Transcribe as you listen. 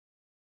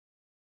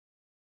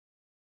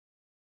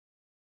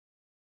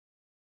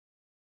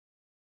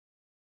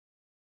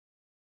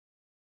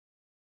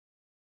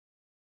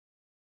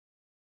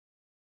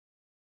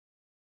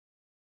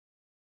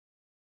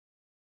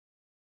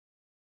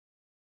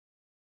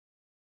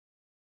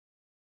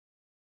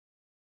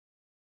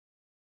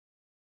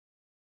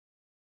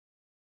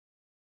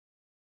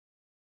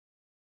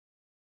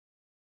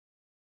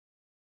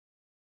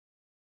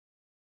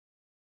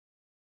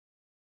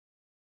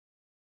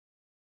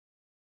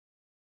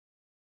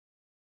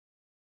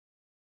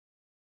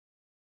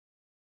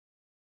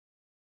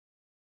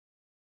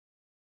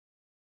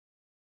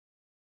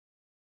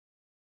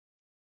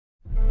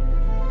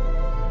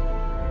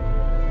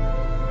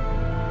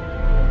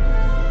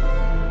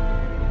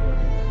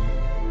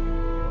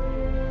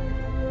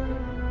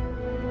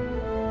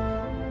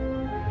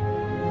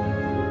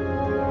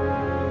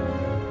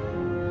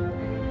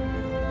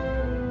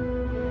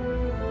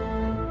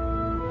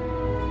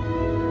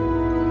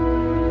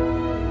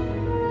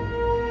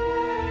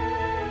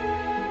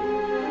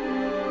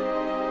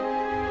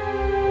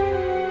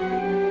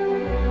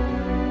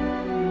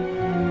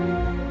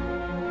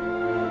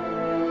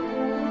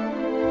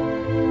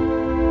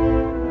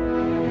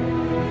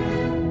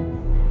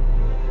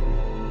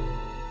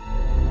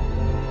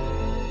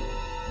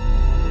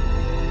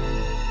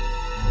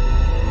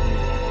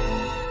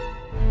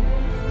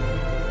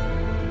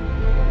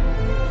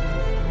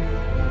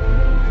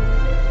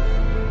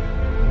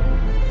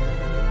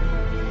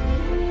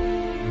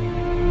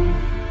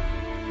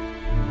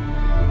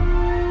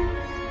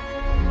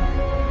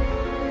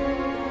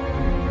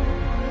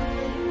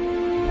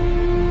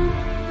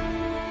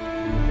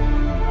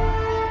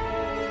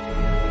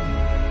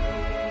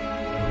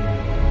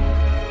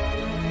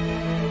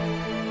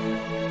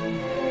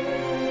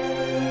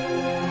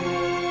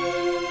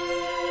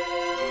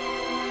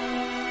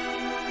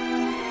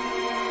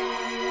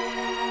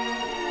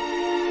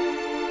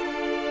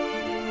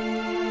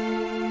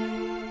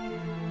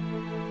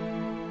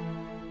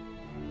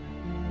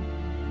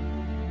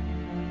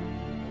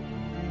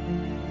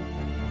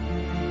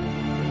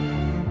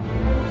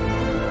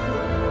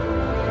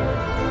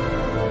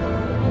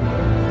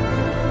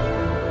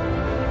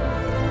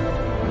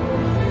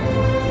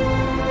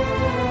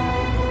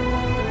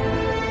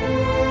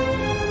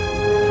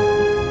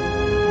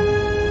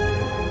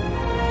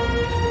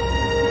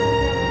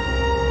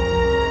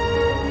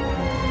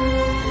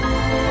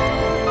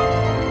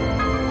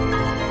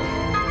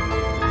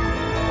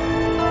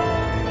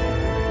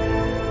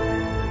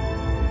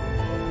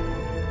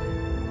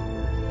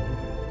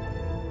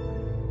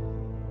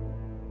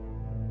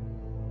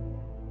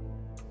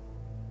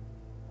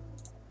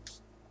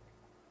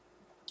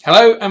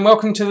Hello and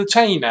welcome to The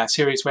Chain, our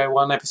series where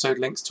one episode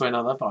links to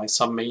another by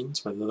some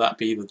means, whether that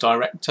be the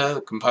director, the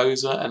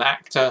composer, an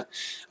actor,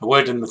 a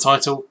word in the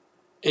title.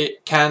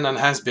 It can and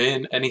has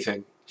been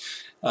anything.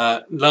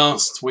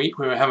 Last week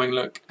we were having a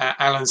look at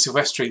Alan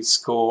Silvestri's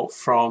score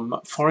from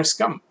Forrest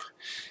Gump,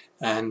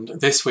 and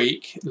this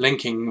week,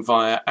 linking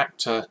via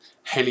actor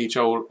Haley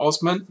Joel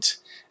Osment,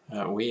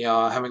 we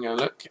are having a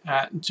look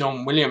at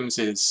John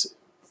Williams's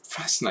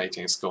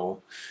fascinating score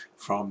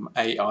from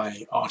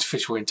AI,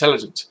 Artificial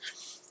Intelligence.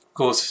 Of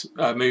course,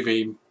 a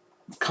movie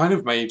kind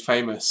of made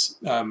famous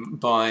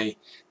by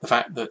the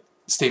fact that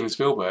Steven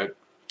Spielberg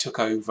took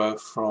over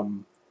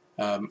from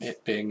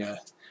it being a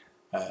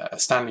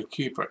Stanley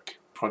Kubrick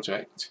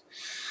project.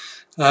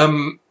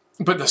 But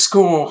the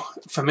score,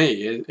 for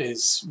me,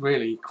 is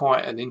really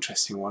quite an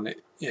interesting one.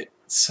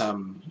 It's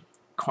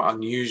quite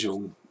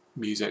unusual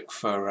music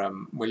for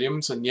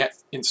Williams, and yet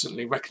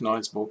instantly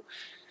recognisable.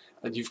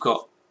 And you've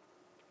got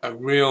a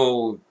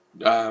real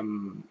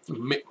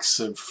mix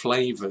of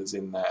flavours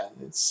in there.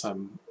 It's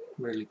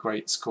really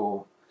great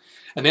score,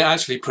 and it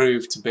actually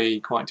proved to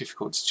be quite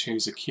difficult to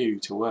choose a cue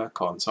to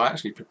work on, so I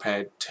actually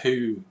prepared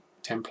two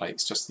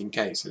templates just in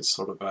case. It's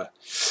sort of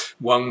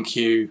one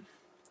cue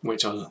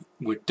which I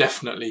would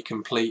definitely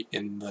complete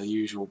in the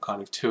usual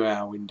kind of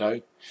 2-hour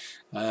window,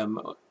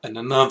 and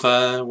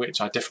another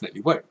which I definitely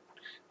won't,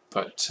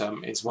 but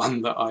is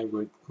one that I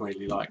would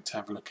really like to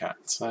have a look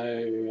at. So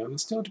I'm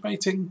still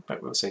debating,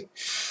 but we'll see.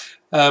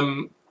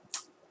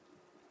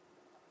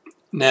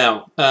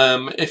 Now,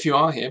 if you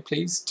are here,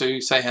 please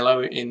do say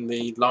hello in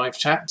the live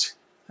chat.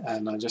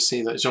 And I just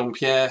see that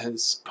Jean-Pierre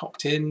has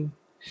popped in.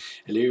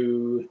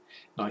 Hello,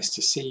 nice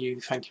to see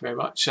you, thank you very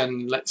much.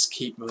 And let's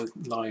keep the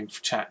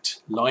live chat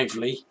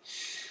lively.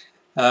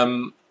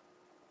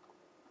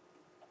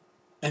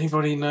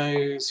 Anybody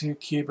knows who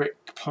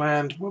Kubrick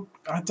planned? Well,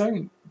 I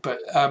don't, but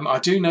I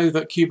do know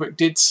that Kubrick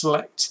did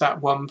select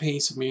that one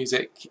piece of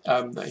music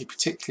that he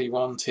particularly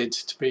wanted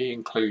to be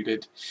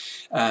included,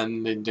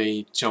 and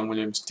indeed John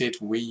Williams did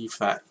weave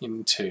that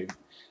into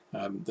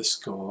the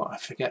score. I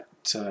forget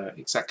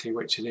exactly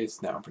which it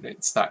is now, but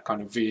it's that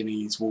kind of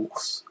Viennese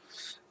waltz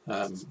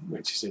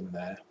which is in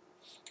there.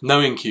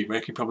 Knowing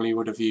Kubrick, he probably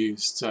would have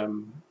used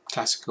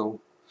classical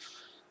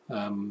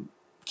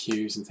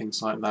cues and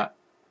things like that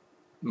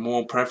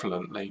more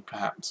prevalently,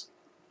 perhaps.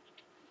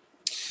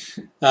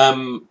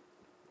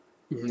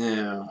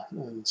 Now,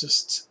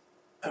 just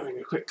having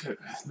a quick look.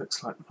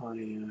 Looks like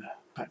my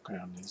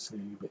background is a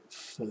bit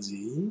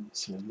fuzzy,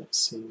 so let's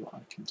see what I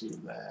can do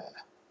there.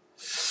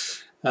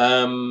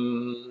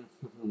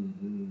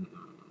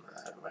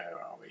 Where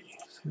are we?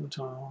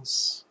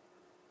 Filters.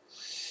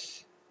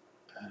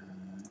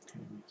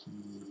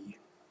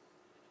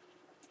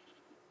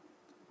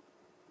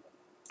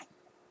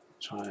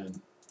 Try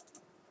and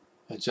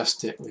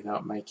adjust it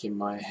without making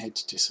my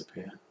head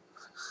disappear.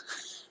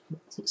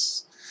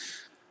 It's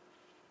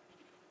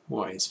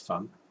always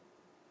fun.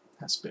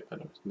 That's a bit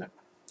better, isn't it?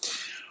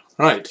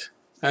 Right,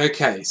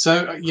 okay,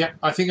 so yeah,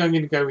 I think I'm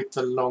going to go with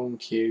the long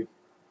cue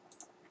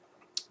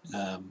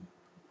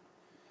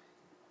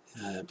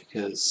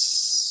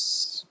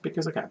because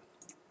I can.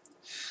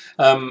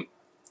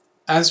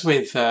 As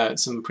with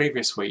some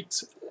previous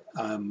weeks,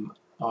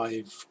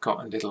 I've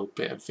got a little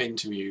bit of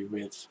interview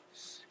with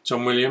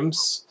John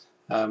Williams,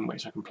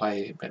 which I can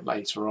play a bit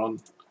later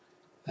on,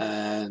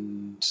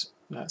 and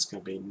that's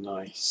going to be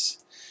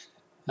nice.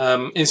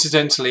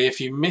 Incidentally, if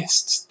you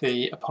missed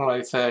the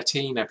Apollo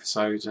 13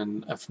 episode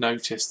and have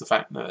noticed the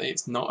fact that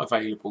it's not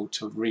available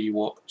to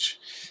re-watch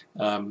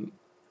on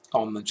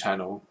the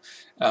channel,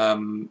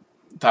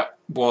 that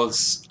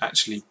was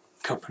actually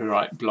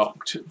copyright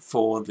blocked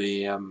for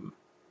the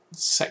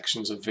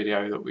sections of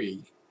video that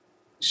we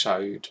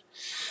showed,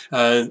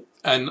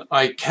 and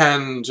I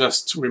can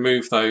just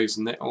remove those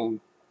and it'll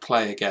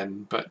play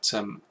again, but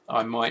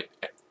I might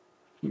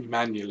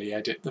manually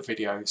edit the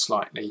video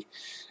slightly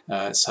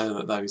so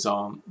that those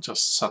aren't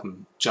just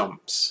sudden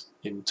jumps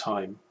in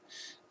time.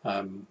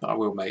 I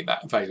will make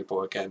that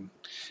available again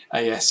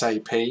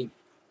ASAP.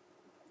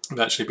 I've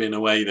actually been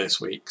away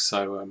this week,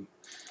 so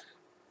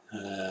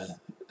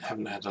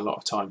haven't had a lot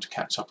of time to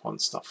catch up on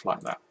stuff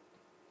like that.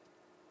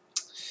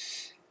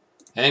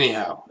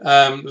 Anyhow,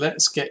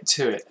 let's get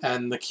to it,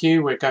 and the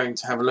cue we're going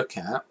to have a look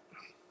at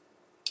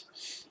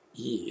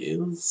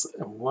is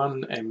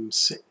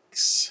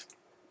 1M6.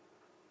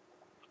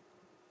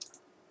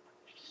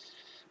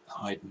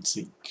 Hide and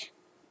seek.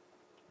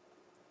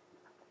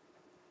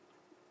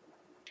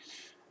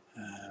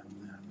 Now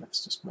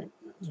let's just make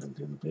that a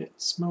little bit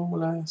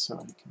smaller so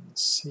I can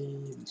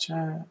see the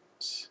chat.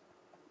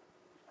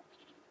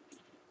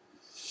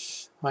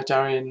 Hi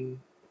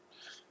Darian.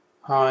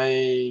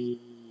 Hi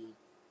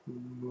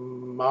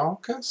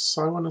Marcus,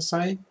 I want to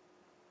say.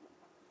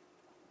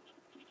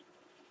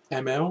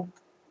 ML.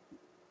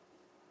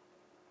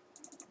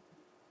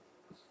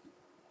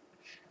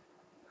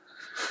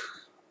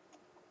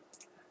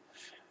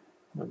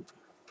 I'm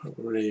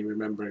probably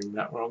remembering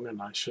that wrong,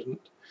 and I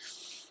shouldn't.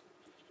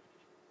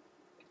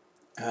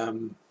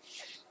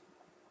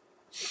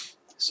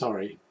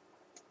 Sorry.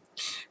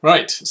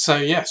 Right, so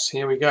yes,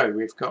 here we go.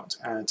 We've got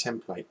our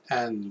template,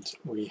 and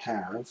we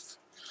have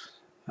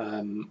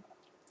a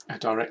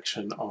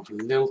direction of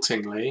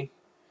liltingly.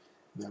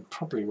 And then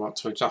probably want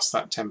to adjust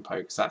that tempo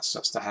because that's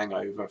just a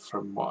hangover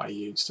from what I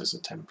used as a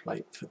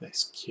template for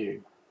this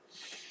cue.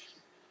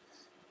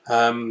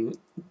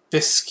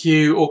 This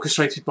cue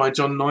orchestrated by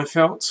John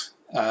Neufeld.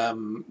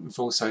 We've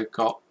also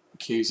got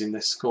cues in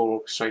this score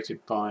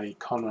orchestrated by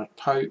Conrad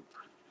Pope.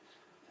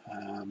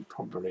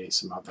 Probably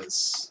some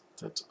others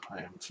that I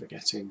am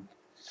forgetting,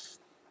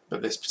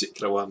 but this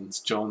particular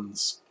one's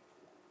John's.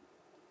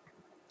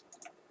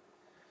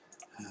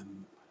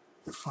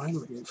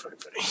 Finally,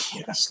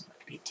 yes,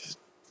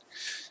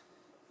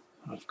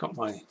 I've got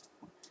my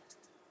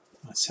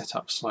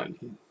setup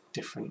slightly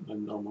different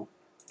than normal,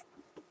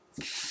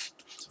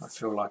 so I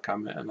feel like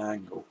I'm at an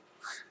angle.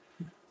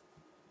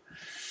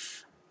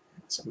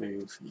 Let's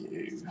move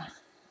you.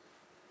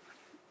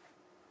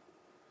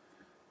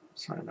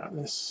 Sorry about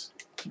this.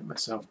 Get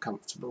myself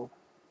comfortable.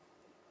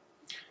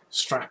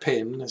 Strap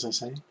in, as I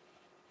say.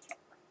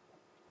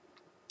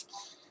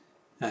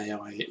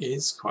 AI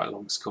is quite a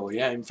long score,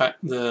 yeah. In fact,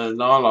 the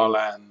La La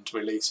Land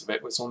release of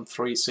it was on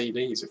 3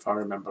 CDs, if I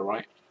remember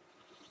right.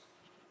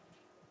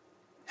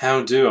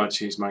 How do I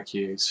choose my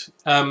cues?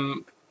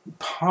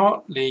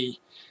 Partly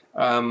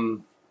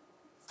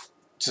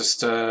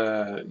just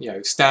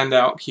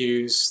standout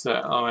cues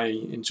that I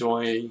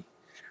enjoy,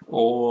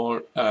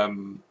 or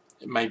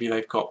maybe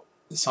they've got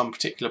some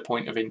particular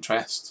point of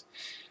interest.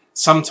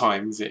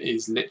 Sometimes it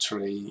is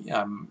literally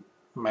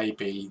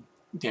maybe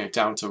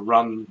down to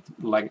run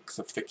length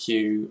of the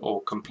cue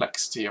or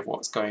complexity of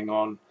what's going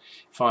on.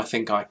 If I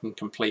think I can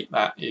complete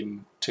that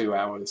in 2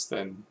 hours,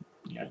 then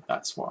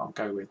that's what I'll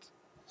go with.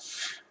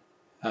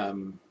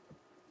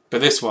 But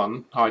this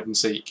one, Hide and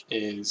Seek,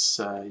 is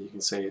you can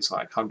see it's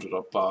like 100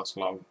 odd bars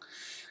long,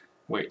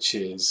 which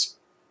is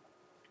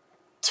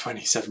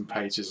 27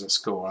 pages of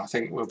score. I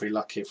think we'll be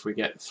lucky if we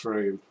get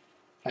through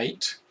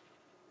 8.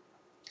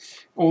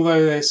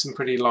 Although there's some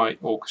pretty light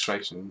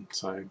orchestration,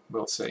 so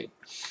we'll see.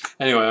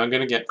 Anyway, I'm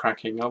going to get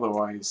cracking,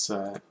 otherwise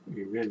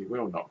we really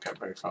will not get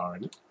very far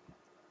in it.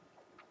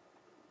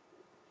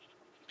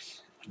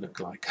 Look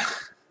like.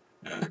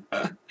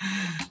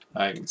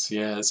 Thanks.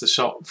 Yeah, it's a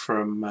shot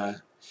from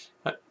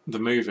the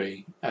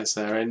movie as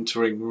they're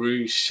entering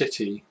Rouge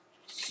City.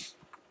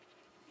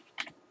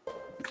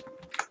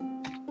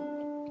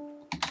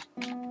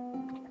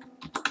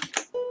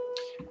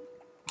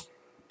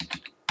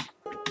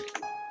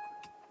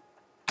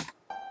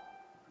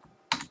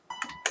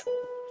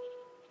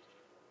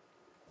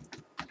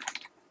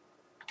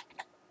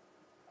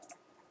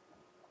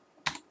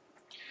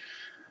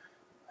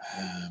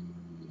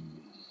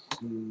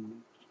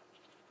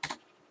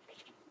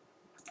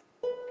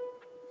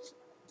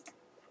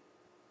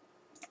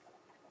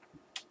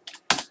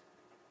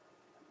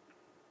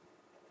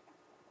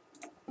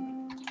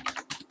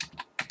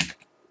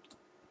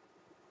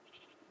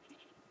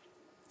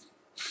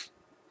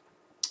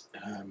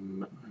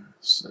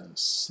 It's a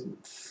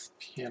synth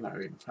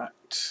piano, in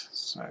fact.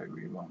 So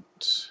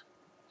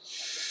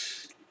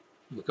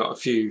we've got a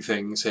few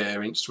things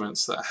here,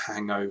 instruments that are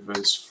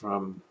hangovers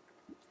from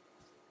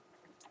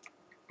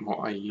what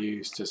I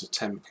used as a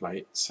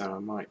template, so I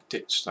might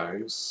ditch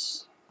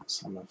those,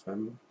 some of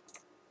them.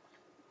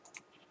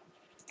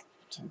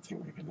 Don't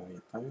think we're going to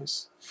need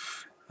those.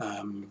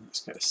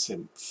 Let's get a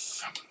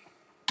synth.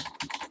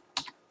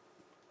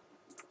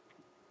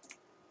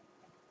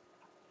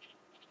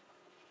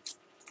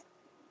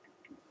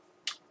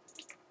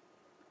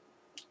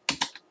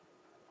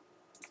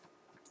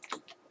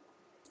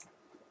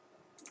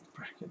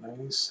 Bracket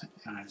those,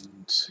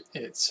 and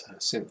it's a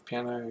synth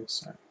piano,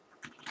 so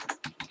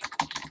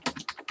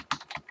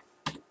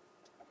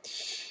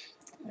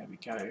there we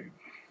go.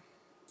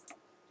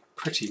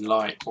 Pretty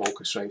light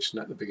orchestration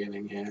at the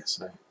beginning here,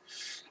 so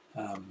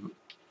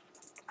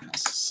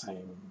that's the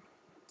same.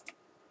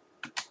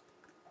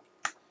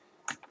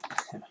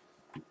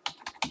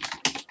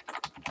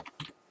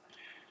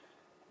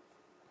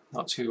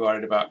 Not too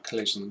worried about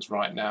collisions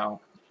right now,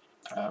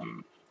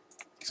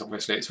 because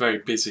obviously it's very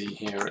busy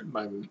here at the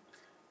moment,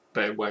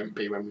 but it won't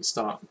be when we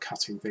start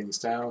cutting things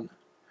down.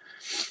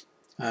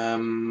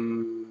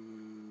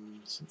 Synth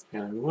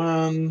piano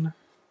 1,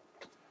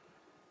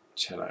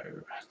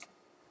 cello.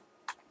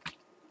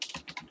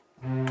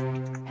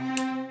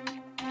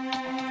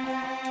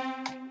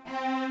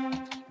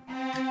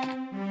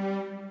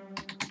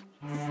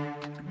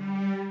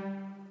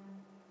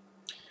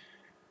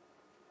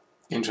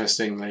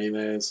 Interestingly,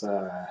 there's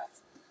a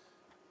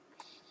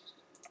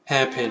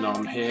hairpin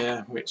on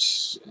here,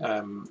 which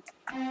you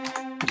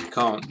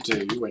can't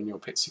do when you're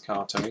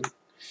pizzicatoing,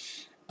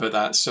 but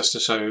that's just to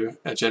show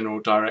a general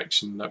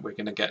direction that we're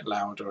going to get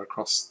louder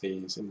across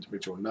these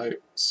individual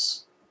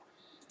notes,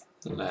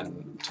 and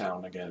then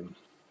down again.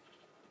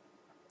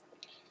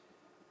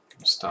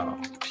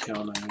 Start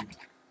piano,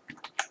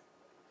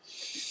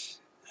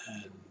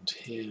 and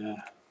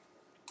here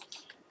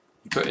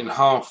you put in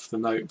half the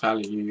note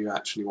value you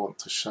actually want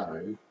to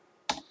show.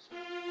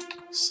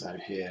 So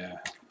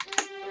here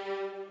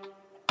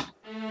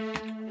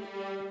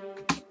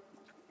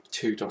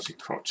 2 dotted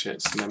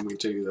crotchets, and then we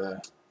do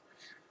the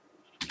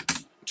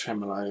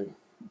tremolo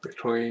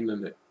between,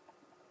 and it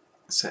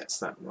sets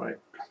that right.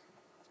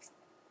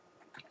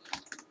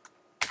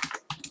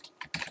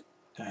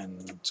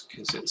 And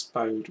because it's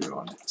bowed, we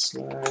want it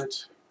slurred.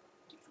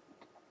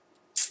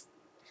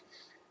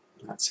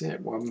 That's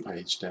it, 1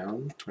 page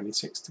down,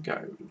 26 to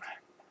go.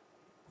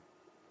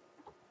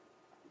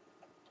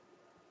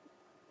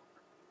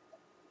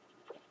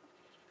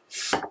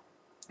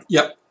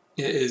 Yep,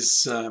 it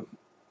is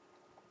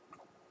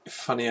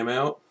funny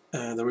amount.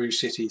 The Rouge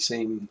City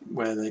scene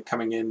where they're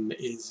coming in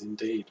is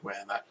indeed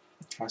where that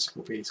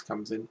classical piece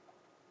comes in.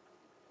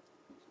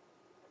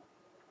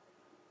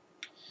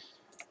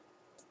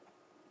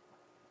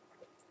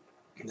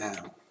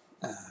 Now,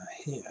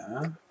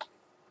 here,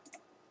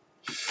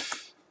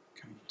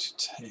 going to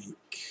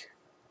take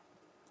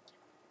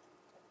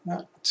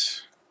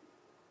that.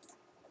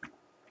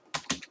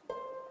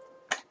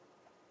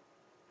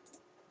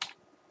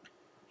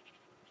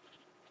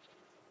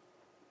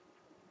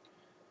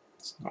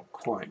 It's not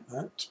quite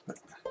that, but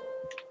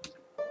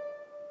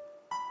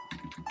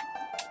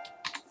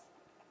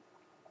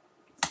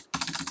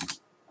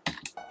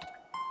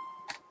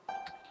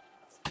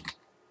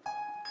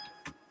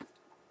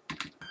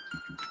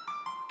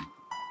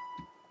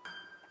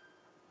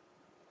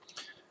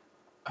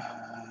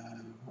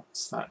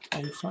what's that,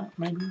 A flat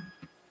maybe?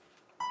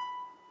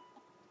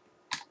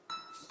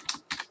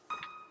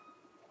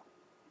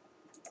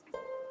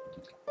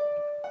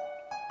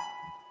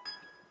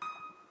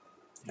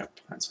 Yep,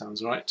 that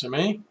sounds right to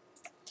me.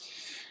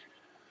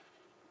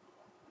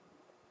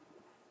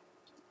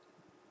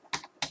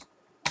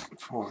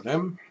 For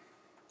them.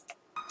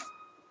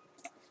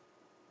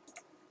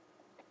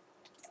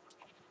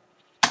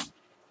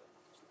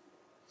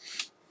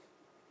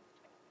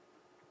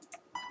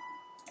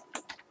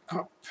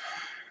 Up,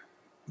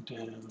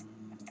 down.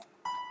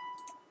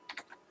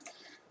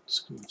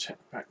 Just going to check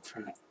back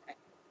for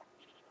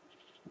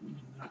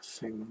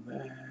nothing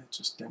there,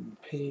 just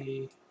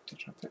MP. Did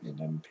I put in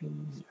MP?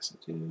 Yes, I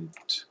did.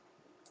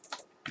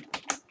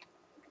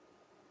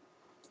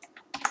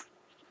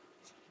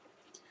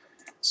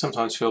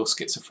 Sometimes feel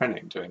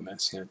schizophrenic doing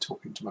this, you know,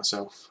 talking to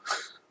myself.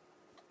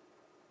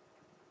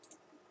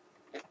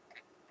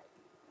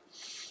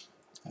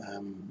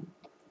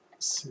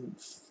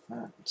 Since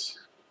that.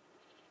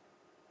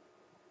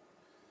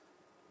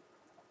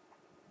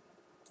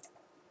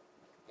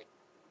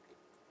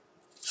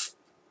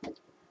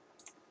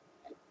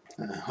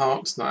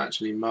 Heart's not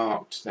actually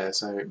marked there,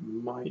 so it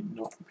might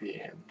not be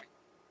in.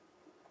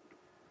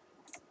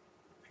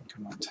 I think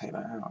I might take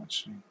that out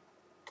actually.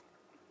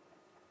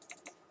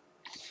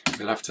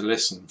 We'll have to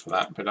listen for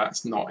that, but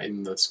that's not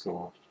in the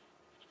score.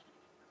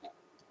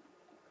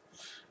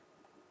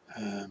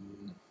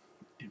 In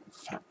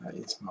fact, that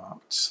is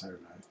marked solo.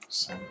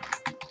 So,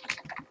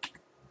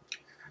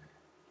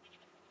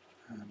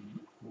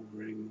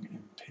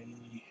 ring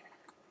MP.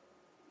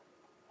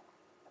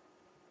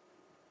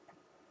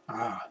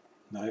 Ah,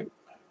 no,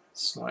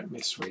 slight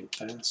misread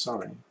there.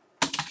 Sorry.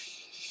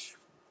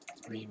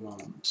 We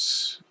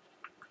want.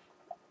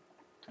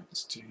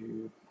 Let's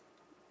do.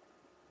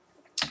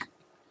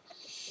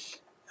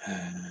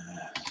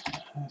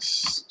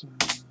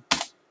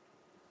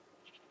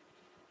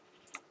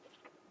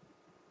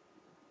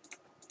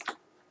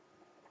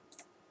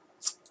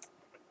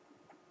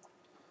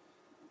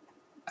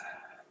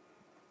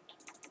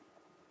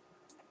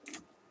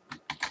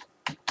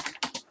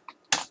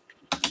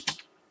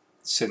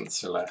 Synth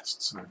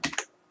Celeste. So.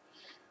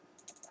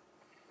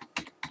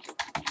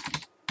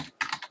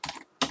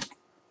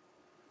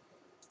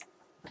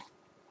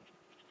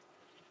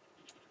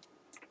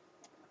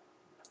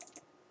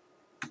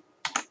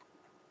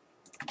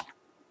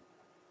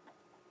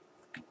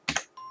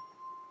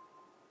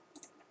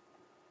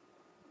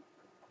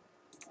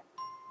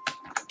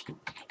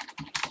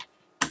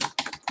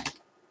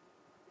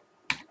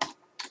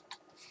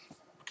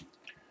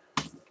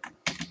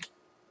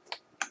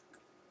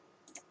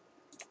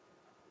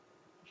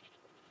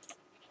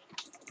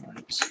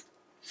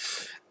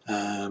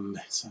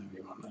 So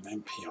we want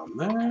an MP on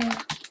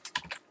there.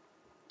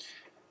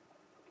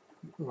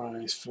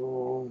 Rise,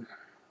 fall,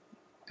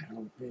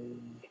 LB,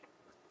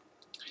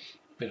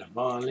 bit of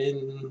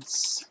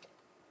violins.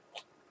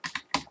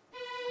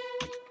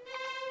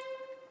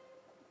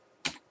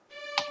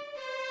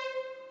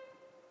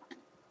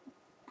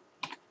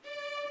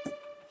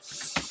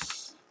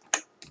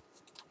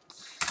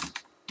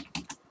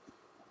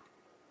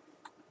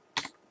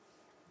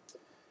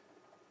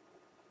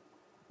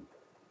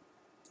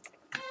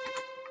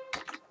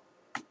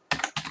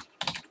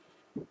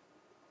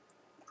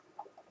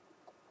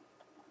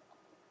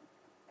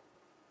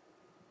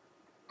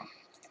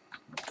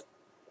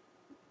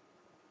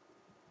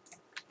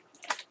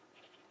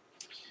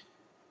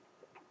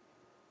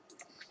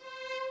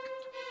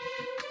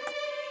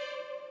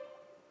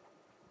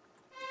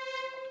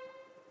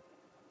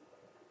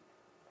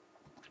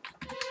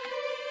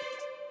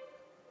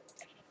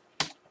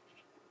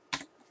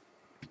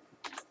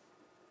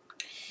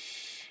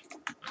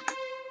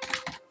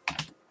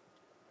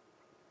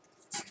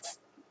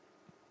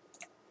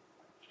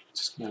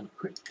 have a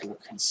quick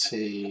look and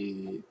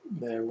see.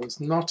 There was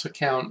not a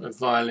count of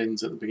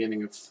violins at the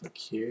beginning of the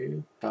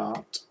cue,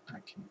 but I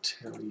can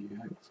tell you,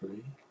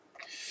 hopefully,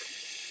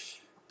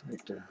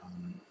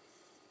 breakdown.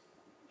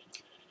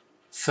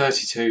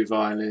 32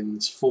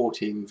 violins,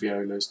 14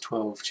 violas,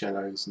 12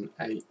 cellos and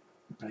 8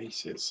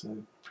 basses.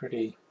 So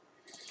pretty,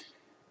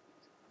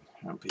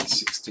 that would be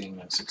 16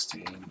 or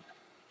 16.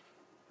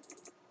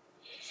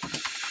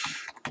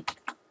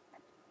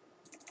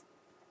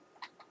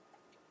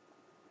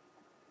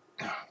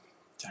 Oh,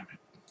 damn it.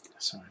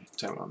 Sorry,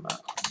 don't want that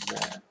on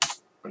there.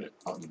 Put it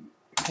on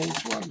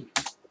page 1.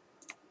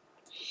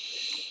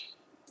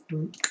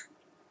 Dunk.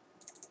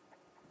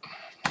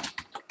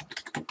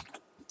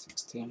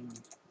 16.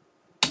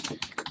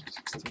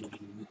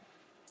 16,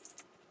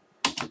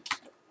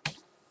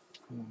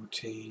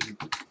 14,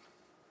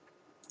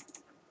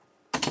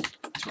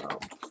 12,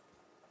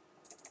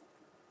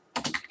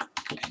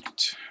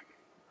 8,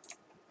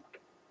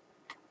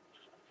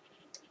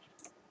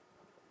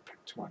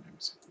 back to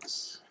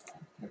 106.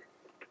 Okay.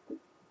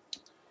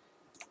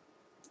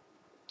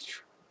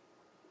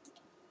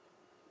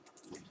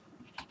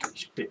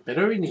 It's a bit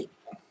better, isn't it?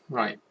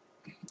 Right,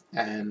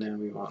 and then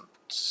we want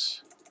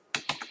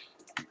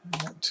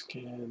that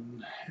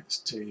again. Let's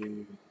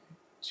do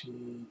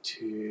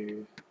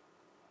G2.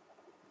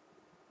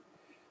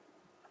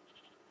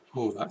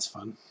 Oh, that's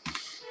fun.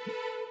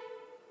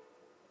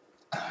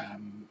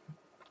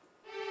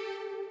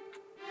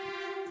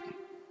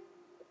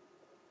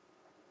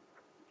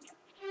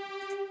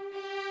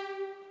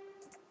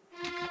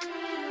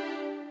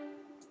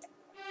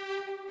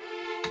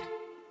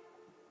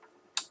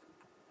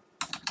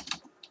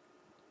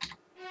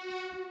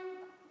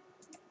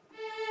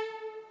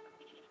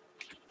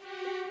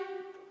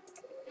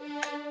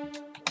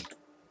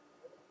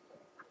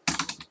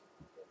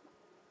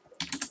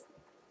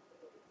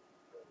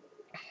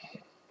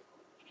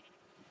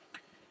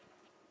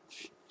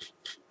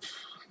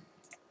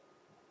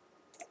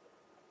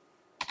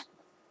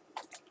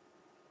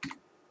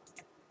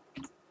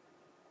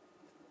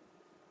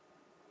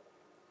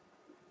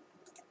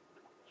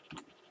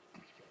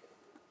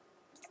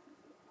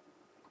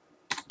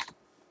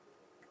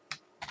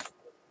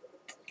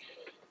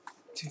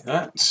 Do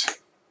that.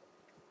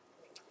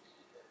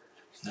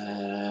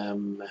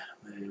 Then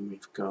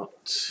we've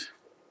got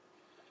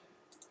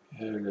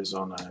violas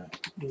on a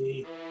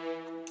E.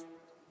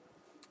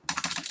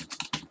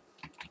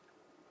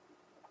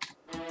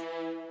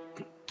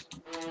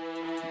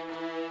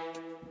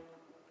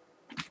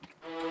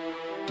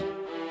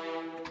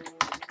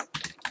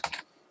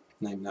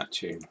 Name that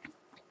tune.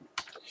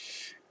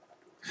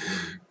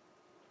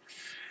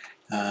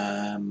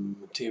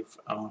 Div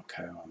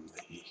Arco on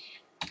the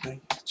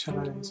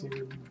cellos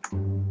in.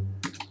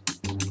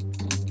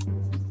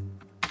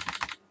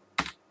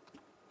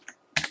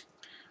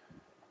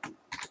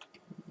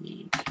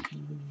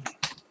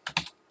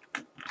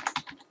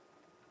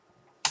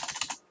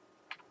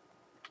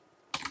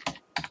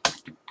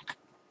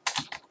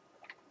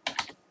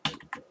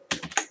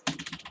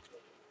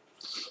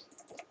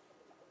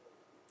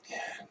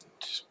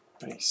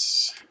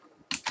 Bass.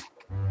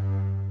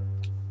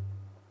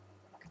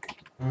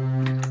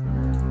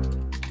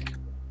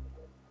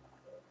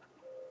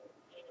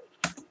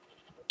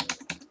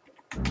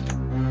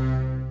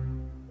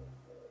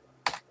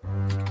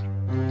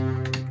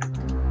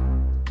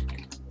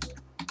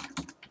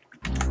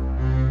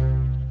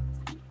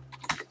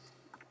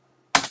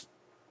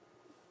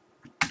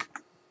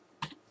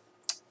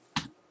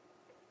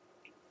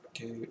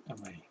 Go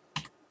away.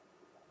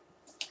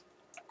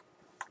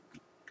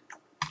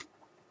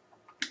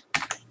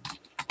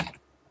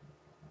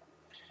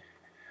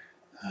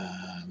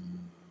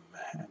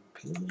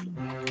 MP.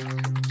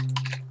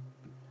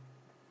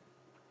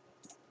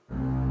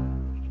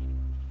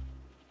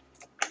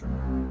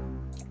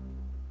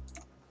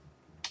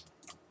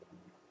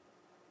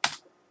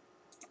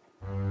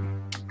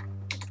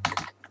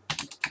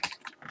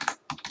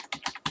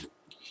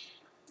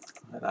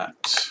 Like that.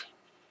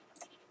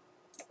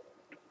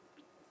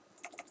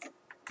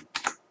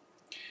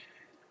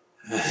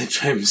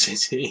 Drum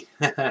City.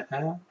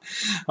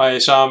 Hi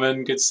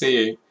Sharman, good to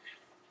see you.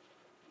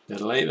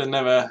 Better late than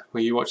never. Were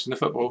you watching the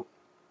football?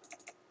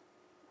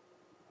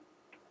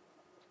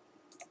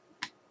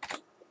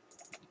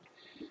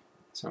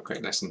 So a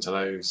quick listen to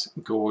those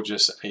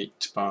gorgeous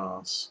 8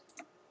 bars.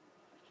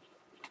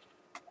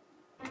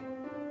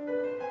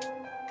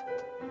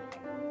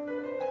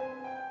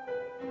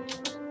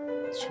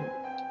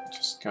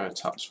 Just go a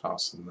touch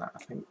faster than that, I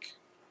think.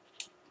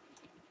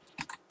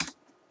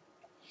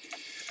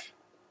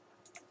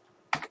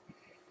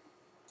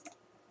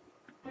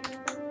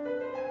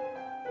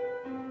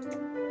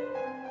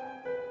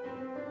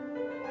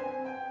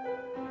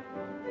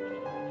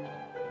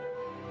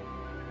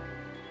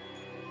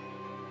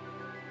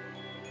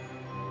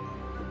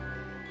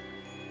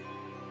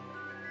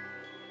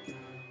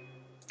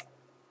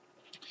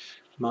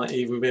 Might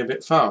even be a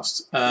bit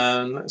fast.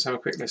 Let's have a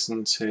quick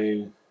listen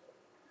to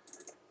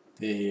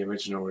the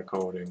original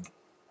recording.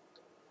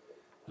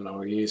 And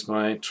I'll use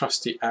my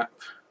trusty app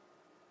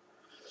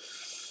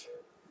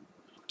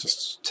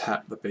just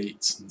tap the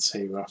beats and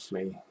see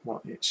roughly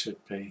what it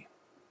should be.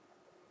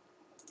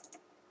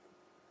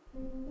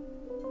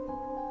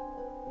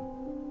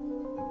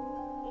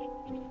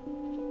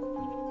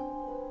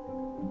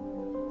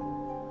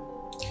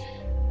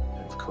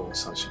 Of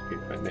course, I should be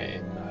putting it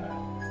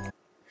in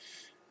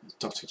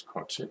dotted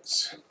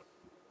crotchets.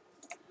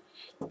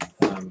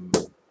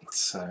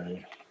 So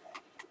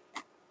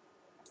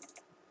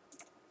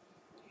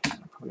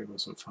that probably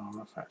wasn't far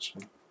off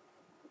actually.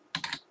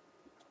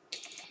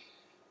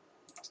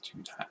 Let's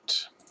do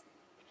that.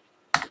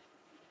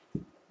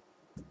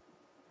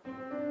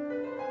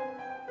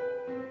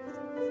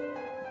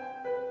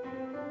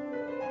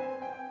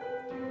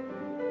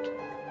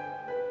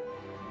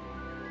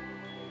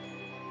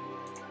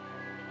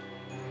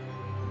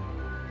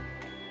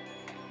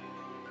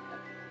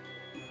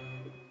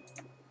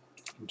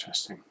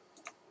 Interesting.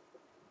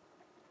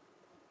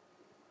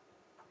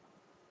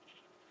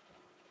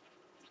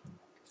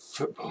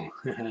 Football.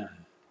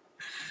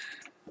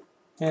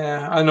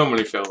 Yeah, I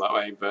normally feel that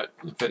way, but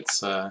if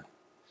it's an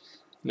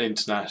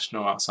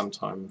international, I'll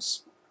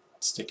sometimes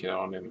stick it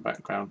on in the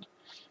background.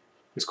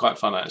 It's quite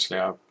fun actually.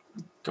 I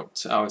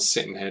was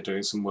sitting here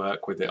doing some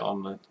work with it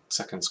on the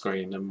second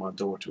screen, and my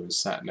daughter was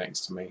sat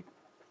next to me.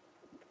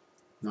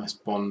 Nice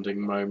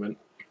bonding moment.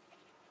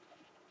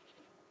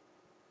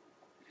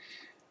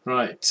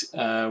 Right,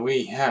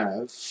 we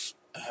have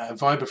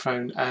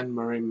vibraphone and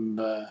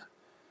marimba,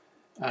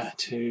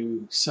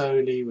 to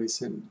soli with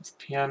synth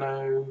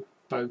piano,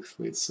 both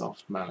with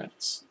soft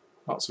mallets.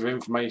 Lots of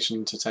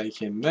information to take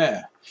in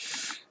there.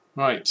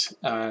 Right,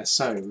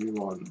 so we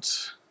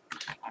want,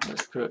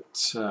 let's put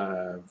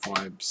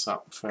vibes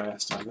up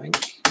first, I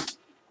think.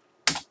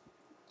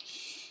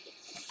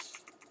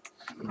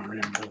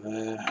 Marimba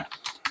there.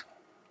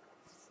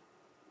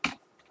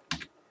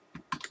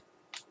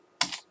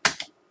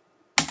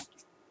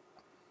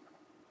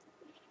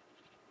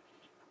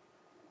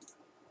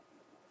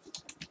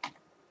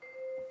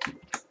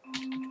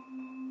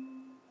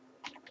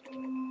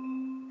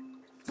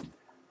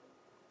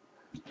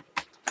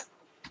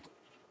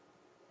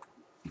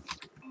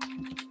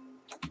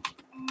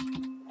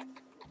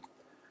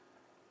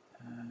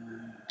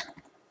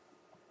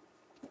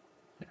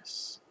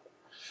 Yes.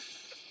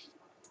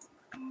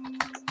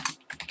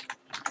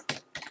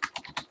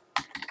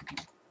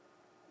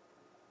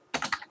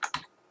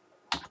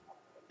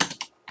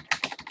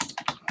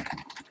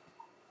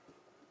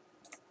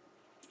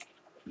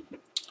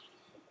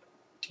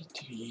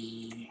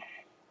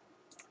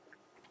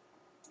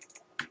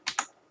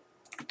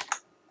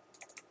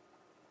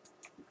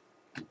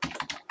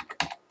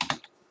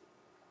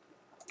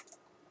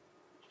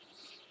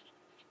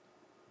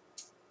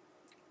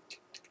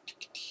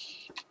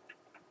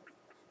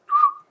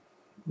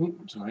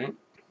 Oops, sorry.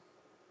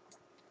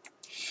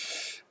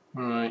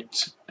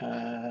 Right,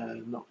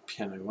 not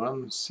piano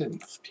one,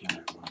 synth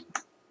piano one.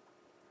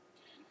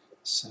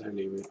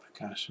 Soli with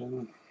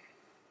percussion.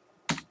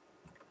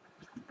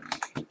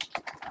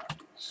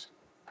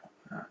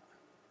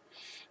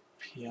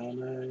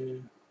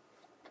 Piano.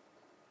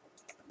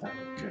 That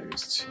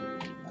goes to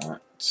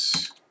that.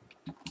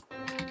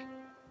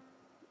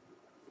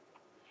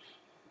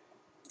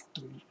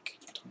 Dunk,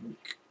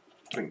 dunk,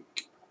 dunk.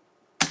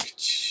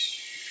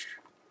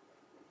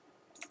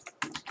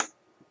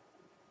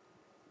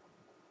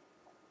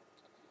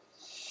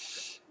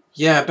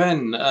 Yeah,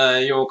 Ben,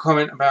 your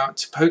comment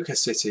about Poker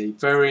City,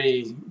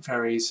 very,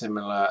 very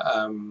similar.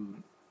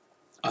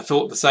 I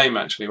thought the same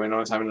actually when I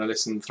was having a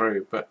listen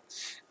through, but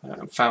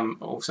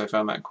also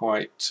found that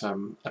quite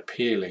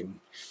appealing.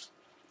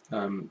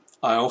 I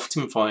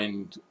often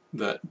find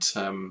that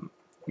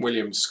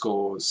Williams'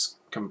 scores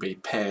can be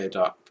paired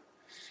up,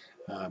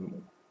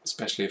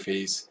 especially if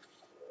he's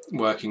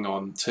working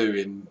on two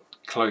in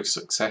close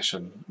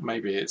succession.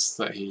 Maybe it's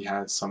that he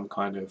has some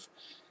kind of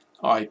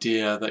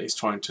idea that he's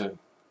trying to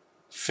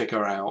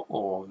figure out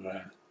or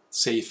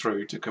see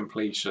through to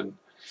completion,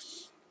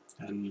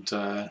 and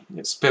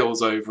it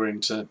spills over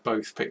into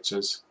both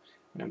pictures,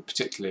 and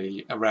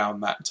particularly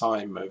around that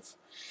time of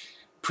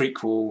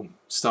prequel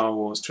Star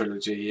Wars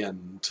trilogy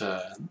and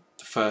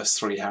the first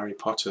three Harry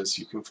Potters.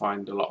 You can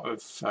find a lot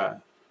of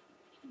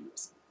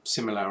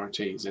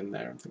similarities in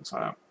there and things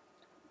like that.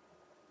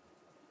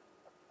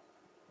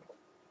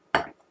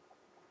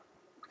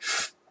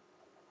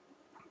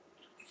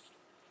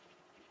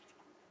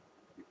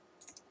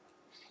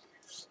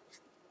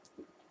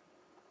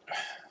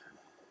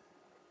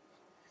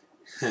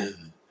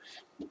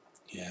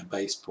 Yeah,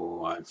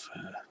 baseball I've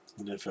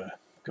never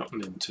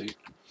gotten into.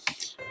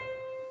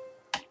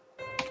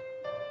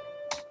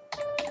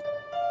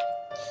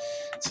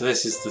 So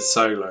this is the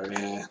solo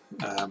here,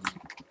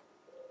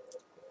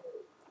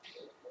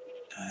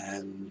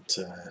 and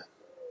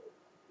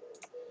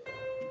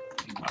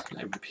like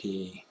an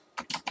MP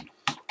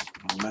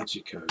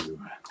Magico.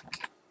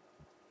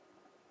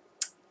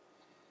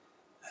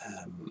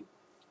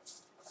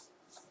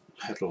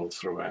 Pedal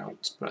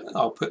throughout, but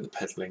I'll put the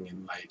pedaling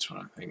in later,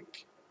 I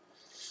think.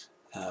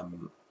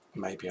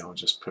 Maybe I'll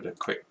just put a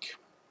quick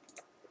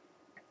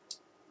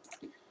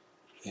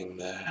thing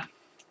there.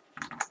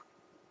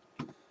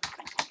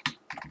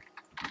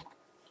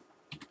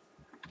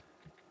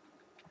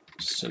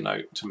 Just a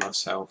note to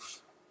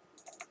myself.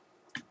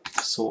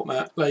 Sort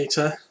that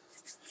later.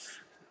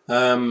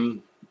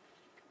 And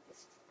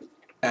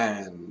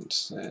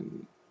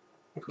then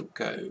we'll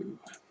go.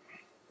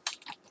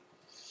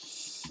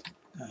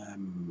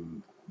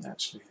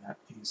 Actually, that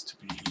needs to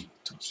be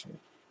dotted.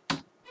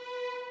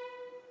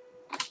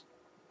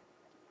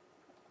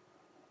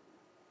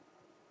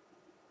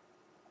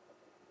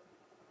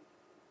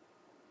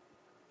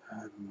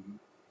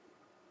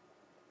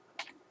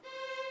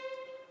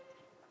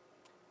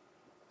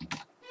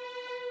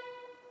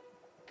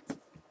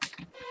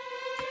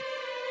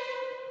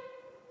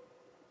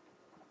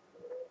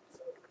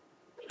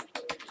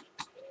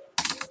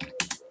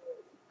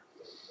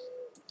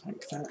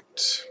 Like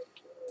that.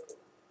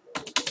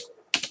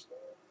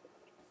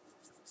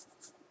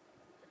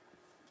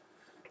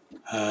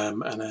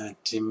 And our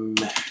dim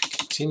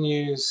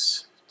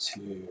continues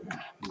to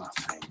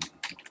nothing.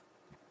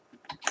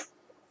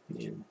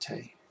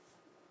 Niente.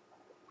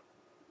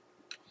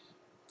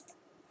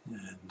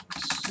 And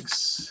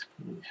this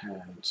we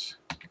had.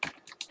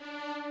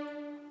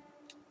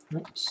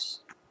 Oops.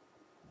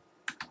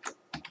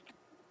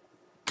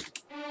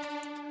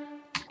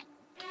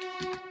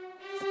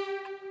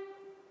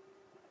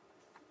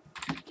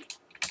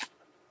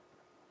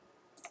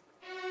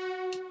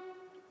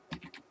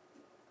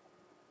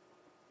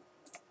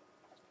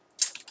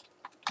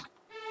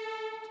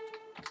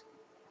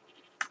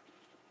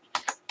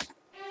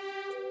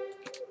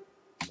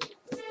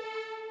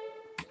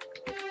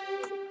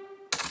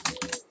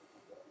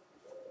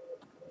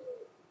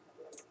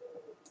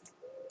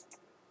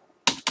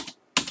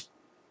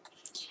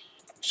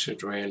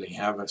 Should really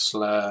have a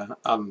slur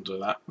under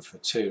that for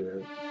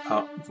two,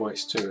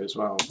 voice 2 as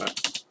well,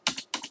 but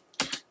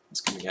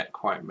it's going to get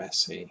quite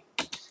messy,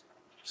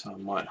 so I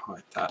might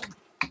hide that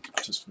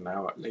just for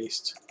now at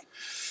least.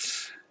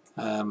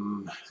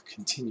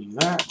 Continue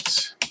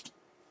that.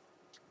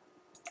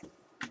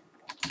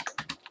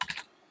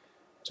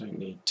 Don't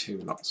need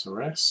lots of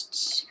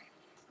rests.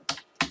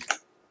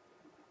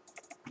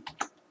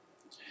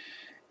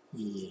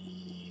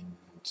 And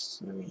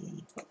so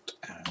we got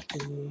our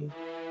E.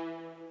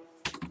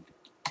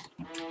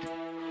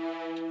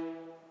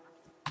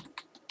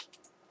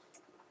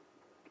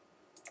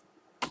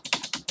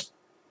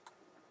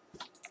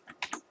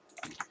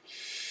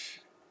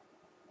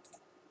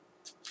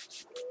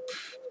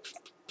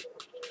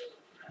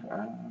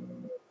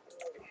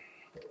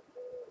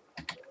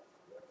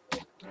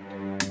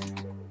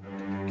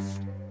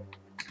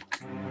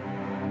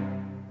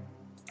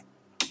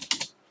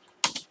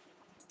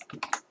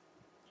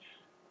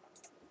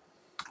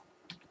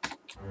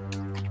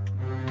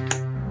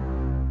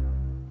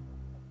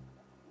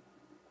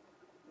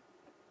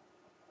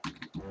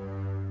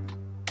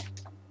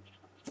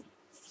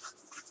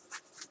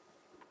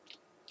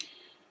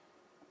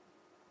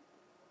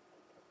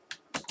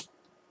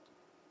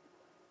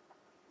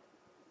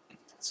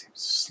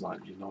 Seems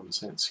slightly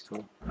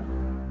nonsensical.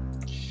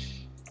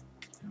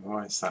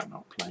 Why is that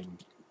not playing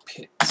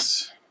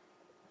pits?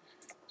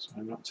 So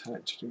I not tell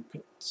it to do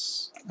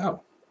pits?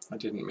 Oh, I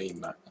didn't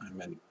mean that. I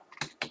meant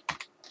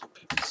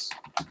pits.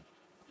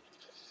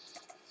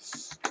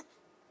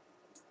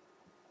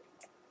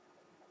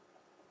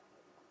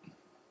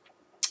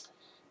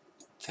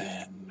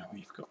 Then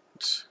we've got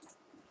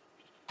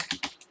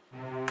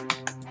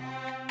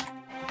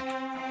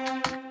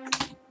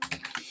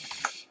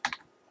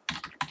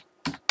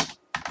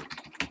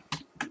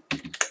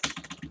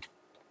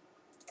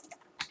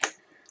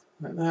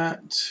like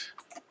that.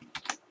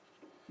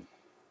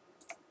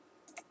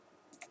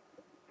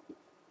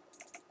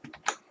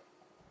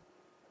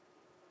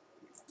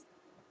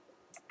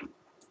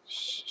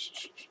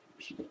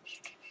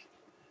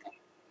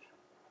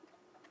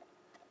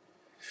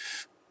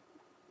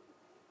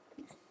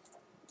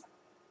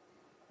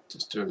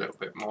 Just do a little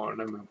bit more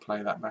and then we'll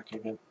play that back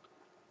again.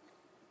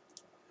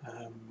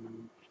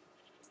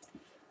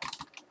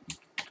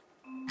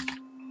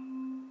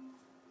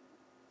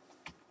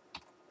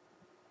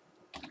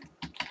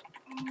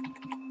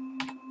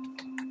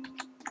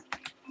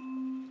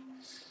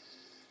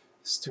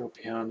 Still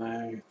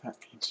piano, that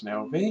needs an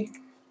LV.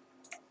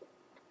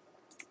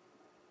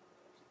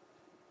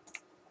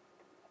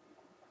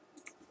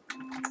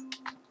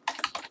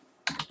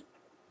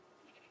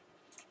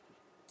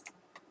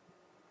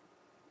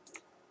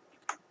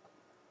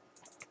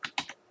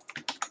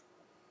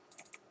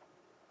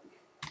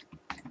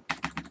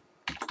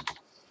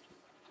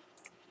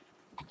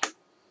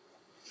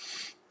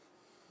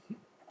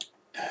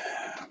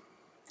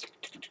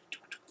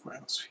 What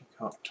else we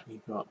got?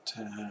 We got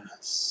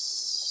synth.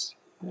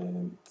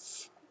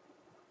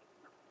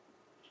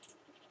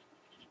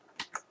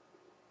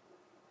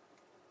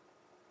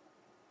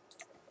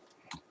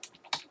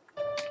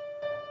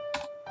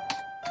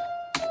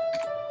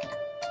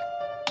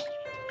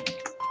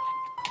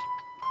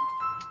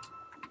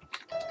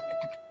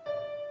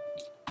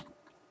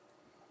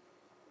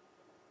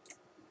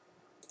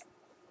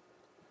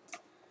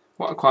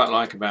 What I quite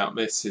like about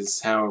this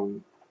is how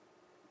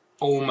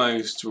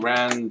almost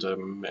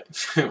random it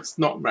feels.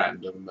 Not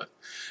random, but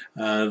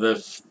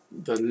the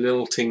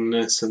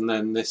liltingness, and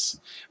then this,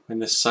 when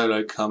this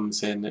solo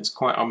comes in, it's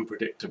quite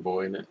unpredictable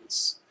in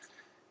its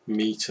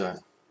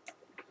meter,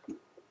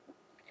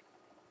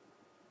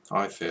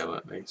 I feel,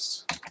 at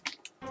least.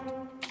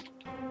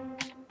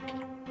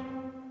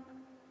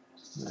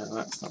 No,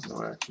 that's not going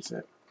to work, is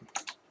it?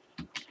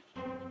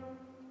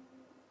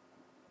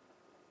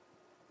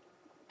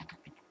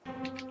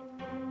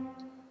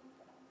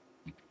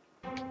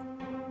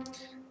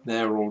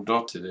 They're all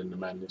dotted in the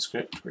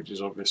manuscript, which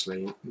is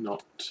obviously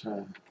not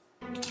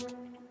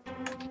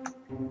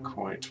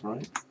quite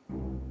right.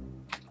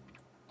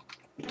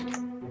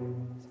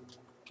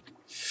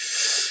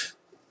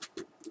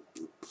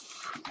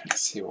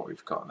 Let's see what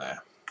we've got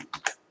there.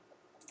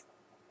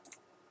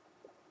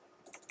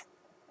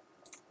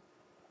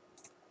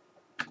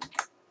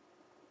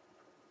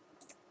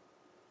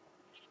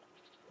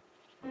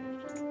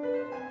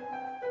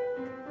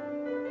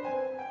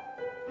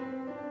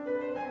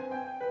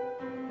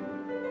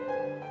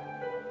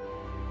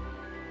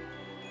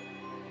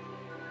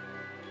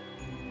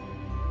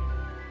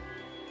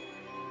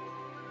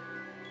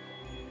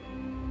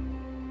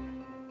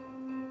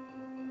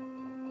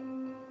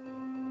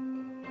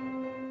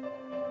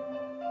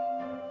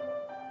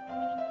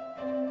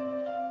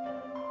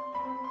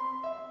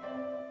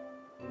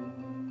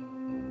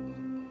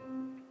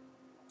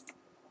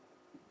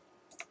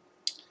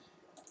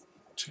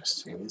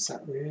 Interesting. Is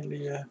that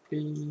really a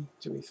B,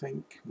 do we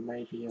think?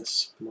 Maybe a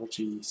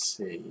splodgy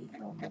C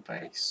on the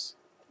bass.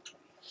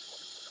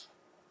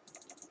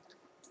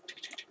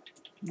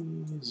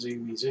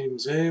 Zoomy zoom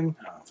zoom.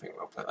 Oh, I think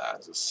we'll put that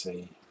as a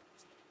C.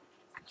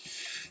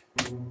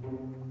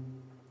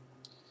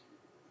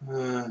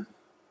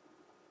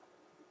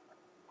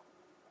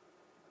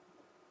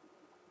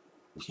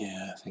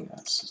 Yeah, I think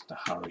that's just a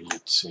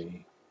hurried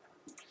C.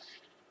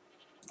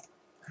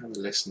 Have a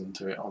listen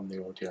to it on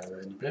the audio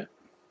then a bit.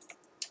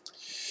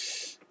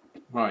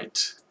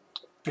 Right,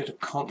 bit of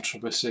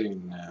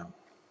contrabassoon now.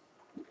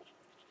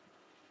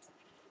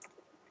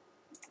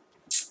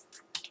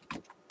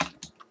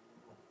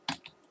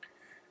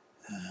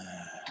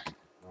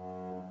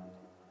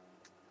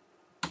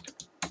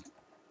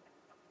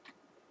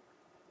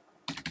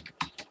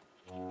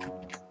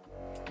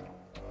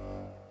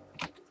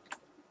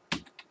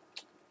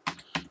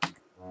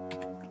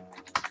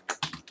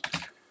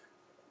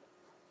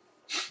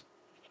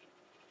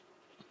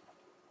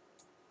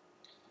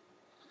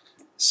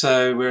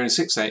 So we're in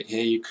 6/8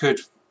 here. You could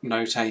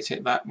notate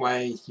it that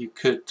way. You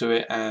could do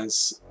it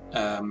as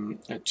a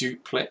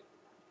duplet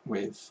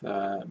with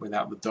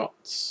without the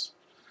dots.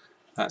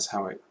 That's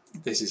how it.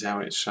 This is how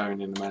it's shown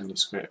in the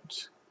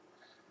manuscript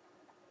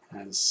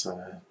as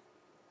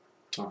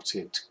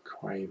dotted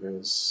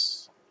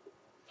quavers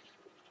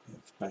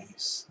with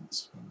bass.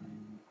 That's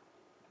fine.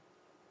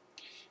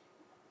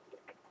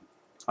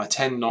 I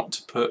tend not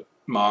to put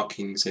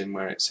markings in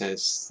where it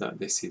says that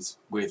this is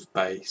with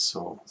bass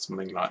or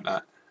something like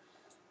that.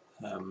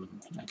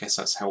 I guess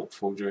that's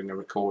helpful during a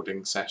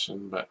recording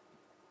session, but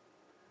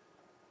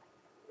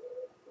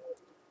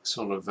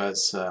sort of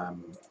as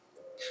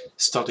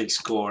study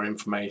score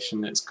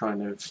information, it's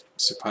kind of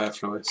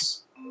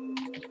superfluous.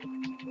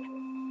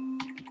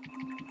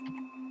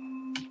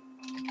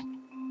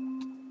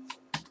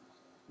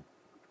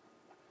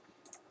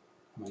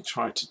 I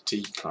try to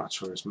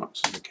declutter as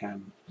much as I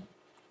can.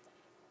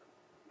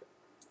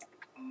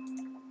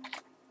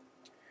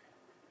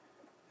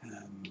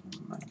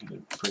 I'm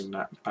going to bring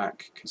that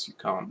back because you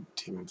can't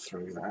dim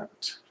through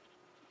that.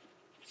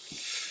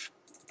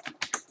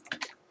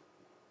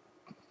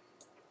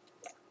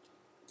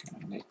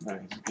 Going to nick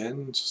those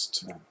again just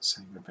to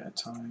save a bit of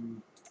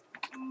time.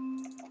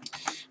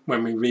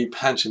 When we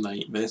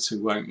repaginate this, we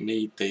won't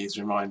need these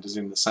reminders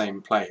in the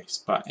same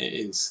place, but it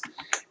is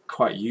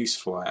quite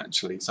useful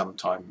actually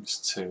sometimes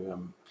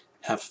to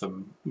have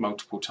them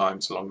multiple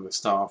times along the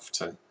staff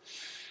to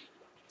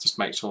just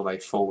make sure they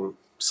fall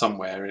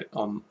somewhere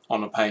on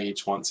a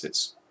page once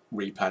it's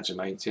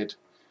repaginated,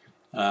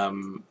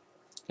 and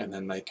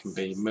then they can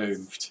be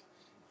moved.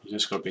 You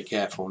just got to be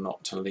careful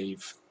not to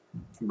leave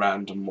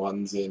random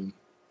ones in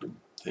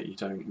that you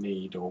don't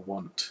need or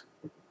want.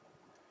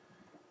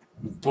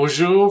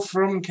 Bonjour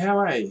from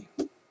Calais.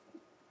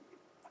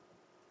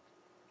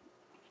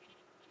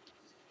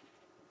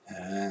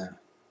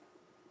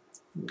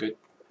 Good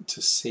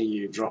to see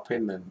you drop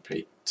in then,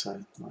 Pete.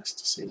 Nice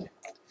to see you.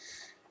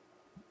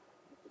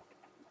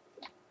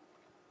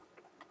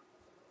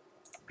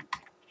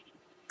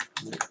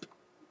 Nope.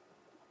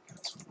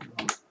 That's what we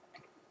want.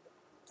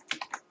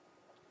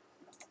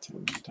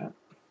 Don't need that.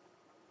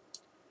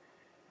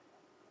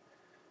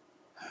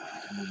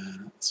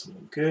 That's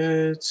all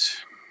good.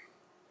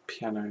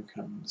 Piano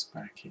comes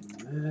back in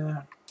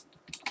there.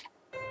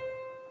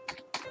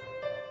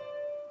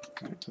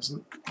 No, it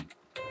doesn't.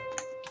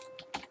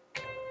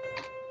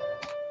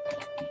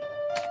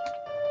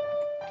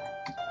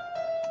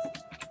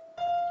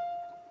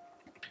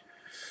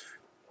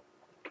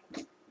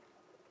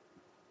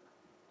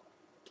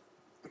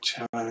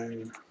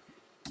 cello.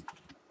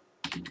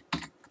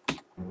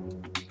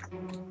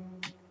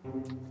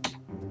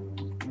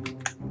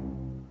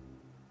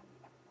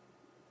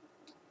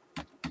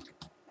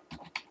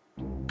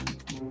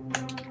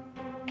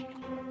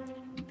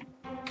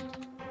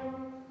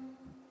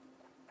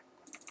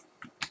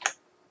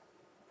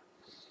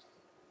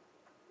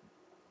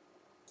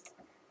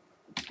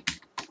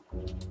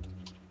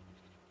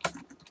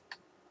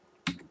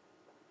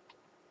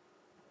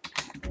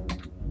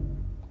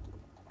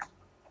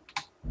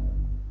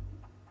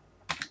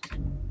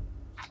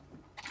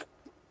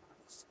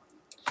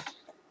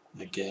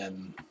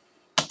 Again,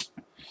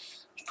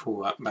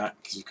 pull that back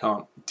because you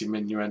can't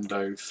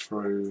diminuendo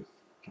through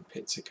a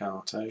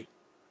pizzicato.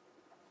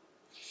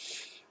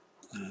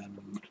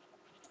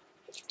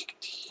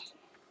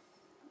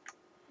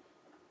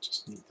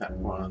 Just need that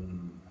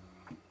one.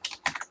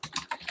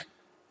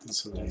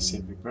 That's a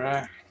laissez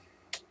vibre.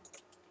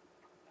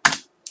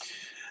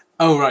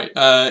 Oh right,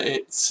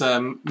 it's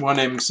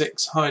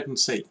 1M6 hide and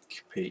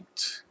seek,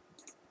 Pete.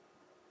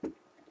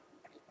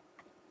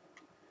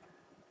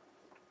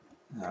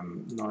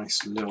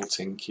 Nice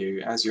lilting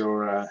cue. As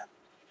you're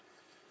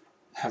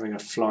having a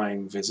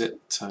flying visit,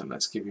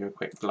 let's give you a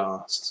quick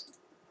blast.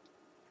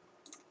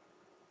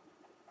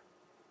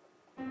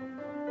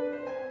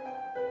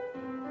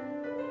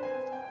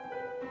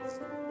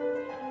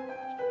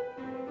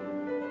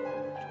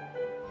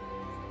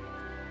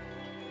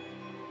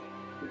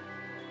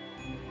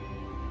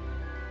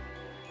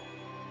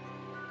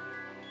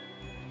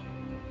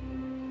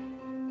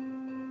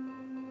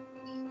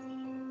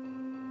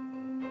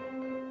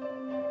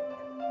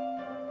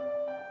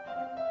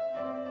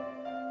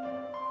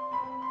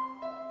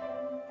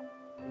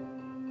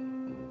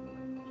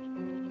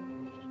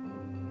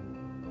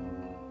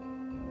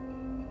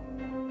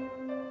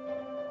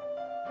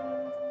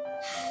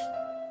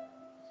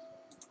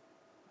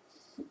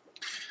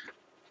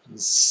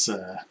 It's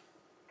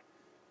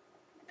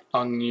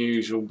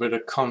unusual bit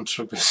of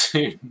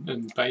contrabassoon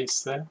and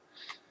bass there.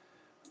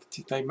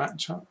 Did they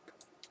match up?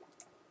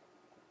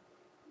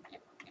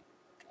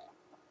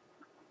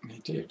 They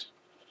did.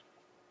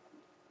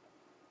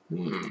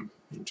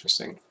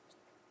 Interesting.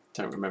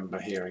 Don't remember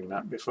hearing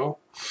that before.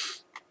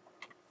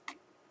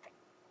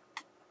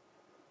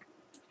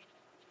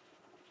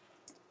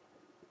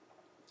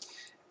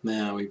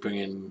 Now we bring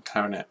in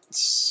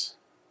clarinets.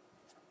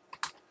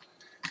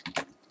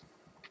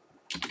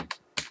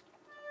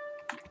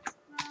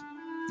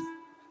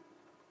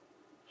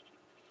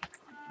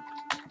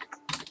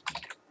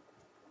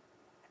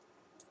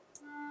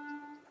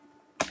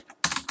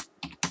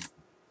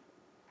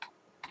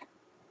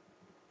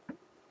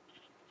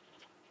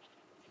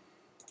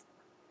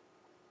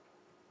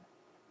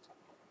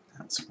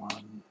 That's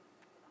one.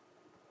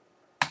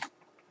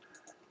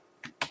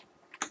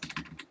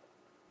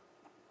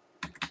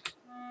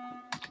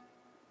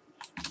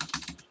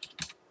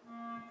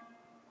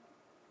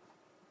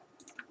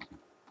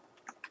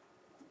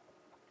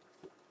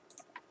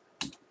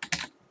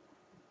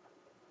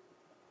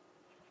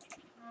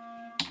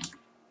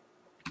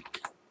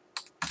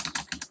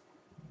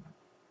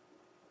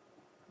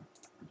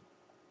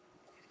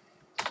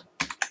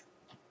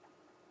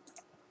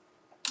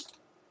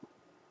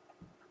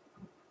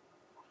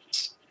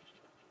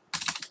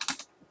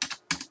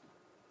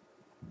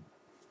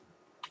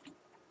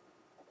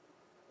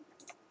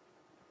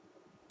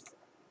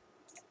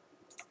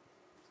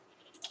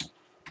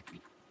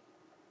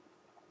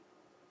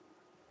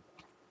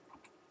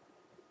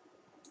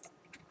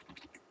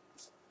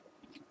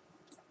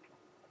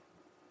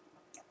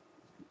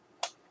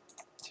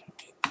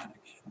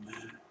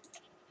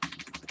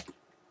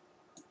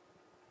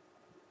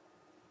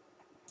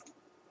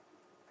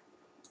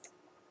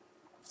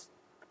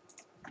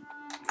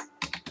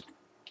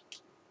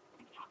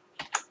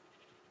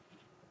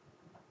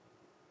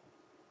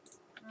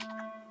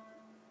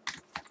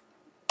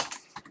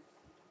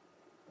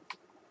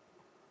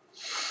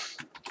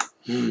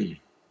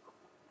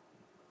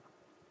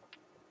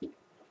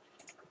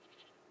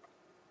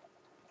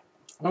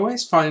 I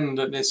always find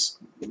that this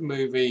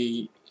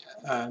movie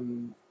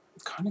kind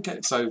of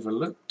gets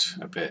overlooked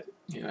a bit,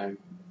 you know.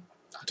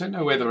 I don't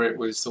know whether it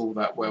was all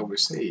that well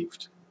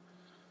received.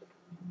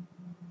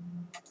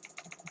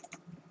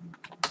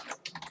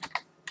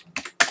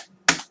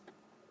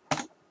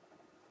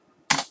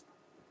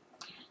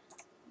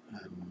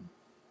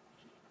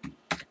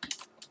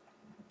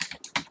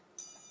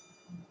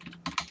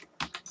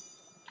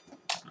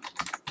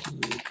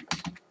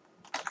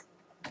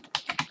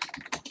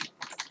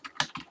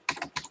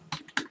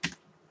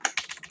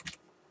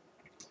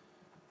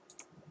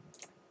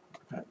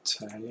 But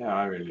yeah,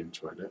 I really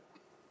enjoyed it.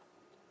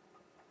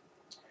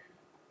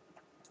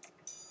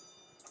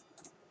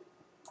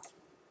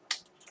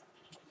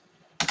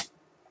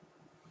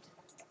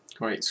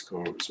 Great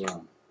score as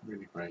well,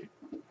 really great.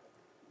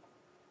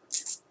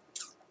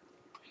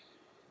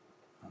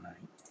 Alright,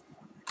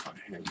 got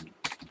him.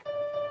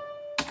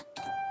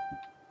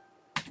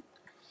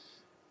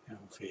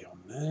 LV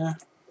on there.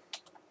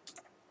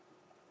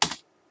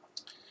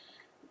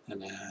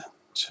 And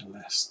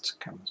Celeste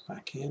comes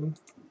back in.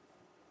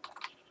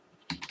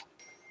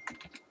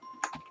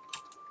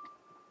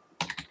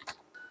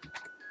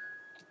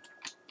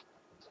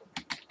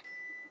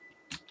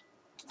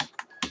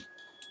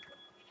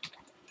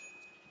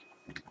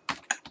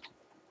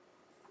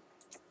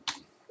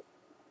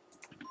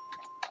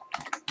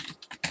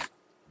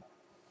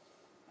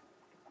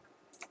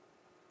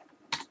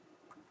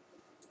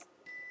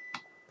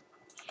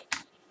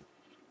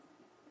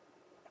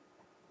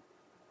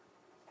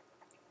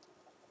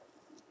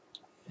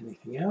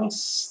 Anything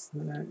else?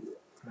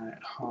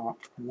 Right, harp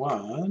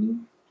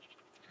 1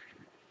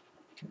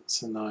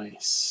 gets a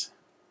nice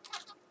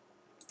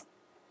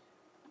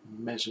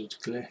measured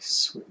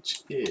gliss,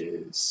 which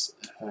is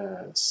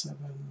 7.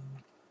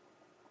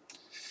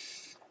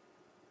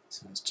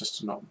 So it's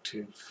just an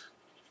octave.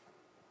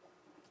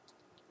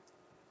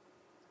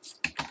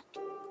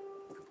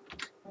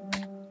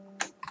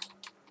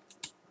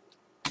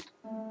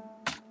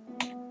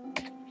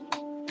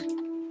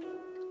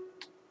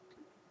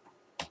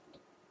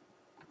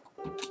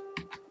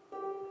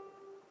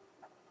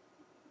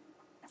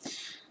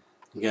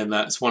 Again,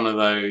 that's one of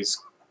those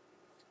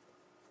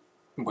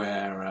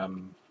where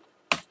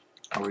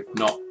I would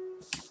not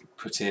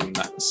put in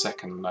that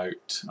second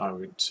note. I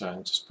would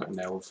just put an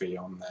LV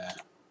on there.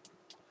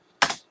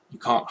 You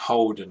can't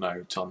hold a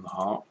note on the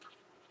harp,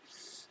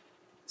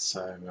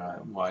 so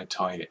why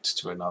tie it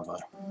to another?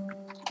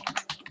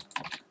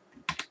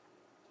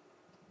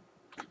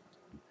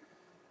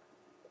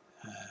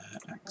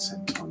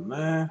 Accent on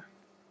there,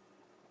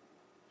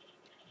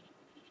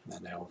 and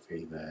then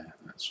LV there,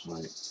 that's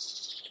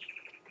right.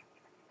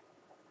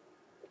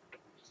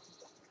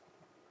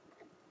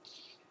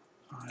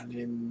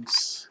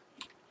 Violins.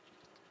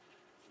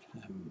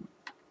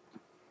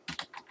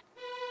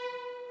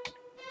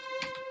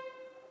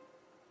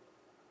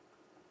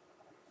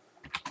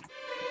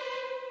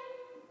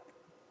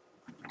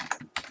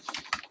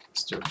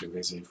 Still too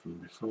busy from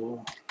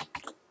before.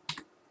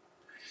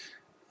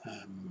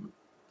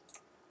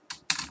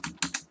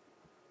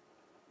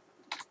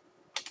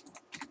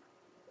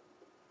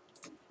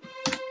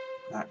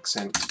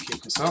 Accent to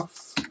kick us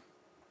off,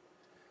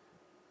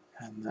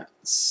 and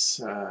that's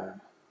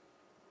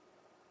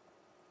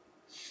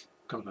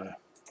got a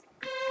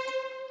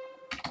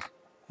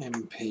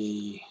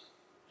MP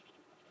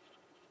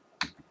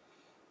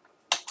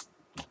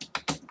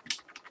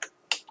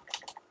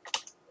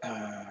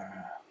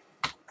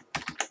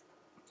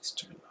let's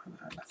do it like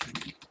that, I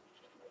think.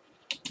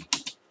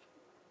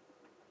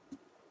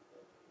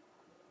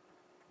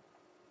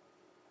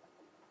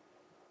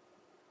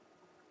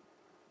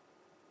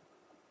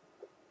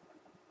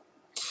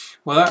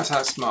 Well, that's how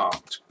it's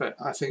marked, but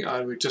I think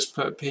I would just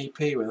put a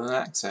PP with an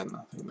accent.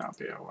 I think that'll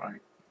be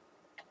alright.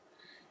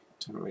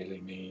 Don't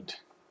really need.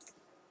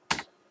 I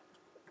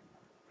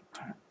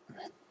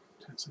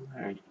don't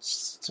know, it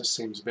just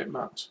seems a bit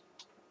much.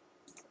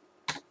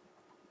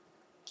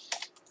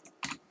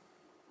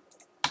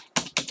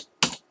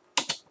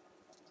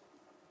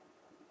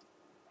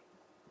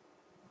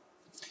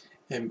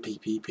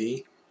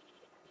 MPPP.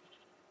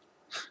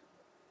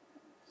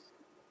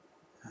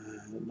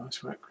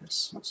 Nice work,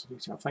 Chris. Lots of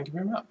detail. Thank you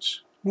very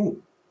much.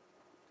 Ooh.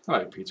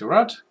 Hello, Peter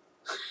Rudd.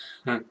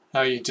 How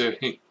are you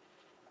doing?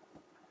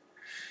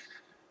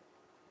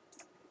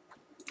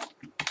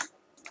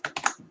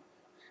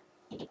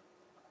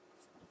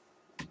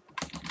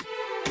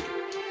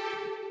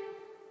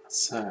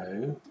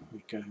 So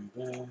we go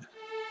there.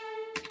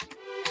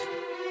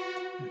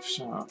 F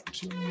sharp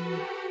G.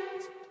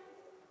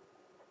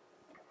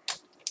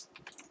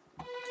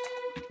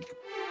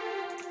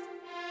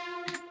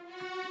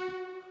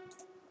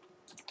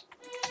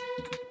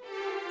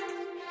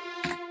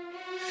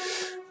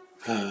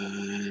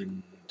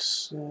 And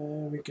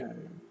there we go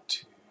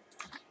to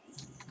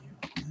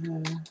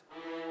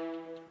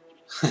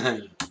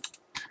there.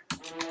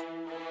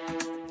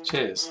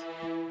 Cheers.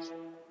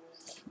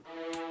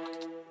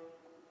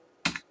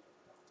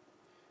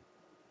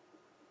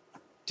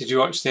 Did you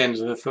watch the end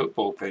of the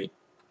football, Pete?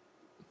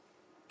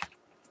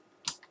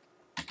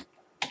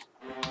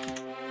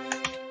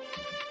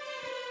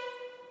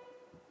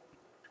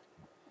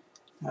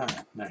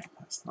 Ah, no,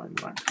 that's not in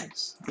the right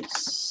place.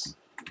 That's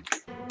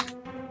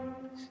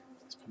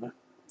better.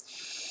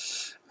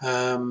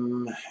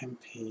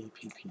 MP,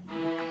 PP,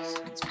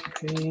 that's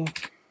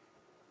PP.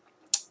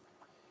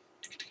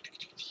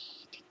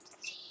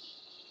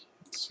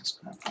 Let's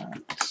just grab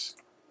that.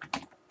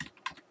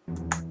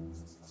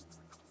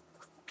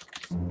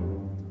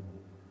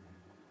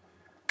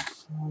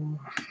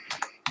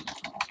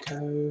 Go.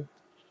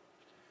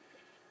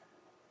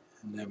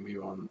 And then we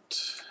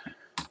want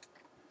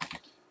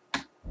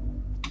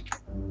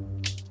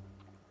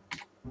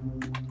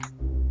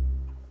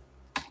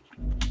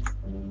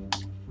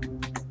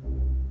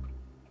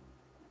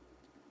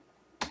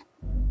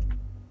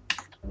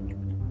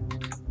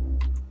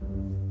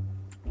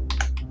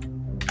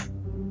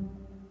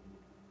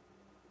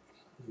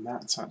and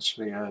that's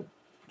actually a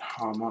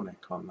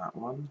harmonic on that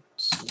one,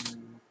 so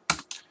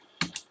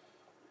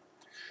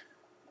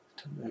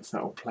don't know if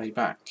that will play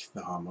back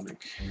the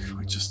harmonic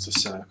with just a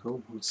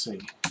circle. We'll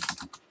see.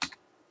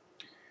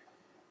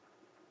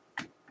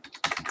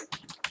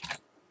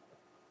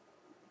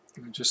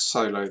 I'll just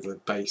solo the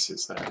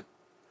basses there.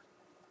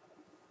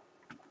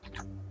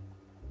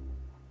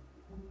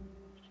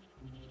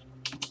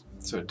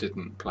 So it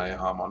didn't play a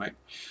harmonic.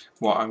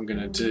 What I'm going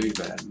to do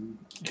then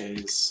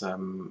is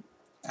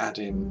add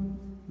in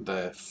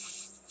the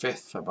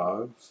fifth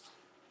above,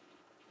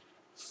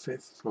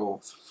 fifth,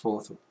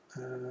 fourth.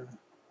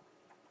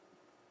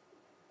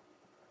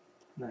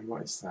 No,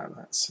 what is that?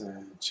 That's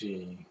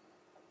G.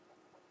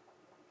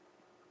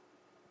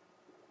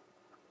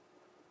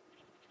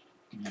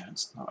 No,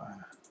 it's not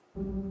a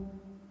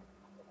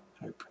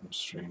open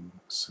string.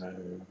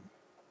 So.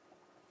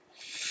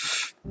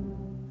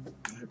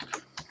 Nope.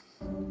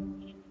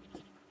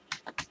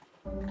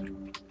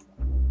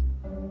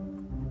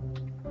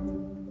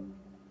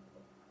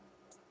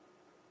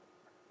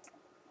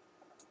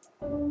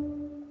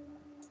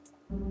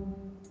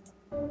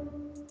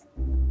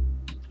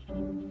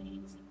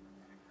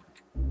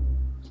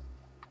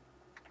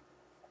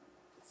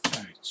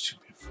 Oh, it should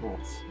be a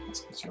fourth.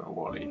 That's because you're a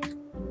Wally.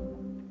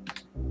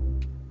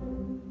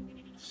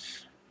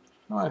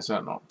 Why is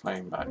that not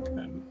playing back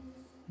then?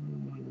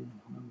 1,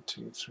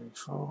 2, 3,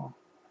 4.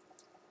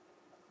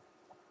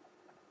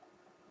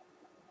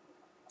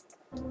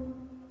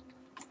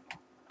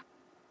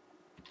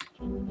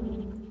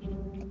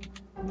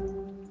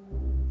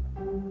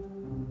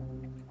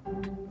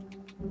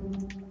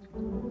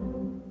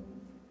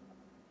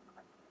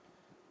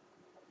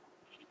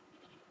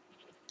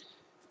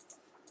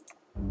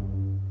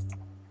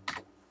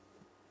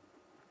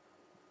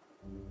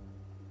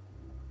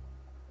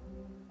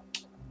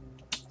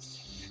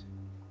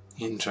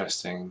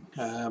 Interesting.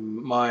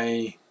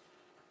 My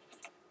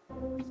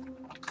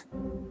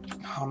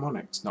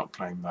harmonic's not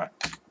playing back.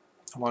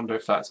 I wonder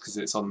if that's because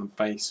it's on the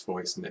bass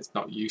voice and it's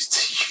not used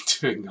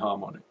to you doing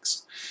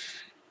harmonics.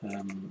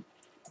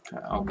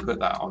 I'll put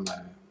that on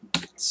a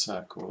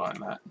circle like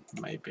that.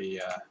 Maybe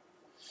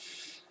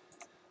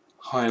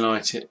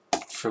highlight it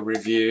for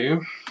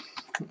review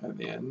at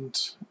the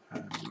end.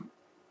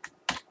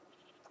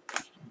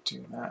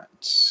 Do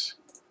that.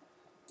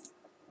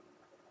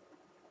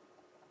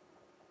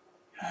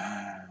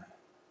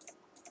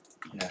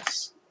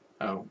 Yes.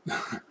 Oh.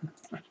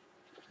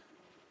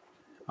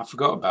 I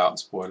forgot about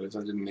spoilers. I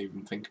didn't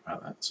even think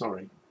about that.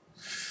 Sorry.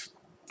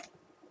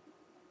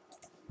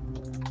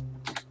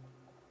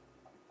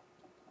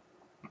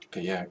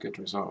 But yeah, good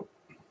result.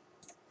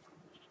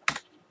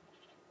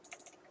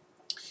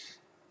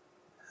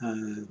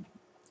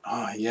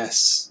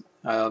 Yes.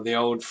 The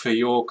old For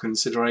Your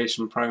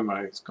Consideration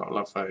promos. Gotta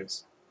love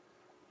those.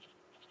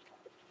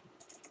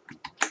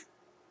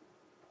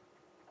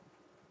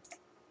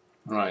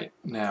 Right,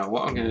 now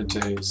what I'm going to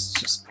do is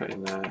just put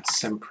in a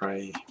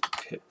sempre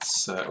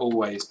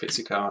always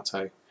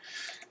pizzicato,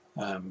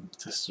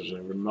 just as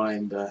a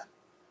reminder.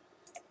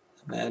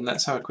 And then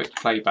let's have a quick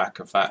playback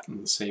of that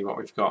and see what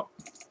we've got.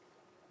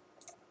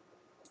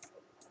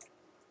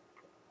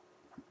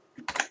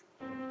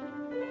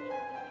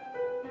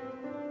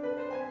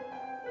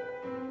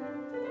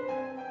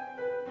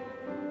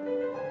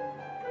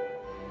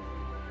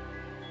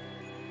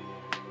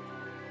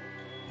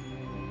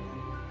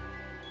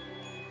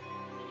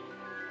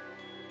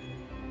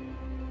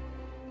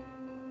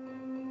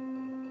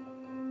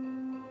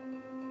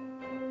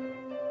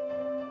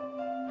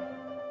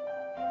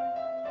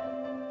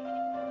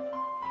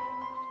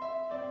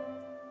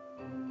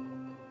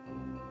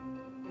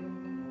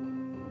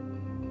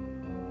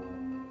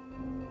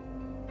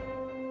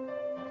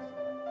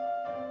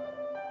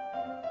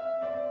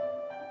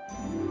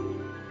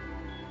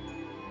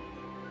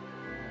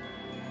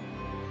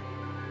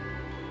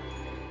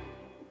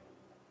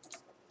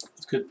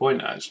 Good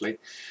point, actually.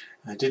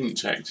 I didn't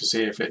check to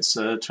see if it's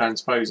a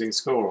transposing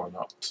score or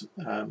not.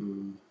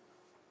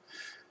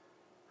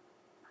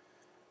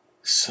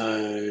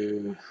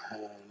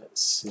 Let's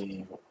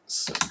see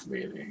what's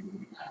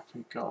reading. Have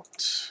we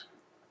got?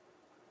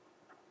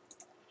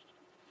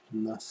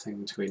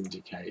 Nothing to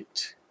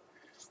indicate.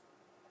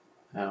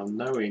 Now,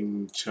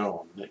 knowing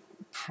John, it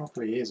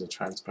probably is a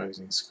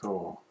transposing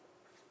score,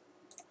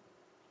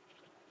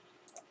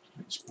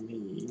 which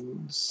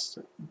means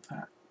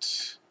that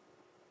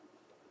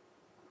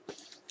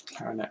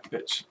clarinet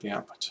bit should be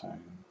upper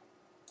tone.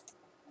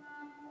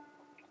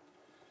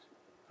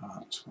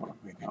 But what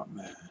have we got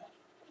there?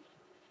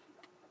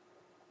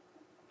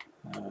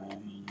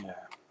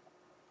 Yeah.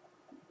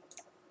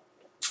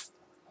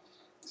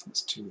 So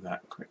let's do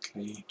that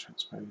quickly.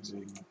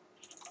 Transposing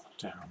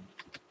down.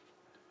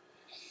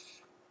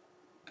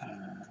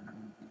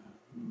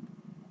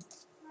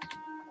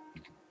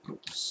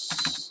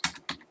 Oops.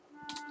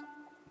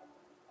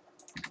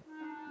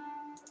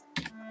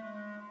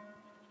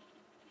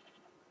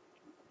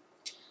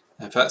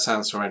 If that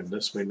sounds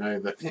horrendous, we know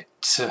that it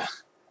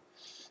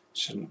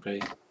shouldn't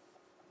be.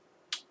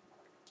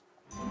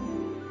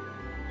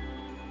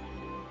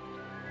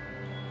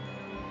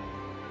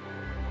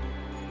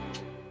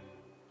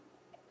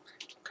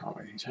 Can't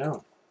really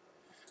tell.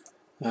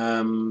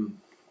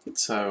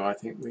 So I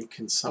think we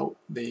consult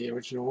the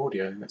original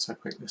audio. Let's have a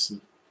quick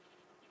listen.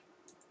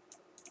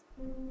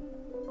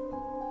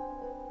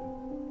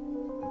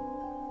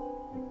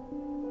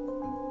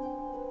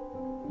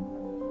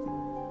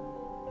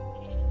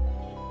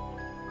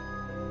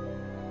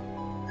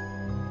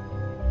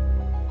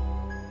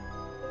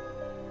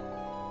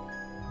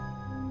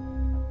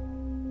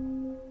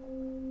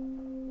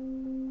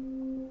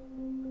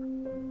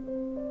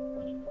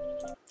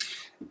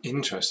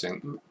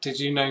 Interesting. Did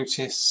you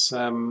notice,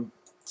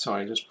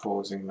 sorry, just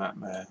pausing that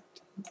there.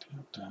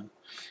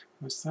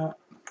 Was that?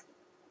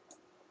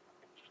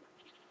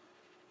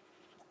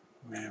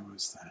 Where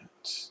was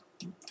that?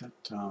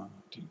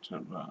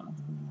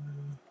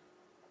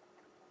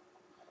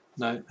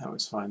 No, that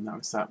was fine. That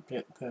was that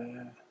bit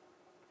there.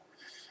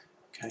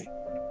 Okay.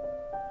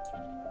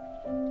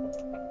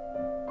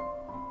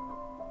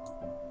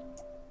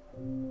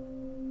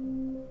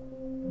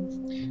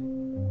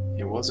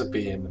 It was a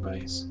B in the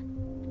bass.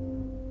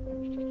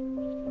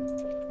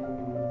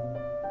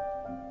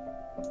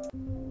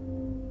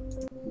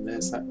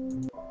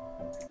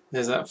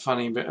 There's that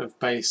funny bit of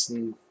bass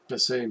and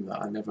bassoon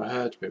that I never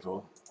heard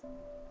before.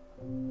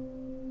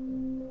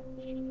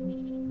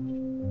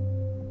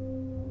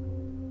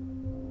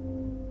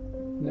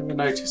 Never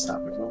noticed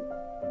that before.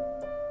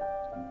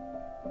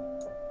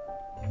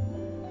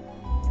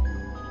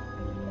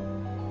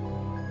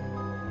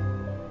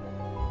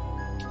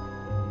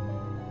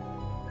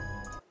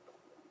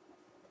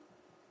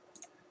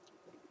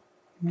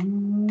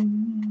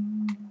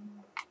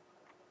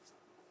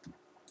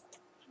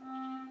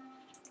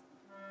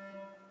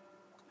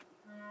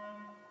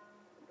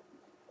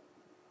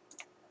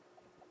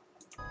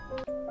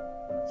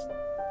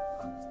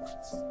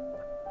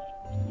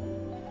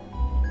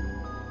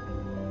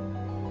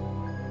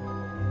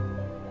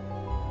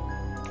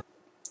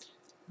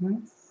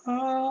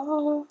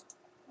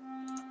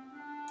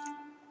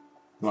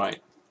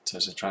 Right, so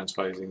it's a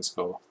transposing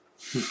score.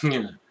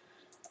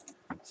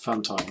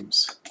 Fun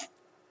times.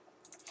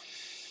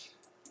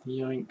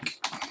 Yoink.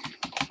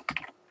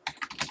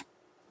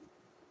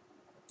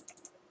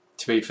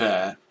 To be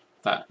fair,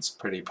 that's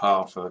pretty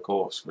par for the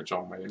course for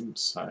John Williams,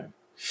 so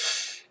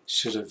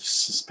should have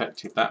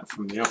suspected that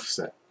from the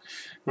offset.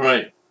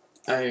 Right,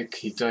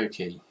 okie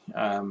dokie.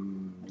 A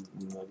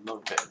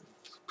little bit of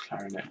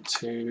clarinet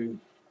too.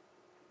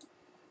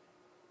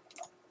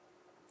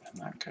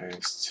 And that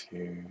goes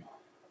to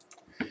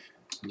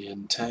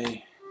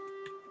Niente.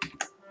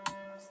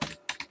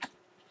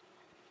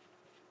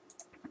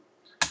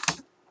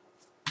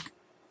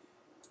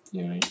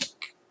 Yoink.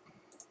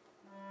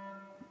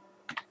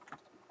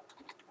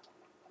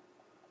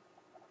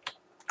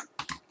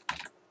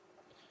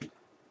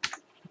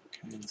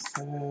 Goes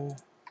there.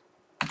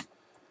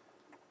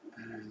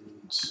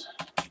 And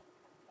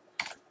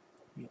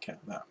we get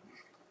that.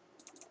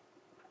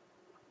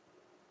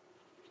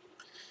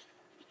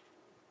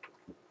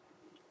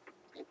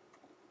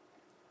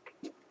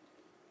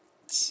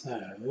 So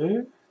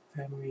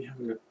then we have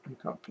a look, we've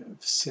got a bit of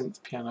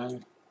synth piano,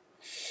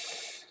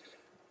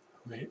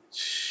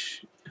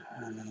 which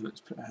let's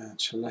put our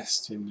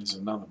celeste in as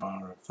another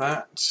bar of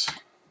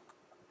that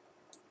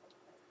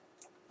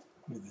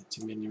with a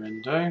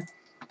diminuendo,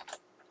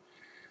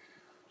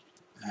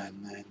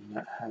 and then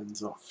that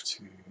hands off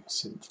to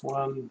synth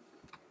 1.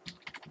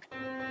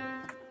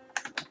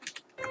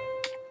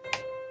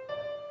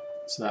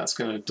 So that's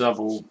going to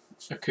double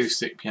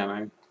acoustic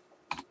piano.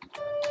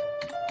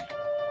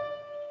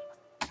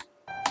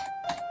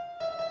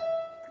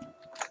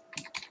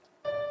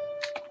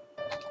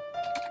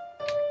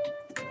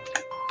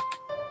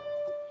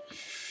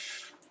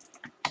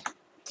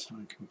 So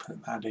I can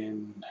put that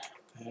in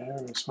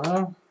there as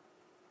well.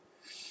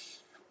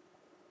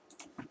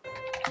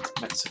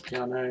 Mezzo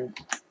piano.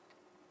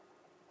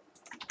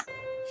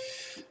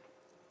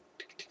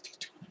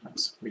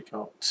 So we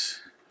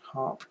got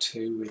harp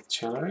 2 with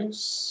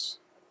cellos.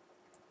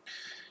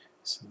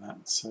 So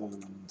that's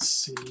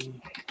C.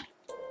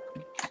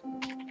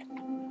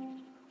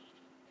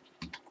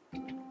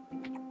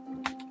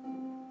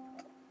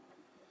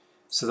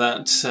 So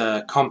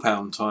that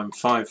compound time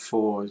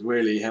 5/4 is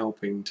really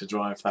helping to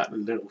drive that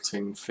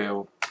lilting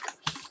feel.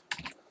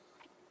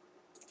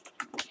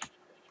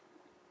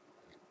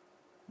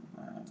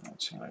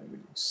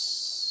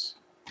 Cellos.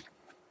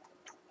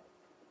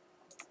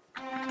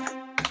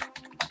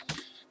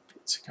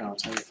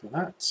 Pizzicato for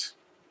that.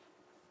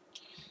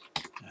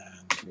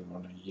 And we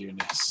want a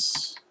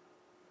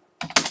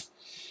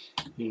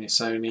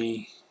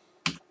unisoni.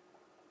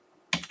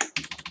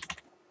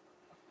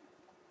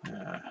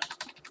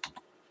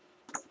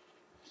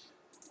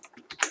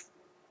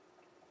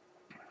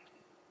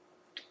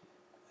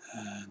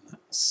 And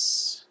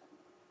that's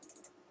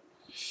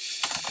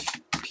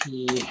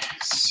P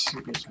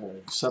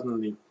subito,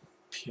 suddenly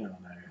piano,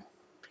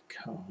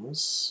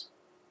 because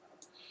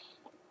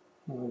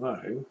although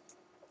I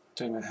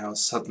don't know how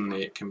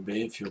suddenly it can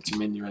be if you're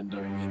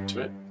diminuendoing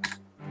into it.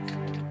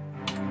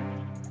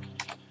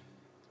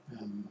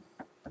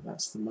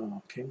 That's the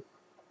marking.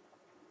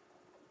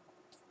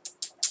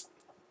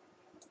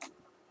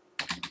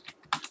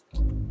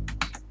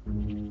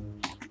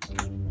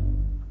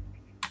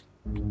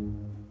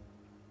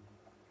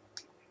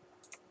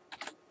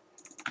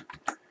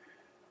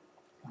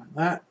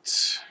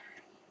 that.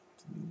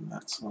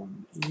 That's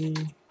on E.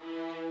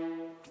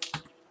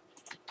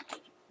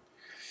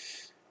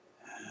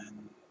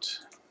 And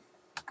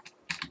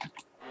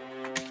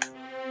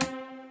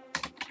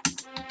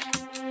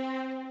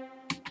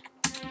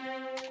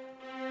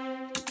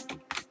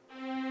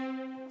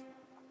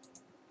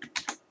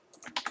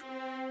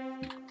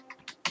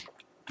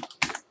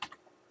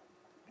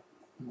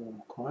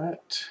more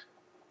quiet.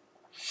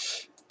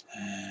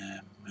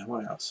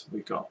 What else have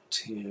we got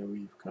here?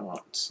 We've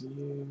got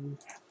U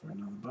for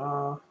another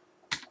bar.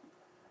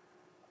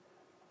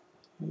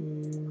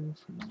 U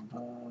for another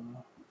bar.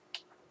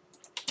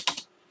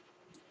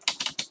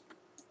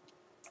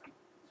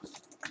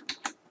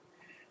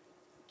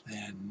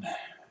 Then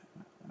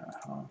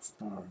a half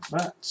bar of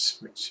that,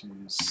 which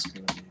is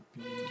going to be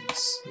B,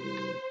 C.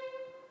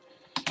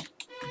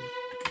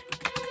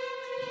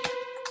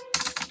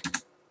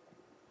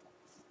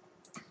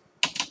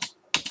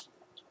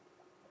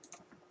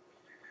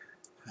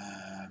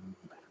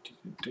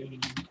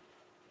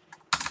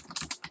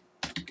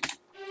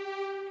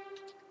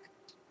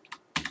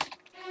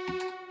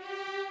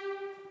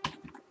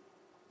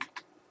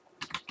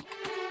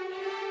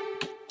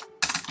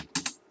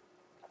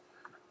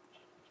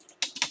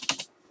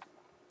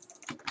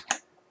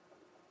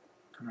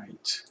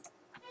 Great.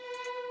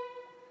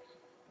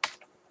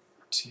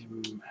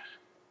 Tim.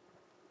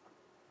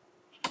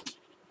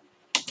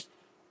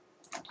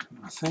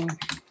 Nothing.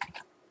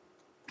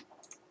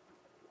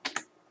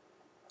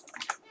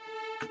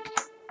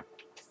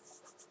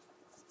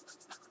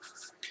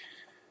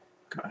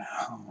 Got a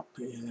harp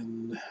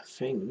in. I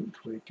think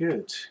we're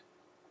good.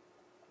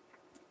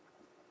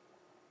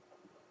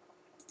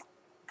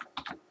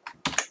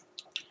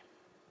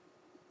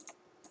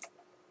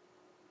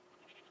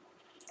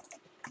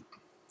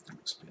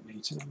 Looks a bit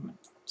neater, doesn't it?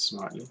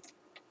 Slightly.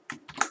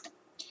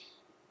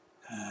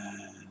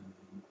 And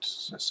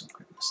just some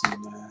quick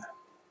listen there.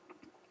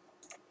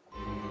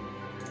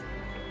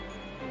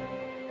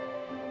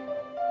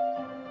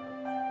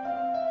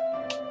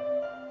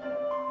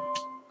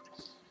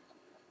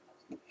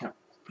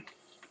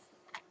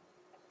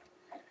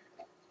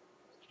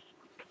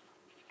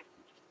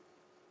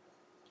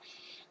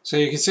 So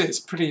you can see it's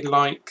pretty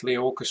lightly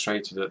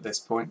orchestrated at this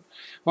point.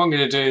 What I'm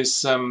going to do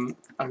is I'm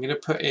going to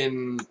put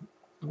in.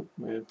 Oh,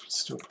 we're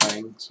still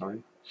playing.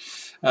 Sorry.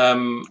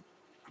 I'm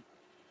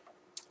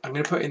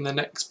going to put in the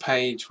next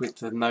page with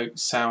the note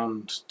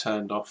sound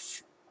turned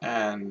off,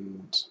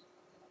 and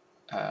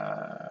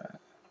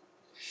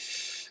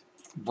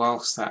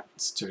whilst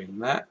that's doing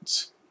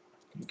that,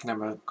 you can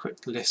have a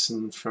quick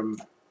listen from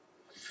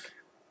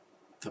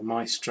the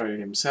maestro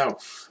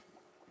himself.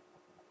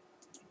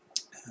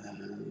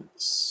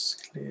 Let's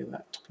clear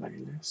that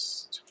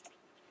playlist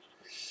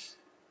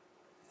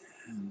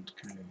and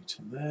go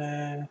to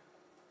there.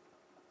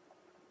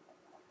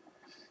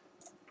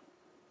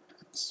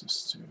 Let's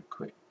just do a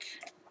quick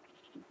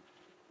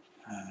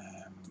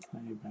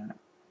playback.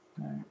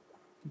 No,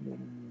 yeah.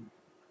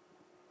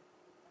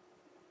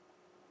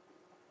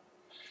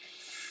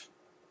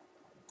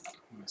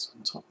 That's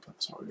on top,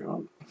 that's what we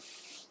want.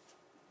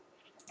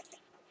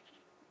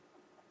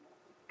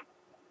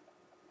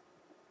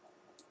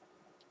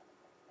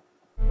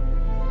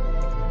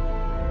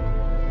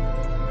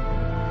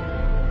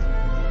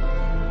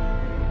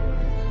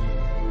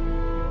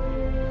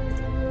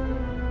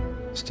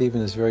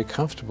 Steven is very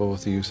comfortable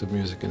with the use of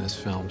music in his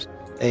films.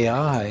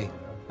 AI,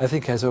 I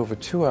think, has over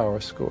 2-hour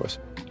scores,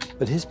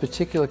 but his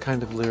particular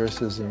kind of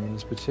lyricism,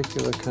 his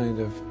particular kind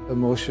of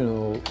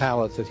emotional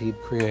palette that he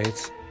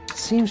creates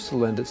seems to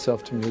lend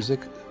itself to music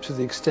to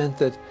the extent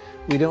that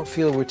we don't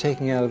feel we're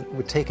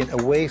taken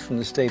away from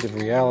the state of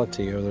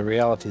reality or the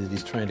reality that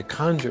he's trying to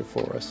conjure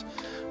for us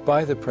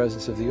by the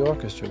presence of the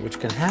orchestra, which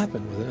can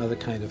happen with another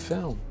kind of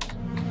film.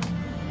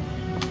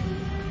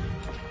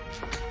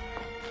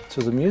 So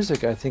the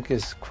music, I think,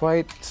 is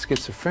quite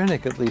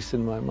schizophrenic, at least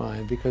in my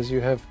mind, because you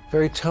have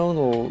very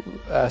tonal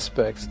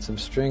aspects, some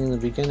string in the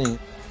beginning.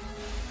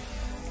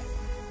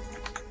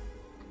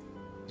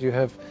 You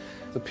have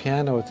the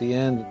piano at the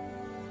end.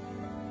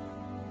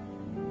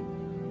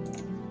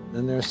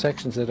 And there are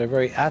sections that are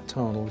very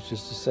atonal, which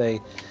is to say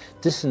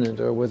dissonant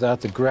or without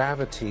the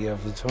gravity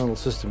of the tonal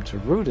system to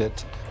root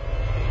it.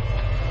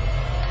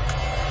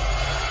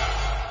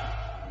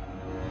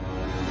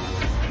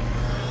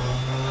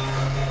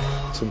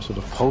 Some sort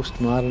of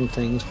postmodern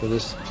things for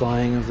this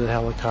flying of the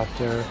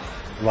helicopter.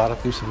 A lot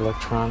of use of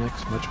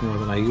electronics, much more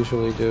than I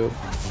usually do.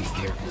 Be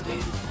careful,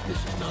 David. This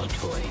is not a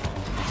toy.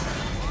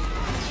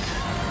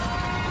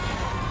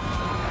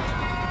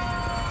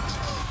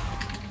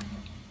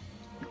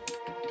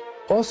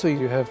 Also,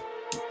 you have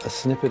a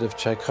snippet of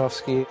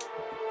Tchaikovsky.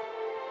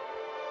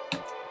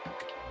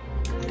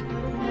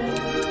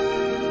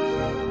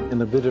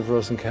 And a bit of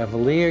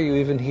Rosenkavalier you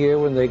even hear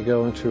when they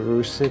go into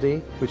Rouge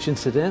City, which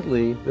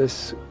incidentally,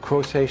 this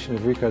quotation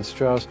of Richard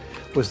Strauss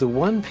was the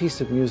one piece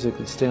of music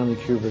that Stanley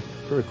Kubrick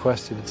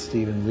requested that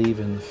Steven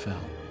leave in the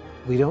film.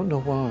 We don't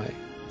know why.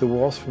 the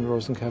Waltz from the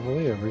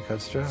Rosenkavalier of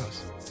Richard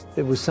Strauss.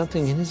 It was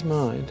something in his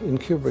mind, in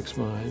Kubrick's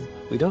mind.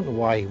 We don't know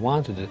why he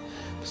wanted it.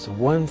 It's the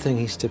one thing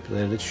he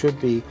stipulated. It should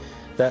be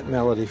that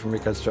melody from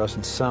Richard Strauss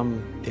in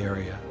some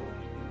area.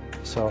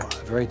 So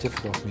very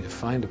difficult for me to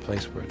find a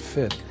place where it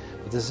fit.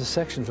 But there's a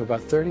section for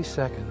about 30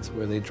 seconds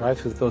where they drive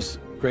through those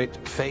great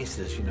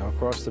faces, you know,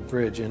 across the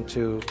bridge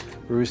into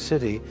Rue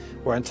City,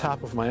 where on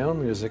top of my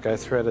own music I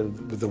threaded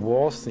the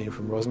waltz theme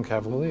from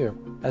Rosenkavalier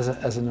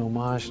as an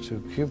homage to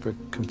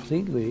Kubrick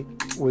completely,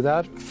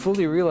 without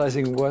fully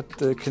realizing what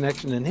the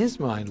connection in his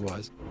mind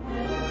was.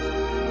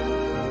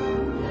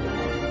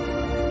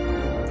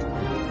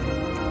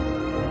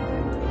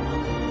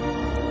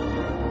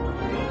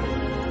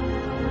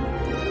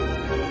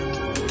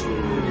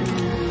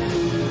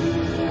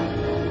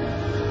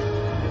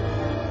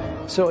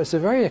 So it's a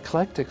very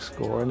eclectic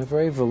score and a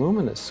very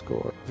voluminous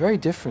score, very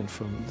different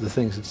from the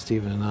things that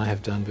Stephen and I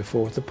have done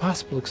before, with the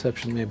possible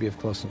exception maybe of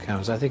Close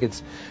Encounters. I think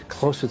it's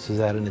closer to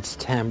that in its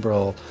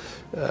timbral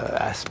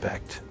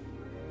aspect.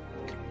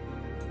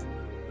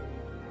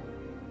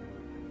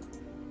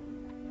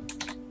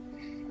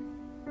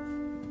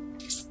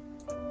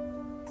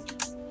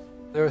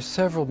 There are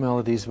several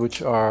melodies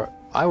which are,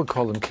 I would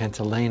call them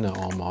cantilena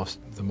almost.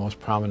 The most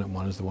prominent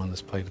one is the one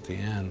that's played at the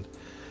end.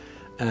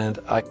 And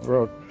I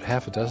wrote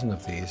half a dozen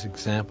of these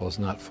examples,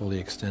 not fully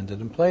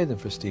extended, and played them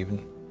for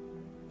Stephen.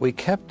 We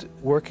kept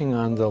working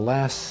on the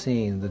last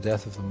scene, the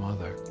death of the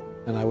mother.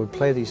 And I would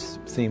play these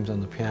themes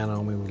on the piano,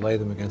 and we would lay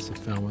them against the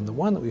film. And the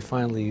one that we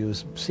finally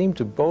used seemed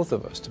to both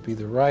of us to be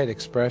the right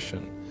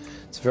expression.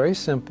 It's very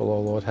simple,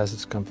 although it has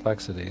its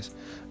complexities.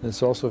 And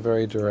it's also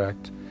very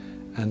direct.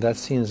 And that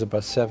scene is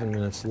about 7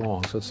 minutes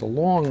long. So it's a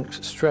long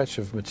stretch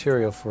of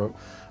material for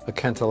a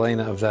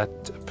cantilena of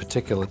that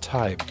particular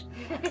type.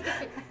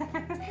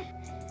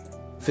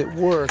 If it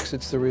works,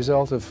 it's the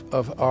result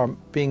of our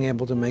being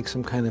able to make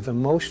some kind of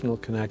emotional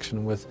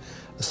connection with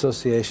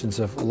associations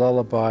of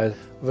lullaby,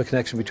 of a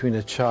connection between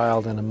a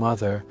child and a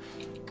mother.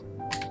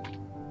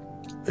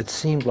 It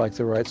seemed like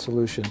the right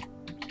solution.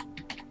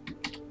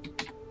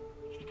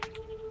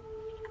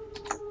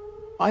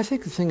 I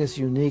think the thing that's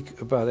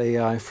unique about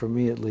AI, for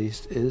me at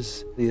least,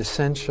 is the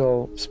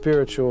essential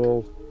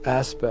spiritual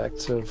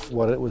aspects of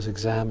what it was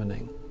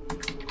examining.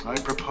 I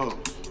propose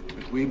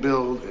that we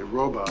build a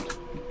robot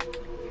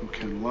who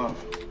can love.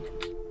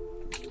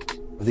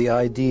 The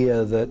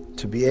idea that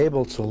to be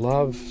able to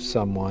love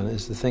someone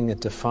is the thing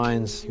that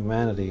defines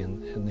humanity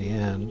in the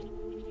end.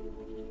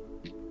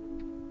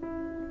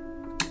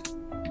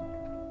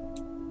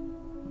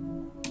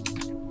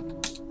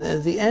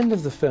 At the end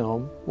of the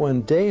film,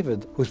 when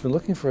David, who's been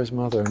looking for his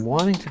mother and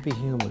wanting to be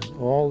human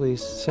all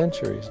these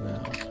centuries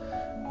now,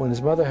 when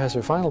his mother has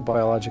her final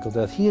biological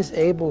death, he is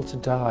able to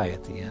die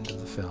at the end of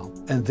the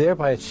film, and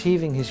thereby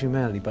achieving his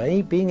humanity.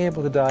 By being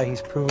able to die,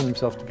 he's proven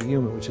himself to be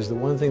human, which is the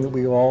one thing that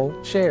we all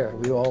share,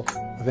 we all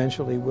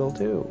eventually will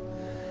do.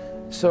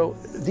 So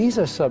these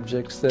are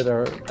subjects that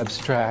are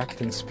abstract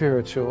and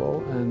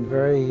spiritual and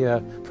very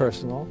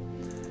personal,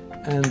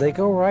 and they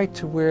go right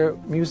to where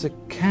music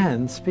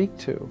can speak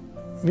to.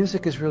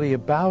 Music is really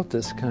about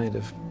this kind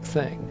of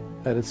thing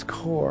at its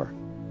core.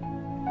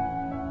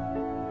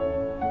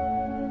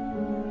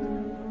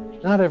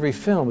 Not every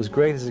film, as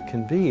great as it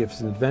can be, if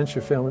it's an adventure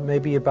film, it may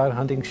be about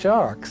hunting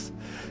sharks,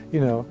 you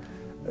know.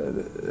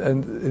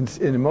 And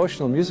in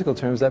emotional musical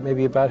terms, that may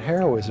be about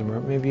heroism, or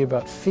it may be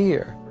about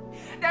fear.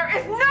 There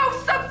is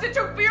no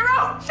substitute for your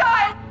own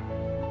child!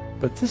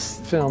 But this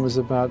film is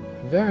about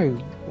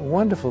very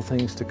wonderful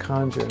things to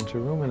conjure and to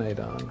ruminate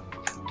on.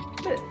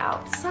 But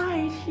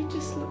outside, he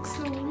just looks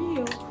so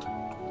real.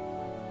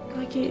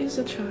 Like he is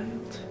a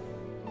child.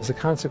 As a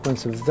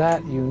consequence of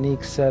that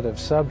unique set of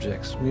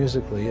subjects,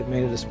 musically, it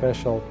made it a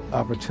special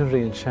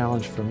opportunity and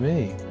challenge for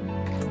me.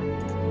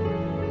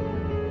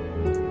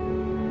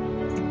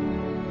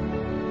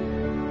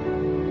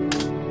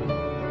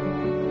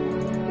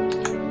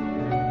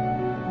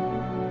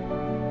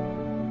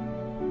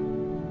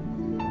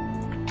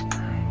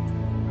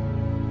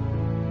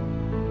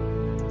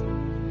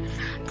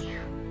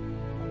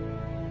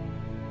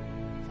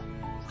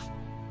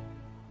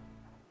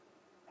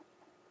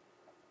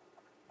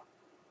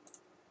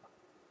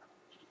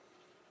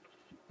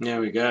 There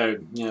we go.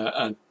 Yeah,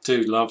 I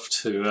do love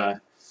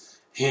to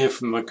hear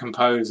from the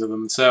composer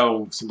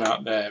themselves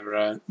about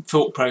their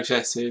thought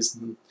processes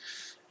and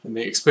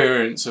the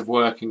experience of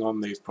working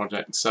on these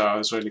projects. So I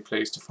was really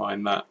pleased to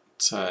find that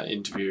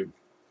interview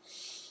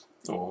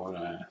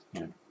or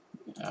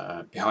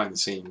behind the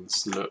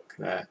scenes look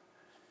there.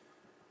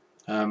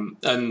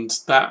 And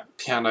that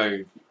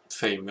piano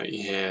theme that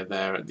you hear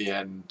there at the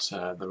end,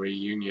 the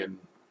reunion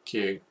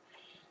cue,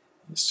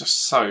 it's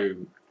just so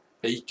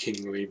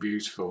achingly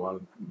beautiful. I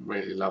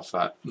really love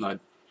that, and I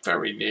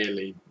very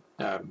nearly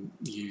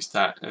used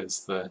that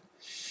as the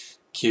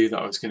cue that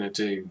I was going to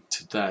do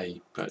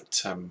today,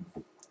 but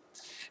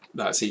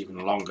that's even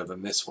longer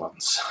than this one,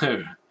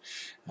 so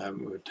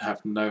would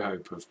have no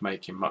hope of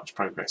making much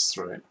progress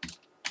through it.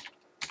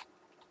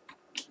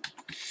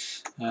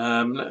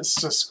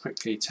 Let's just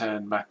quickly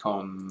turn back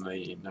on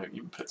the no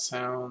input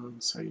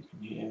sound so you can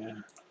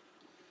hear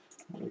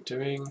what we're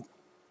doing.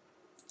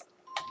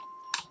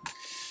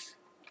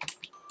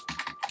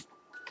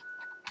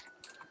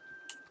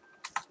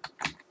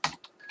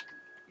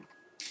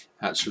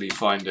 Actually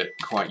find it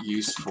quite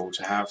useful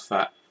to have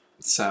that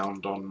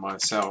sound on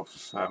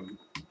myself,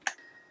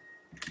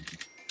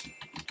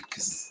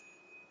 because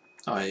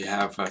I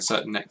have a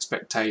certain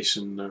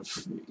expectation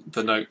of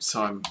the notes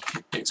I'm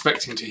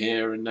expecting to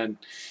hear, and then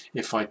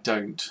if I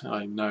don't,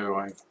 I know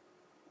I've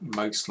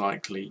most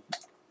likely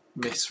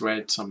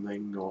misread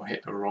something or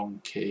hit a wrong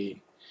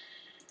key.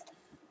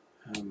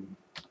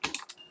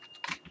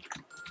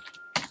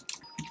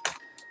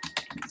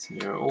 So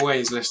you're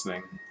always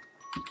listening.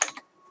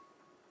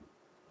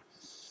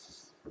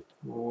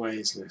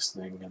 Always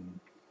listening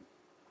and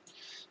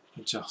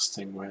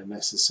adjusting where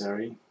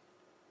necessary.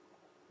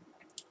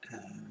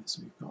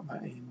 So we've got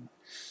that in.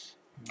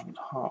 We want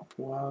harp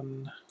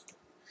 1.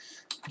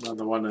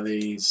 Another one of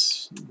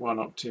these 1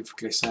 octave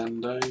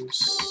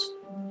glissandos.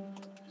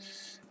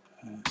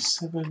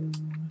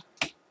 7.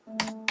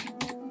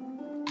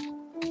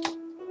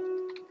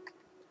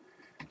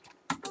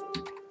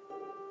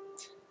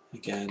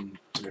 Again,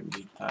 don't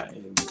need that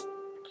in.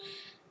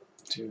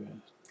 Do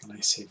a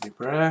laissez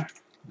vibraire.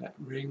 Let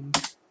ring.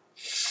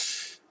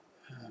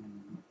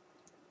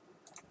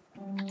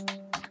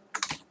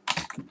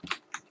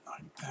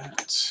 Like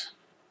that.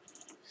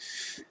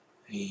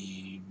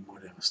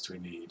 What else do we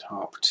need?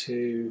 Harp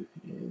 2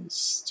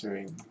 is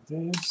doing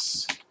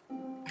this.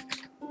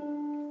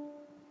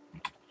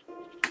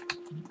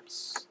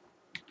 Oops.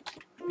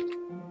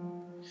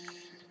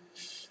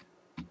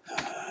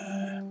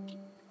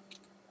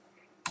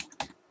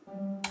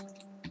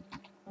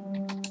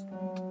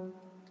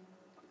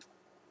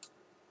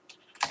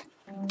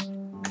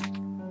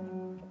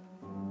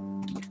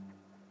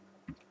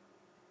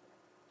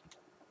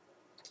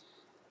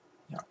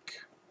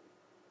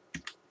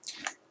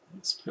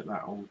 Let's put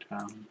that all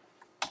down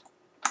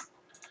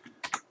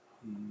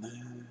on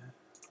there.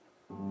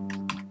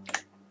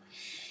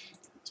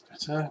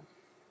 That's better.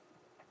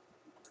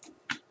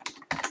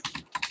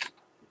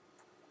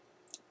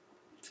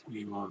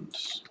 We want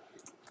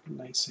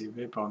lacy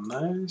rib on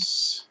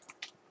those.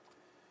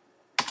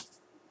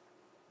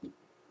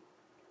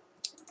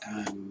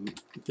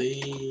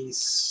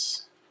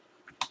 These,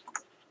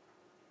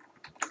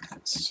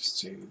 let's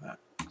just do that.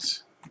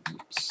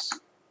 Oops.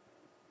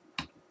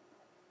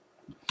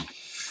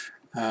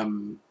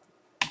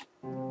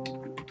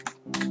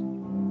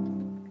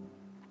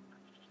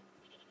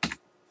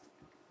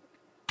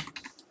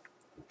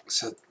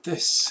 So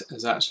this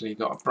has actually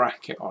got a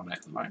bracket on it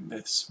like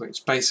this,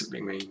 which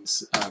basically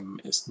means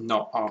it's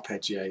not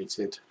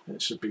arpeggiated.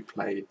 It should be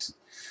played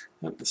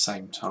at the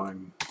same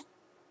time.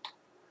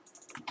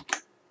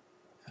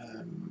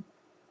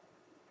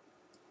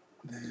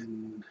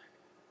 Then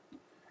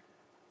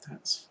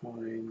that's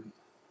fine.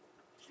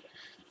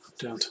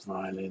 Delta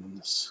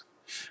violins.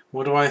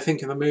 What do I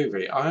think of the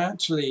movie? I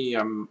actually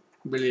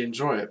really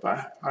enjoy it,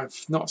 but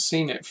I've not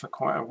seen it for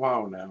quite a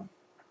while now.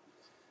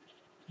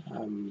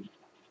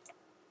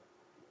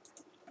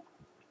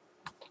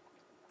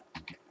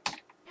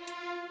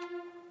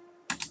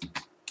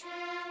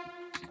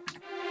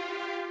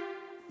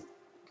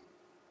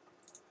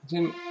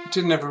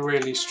 Didn't ever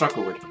really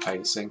struggle with the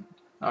pacing.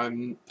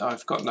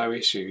 I've got no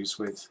issues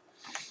with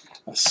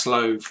a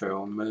slow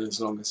film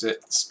as long as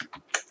it's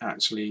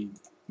actually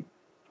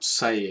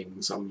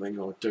saying something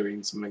or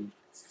doing something.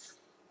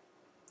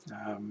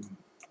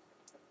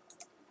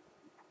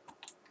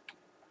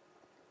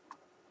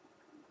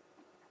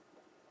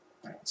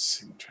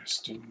 That's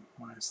interesting.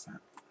 Why is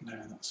that?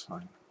 No, that's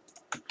fine.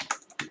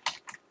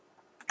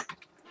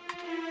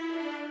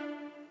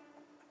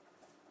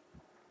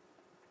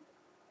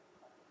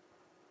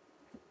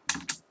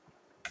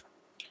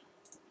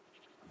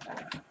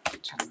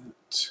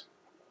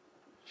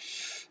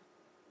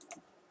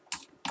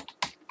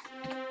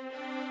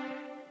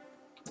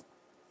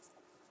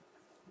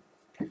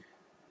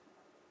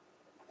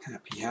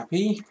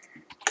 Happy.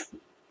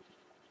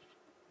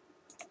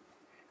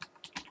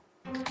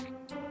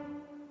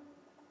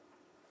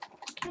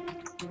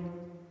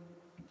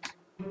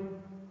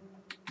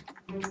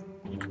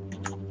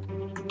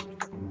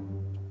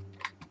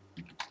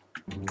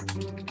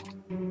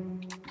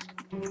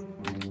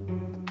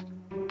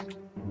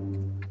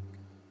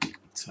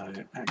 So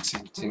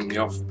accenting the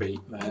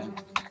offbeat there,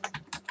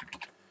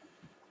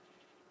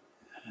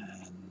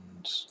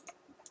 and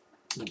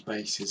the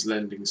bass is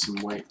lending some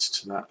weight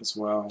to that as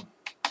well.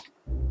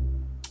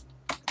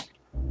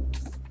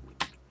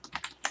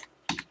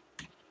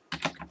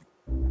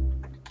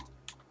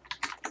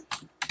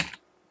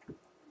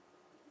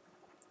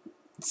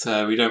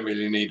 So we don't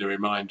really need a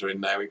reminder in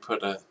there. We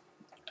put a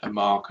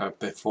marker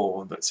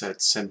before that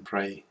said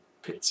sempre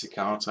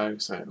pizzicato,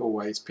 so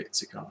always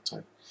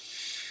pizzicato.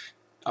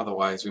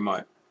 Otherwise we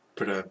might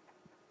put a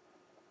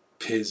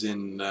piz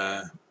in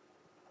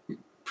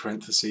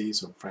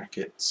parentheses or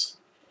brackets.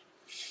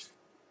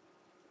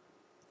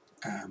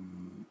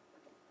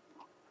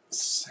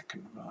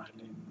 second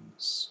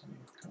violins.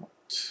 We've got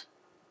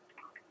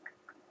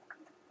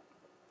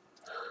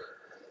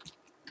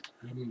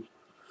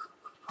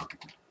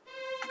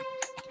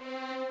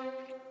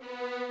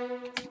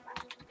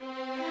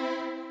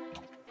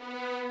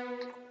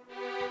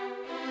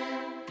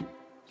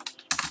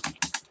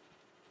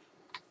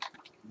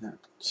that.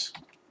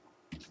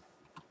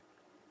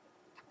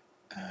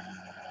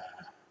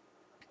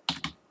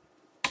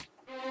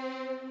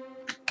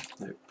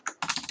 Nope.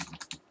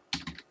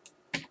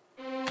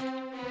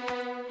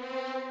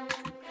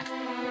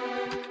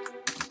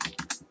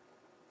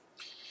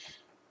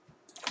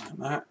 Like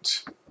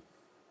that.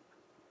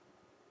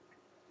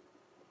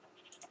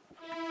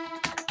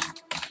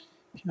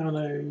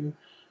 Piano.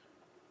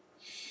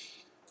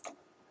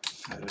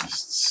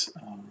 Firsts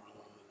are on.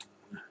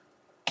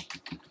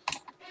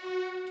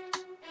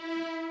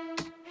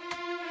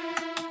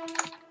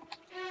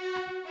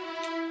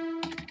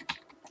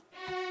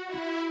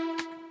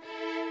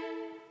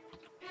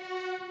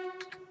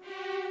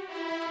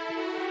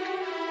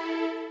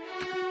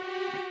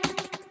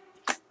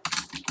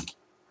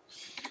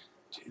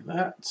 Do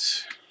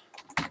that.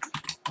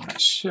 That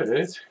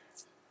should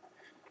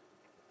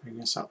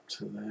bring us up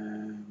to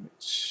there,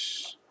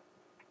 which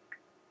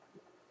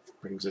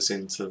brings us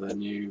into the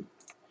new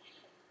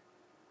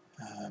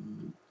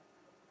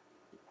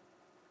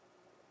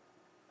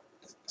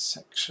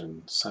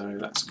section. So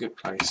that's a good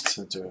place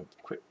to do a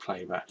quick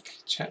playback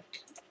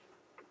check.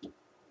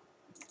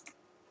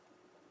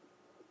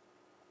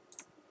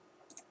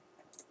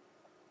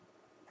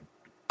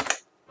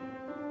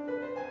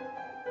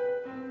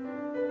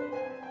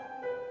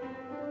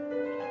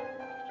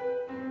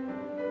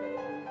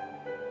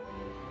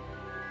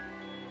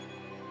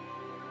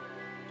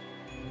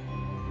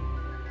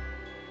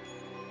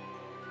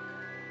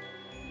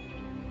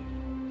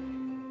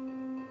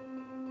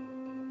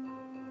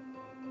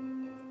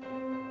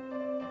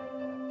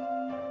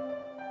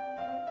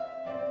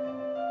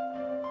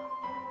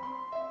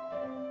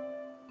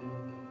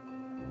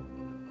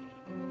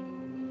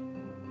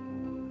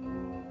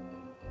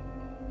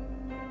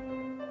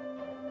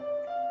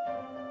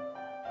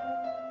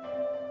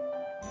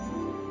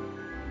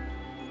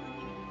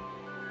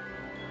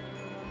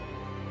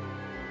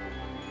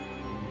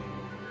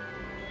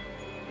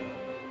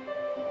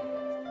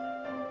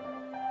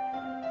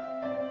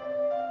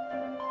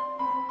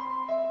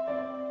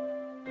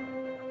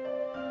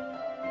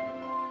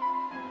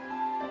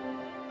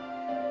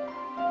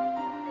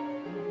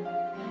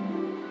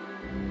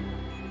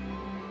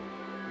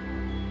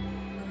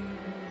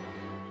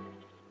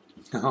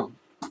 Oh,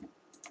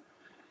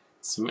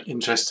 some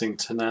interesting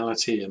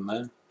tonality in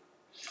there.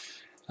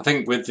 I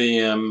think with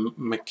the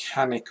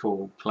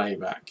mechanical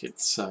playback,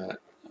 it's a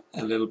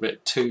little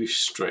bit too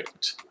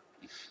strict.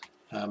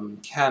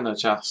 Can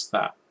adjust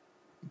that,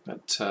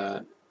 but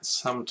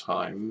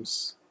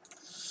sometimes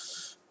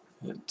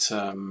it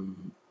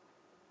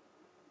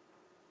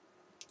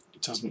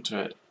doesn't do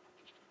it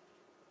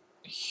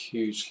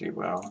hugely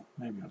well.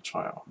 Maybe I'll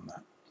try it on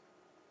that.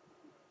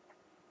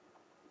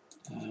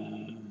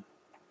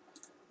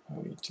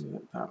 We do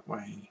it that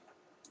way.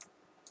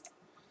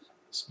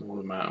 Small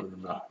amount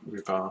of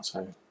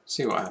rubato.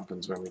 See what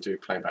happens when we do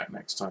playback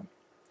next time.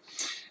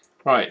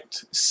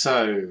 Right,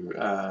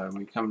 so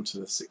we come to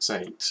the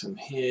 6/8, and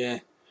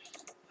here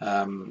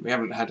we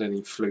haven't had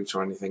any flute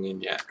or anything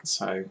in yet,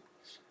 so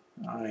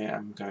I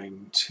am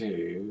going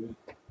to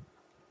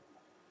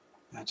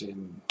add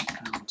in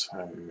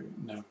alto.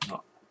 No,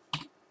 not.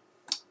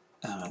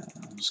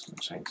 I'm just going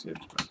to change it.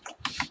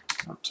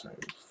 Alto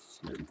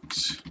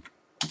flute.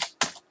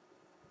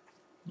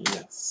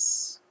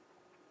 Yes.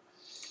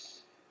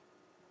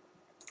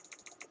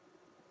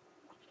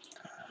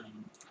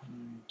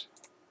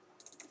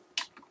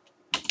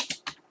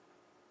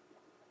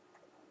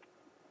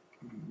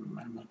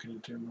 Am I going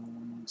to do more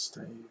on one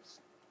stave?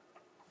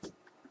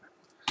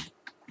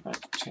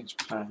 Right, change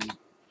plan.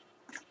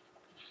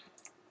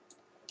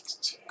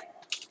 Let's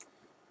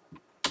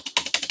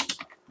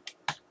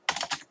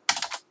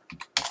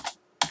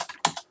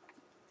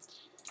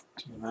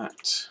do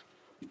that.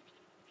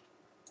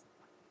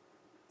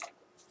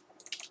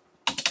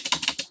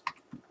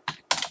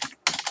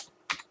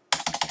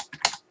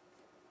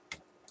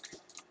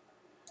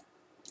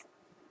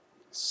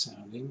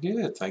 Sounding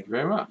good, thank you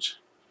very much.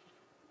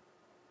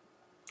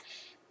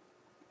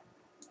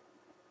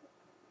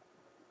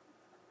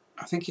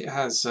 I think it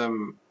has, I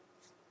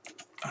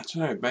don't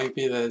know,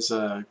 maybe there's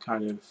a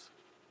kind of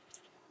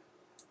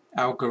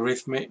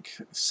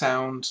algorithmic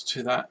sound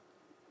to that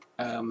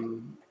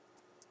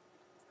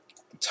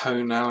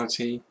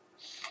tonality.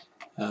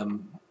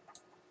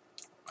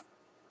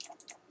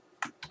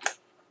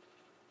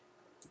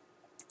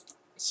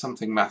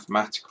 Something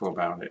mathematical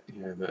about it,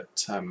 you know,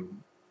 that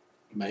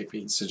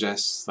maybe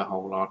suggests the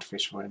whole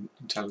artificial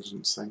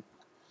intelligence thing.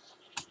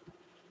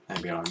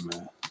 Maybe I'm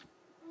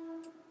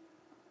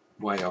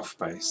way off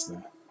base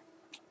there.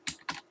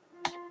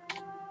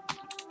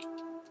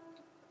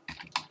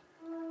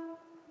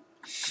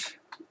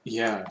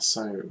 Yeah,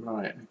 so,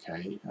 right,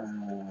 okay,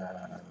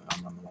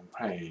 I'm on the wrong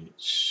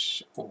page.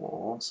 pitch,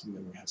 or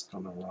something has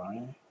gone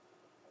awry.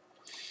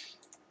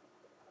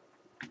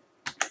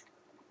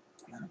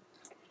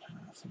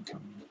 I think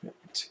I'm a bit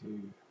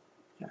too,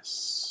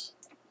 yes,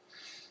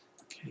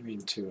 came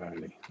in too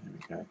early, there we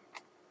go.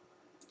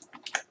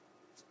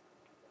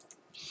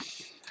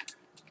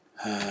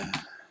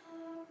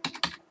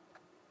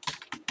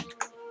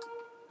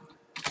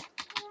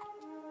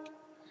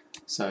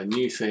 So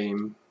new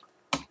theme.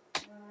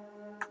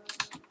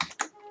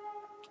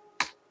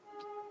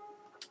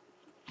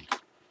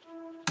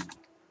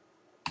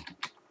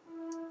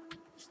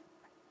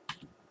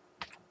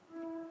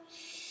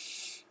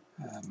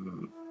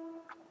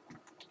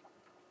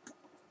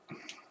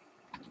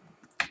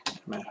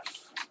 MF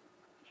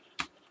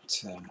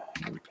to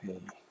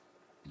MP.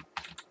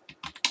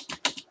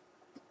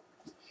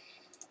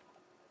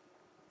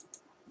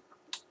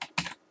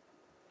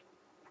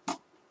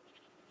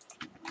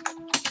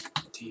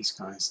 These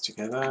guys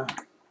together.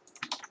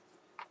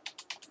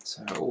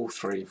 So all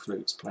three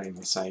flutes playing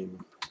the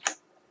same.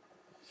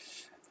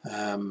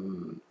 I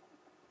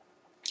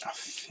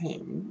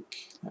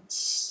think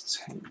let's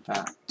take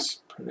that,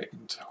 put it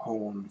into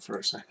horn for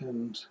a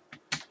second.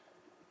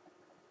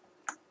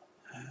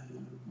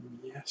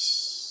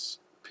 Yes,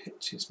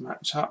 pitches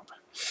match up.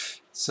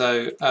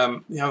 So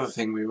the other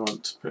thing we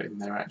want to put in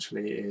there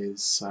actually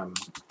is, so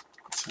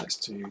let's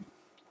do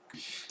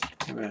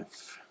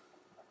MF.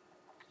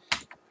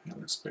 It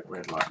looks a bit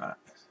weird like that.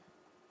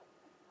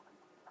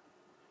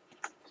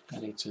 I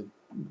need to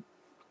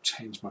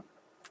change my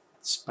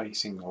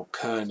spacing or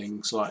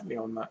kerning slightly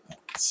on that.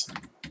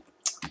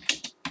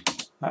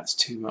 That's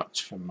too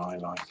much for my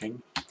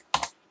liking.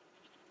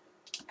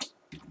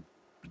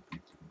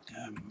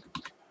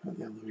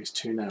 The other is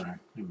too narrow,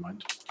 never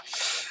mind.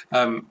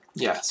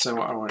 Yeah, so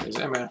what I want is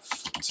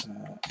MF to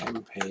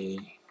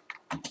MP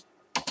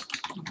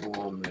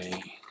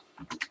warmly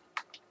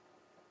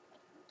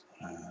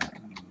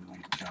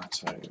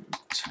legato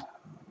tongue.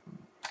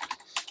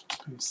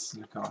 Whose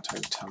legato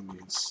tongue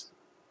is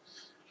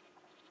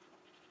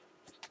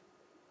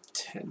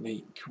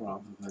technique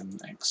rather than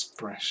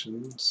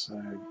expression,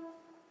 so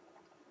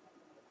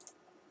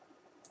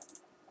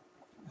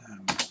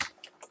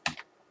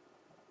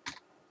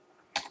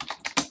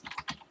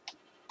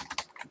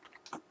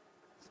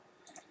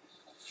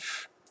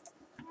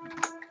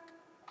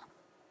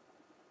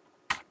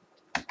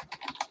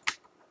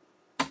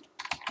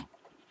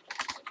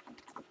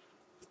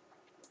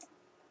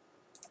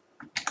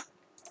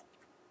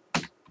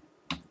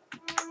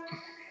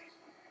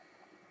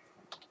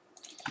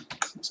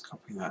let's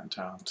copy that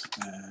down to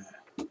there.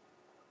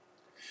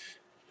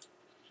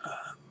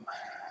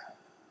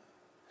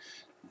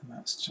 And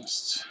that's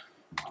just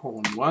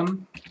horn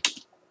 1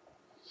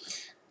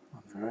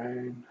 on their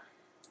own.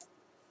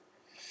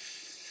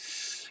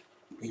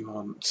 We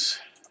want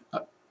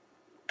a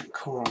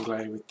cor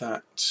anglais with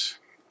that.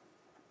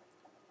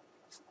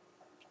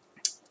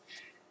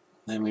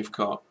 Then we've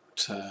got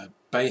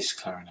bass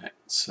clarinet,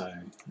 so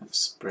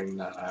let's bring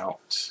that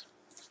out.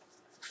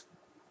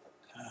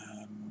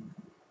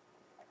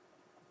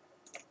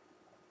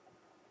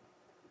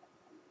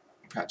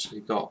 We've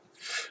actually got,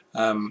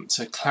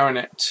 so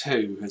clarinet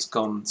 2 has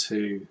gone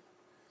to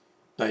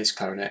bass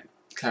clarinet,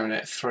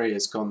 clarinet 3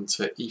 has gone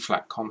to E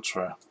flat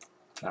contra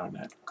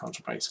clarinet,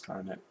 contrabass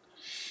clarinet.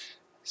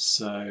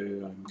 So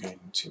I'm going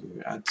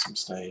to add some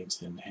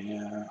staves in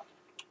here.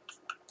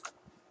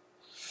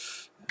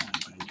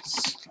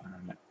 Bass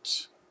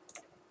clarinet,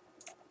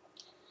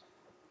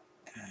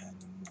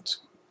 and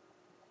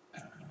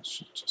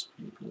should just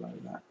be below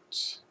that.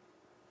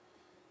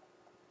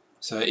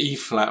 So E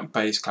flat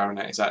bass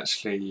clarinet is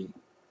actually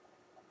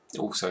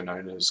also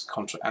known as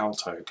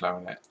contralto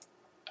clarinet,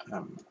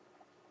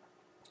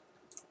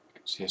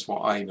 which is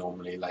what I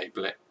normally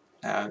label it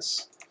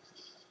as.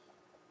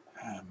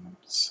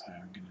 So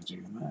I'm going to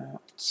do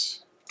that.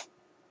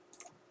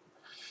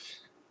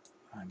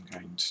 I'm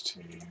going to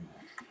do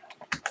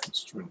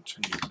instrument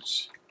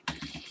change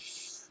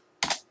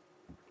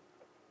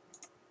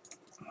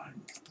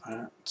like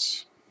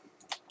that.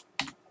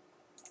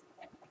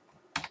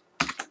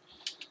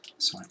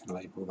 So I can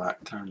label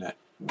that clarinet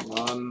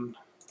 1,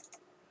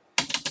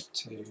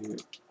 2,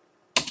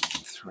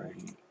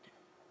 3.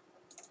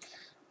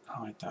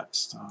 Hide that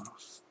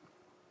stuff.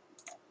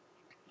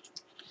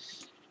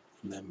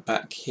 And then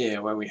back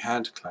here where we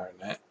had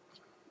clarinet,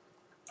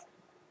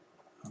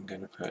 I'm going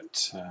to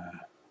put,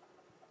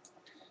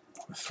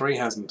 the 3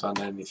 hasn't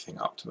done anything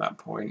up to that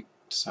point,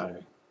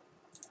 so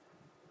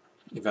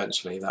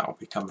eventually that will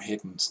become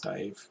hidden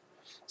stave.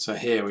 So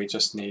here we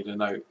just need a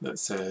note that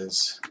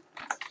says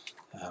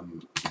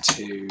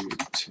 2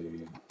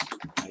 to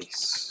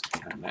bass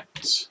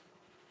clarinet,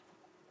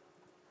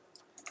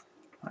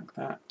 like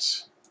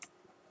that.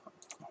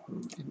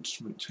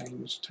 Instrument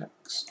change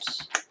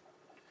text.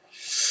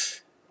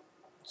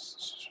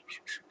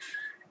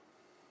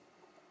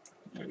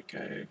 There we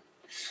go.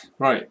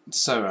 Right,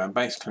 so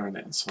bass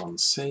clarinet's on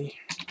C,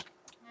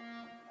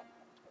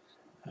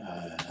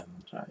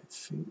 and I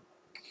think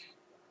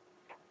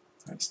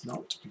it's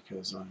not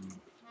because I'm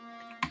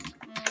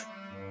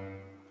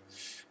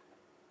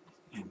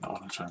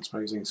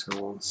transposing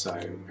score, so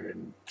we're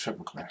in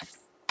treble clef.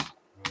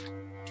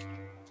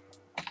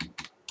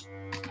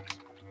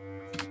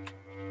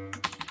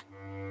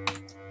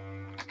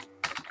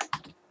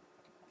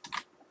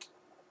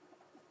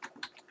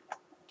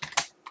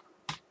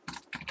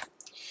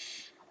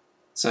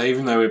 So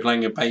even though we're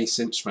playing a bass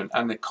instrument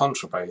and a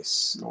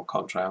contrabass or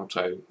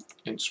contralto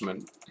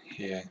instrument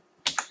here,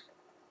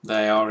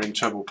 they are in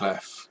treble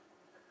clef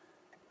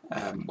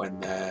when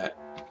they're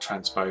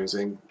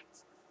transposing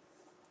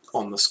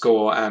on the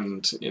score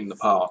and in the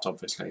part,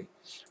 obviously,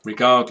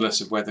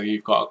 regardless of whether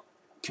you've got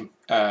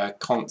a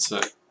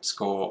concert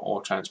score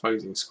or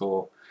transposing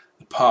score.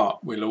 The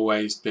part will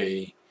always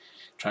be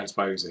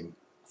transposing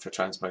for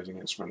transposing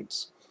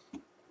instruments,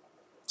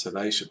 so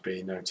they should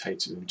be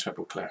notated in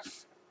treble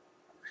clef.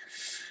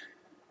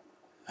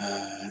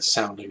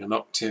 Sounding an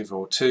octave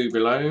or two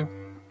below.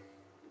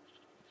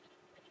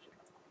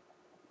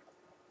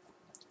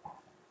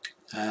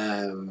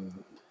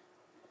 Then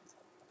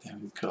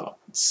we've got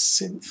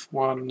synth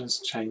 1 has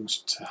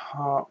changed to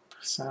harp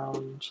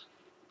sound,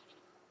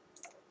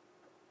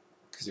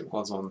 because it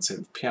was on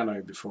synth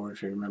piano before,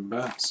 if you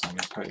remember, so I'm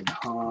going to put in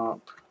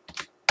harp.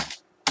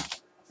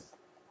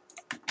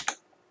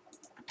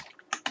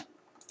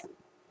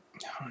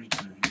 High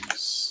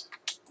notes.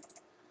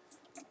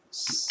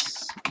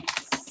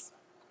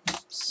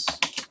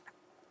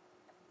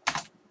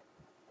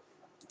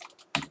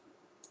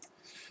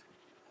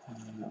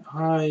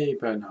 Hi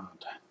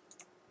Bernard,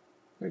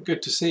 very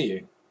good to see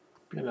you.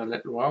 Been a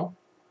little while.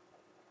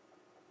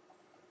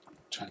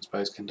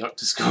 Transpose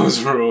conductor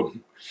scores rule.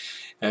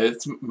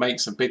 It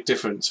makes a big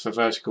difference for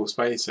vertical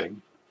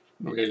spacing,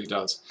 it really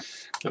does.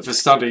 But for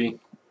study,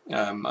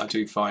 I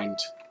do find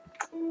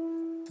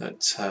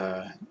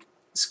that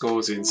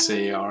scores in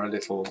C are a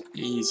little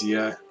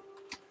easier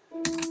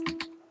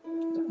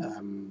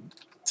to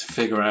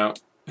figure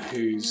out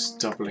who's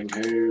doubling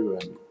who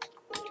and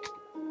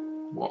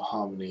what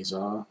harmonies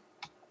are,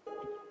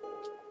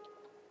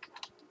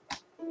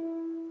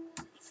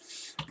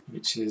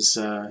 which is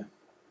the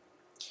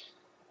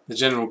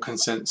general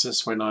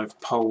consensus when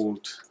I've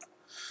polled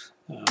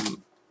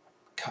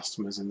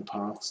customers in the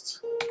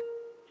past.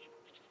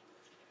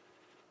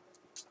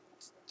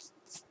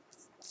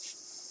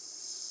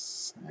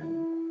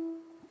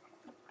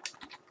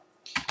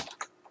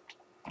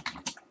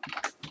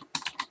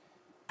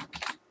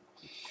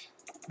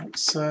 Like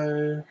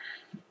so.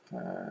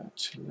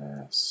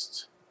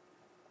 Cellist.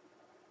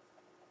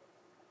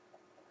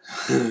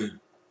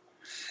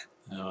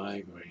 No, I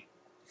agree.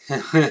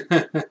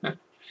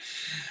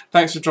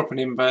 Thanks for dropping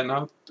in,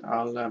 Bernard.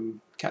 I'll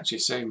catch you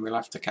soon. We'll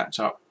have to catch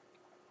up,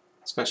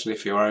 especially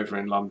if you're over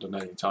in London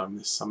any time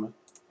this summer.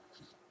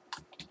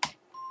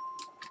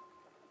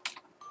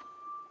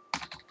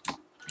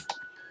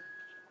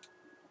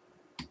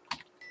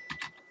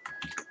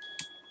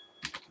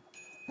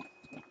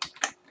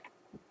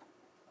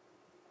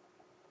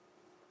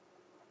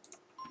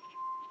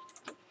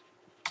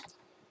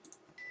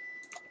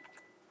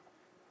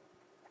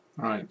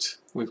 Right,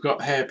 we've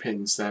got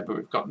hairpins there, but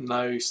we've got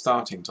no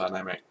starting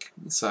dynamic.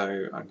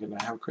 So I'm going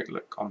to have a quick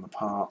look on the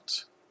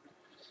part,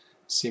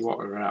 see what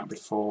we were at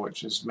before,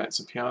 which is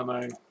mezzo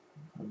piano.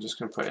 I'm just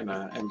going to put in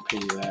an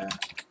MP there.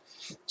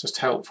 Just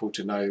helpful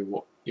to know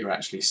what you're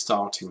actually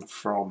starting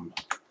from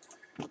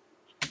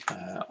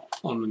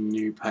on a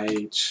new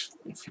page.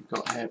 If you've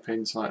got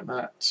hairpins like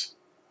that,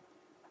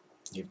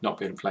 you've not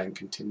been playing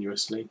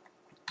continuously.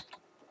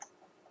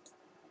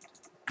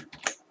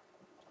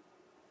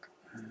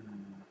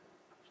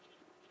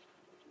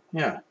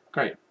 Yeah,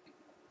 great.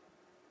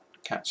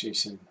 Catch you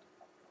soon.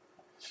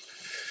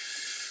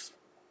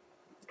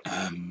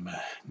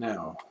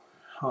 Now,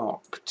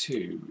 harp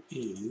 2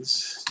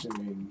 is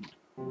doing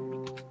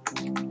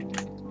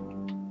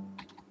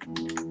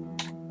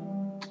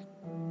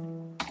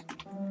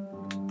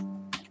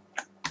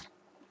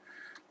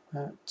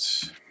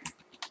that.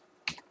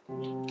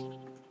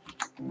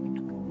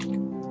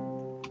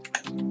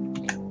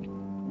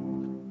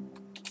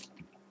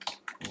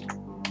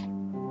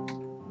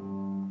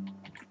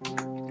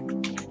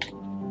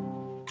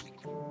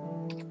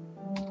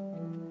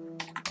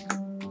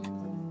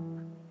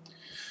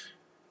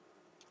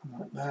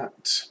 Like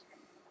that.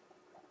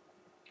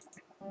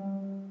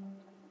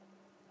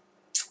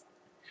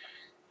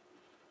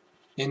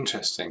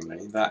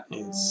 Interestingly, that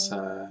is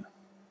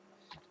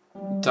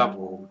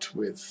doubled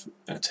with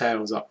a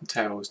tails up and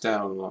tails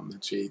down on the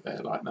G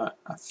there, like that.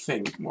 I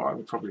think what I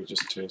would probably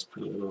just do is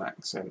put a little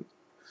accent.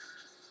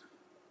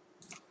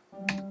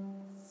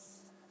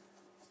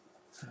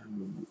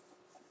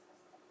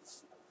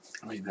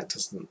 I mean, that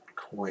doesn't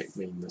quite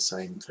mean the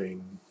same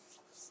thing,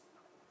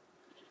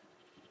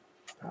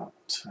 but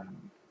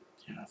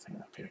yeah, I think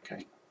that'd be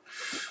okay.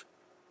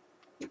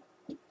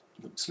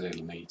 Looks a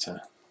little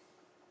neater.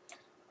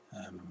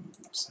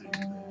 Same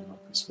there,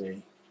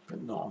 obviously,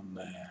 but not on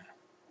there.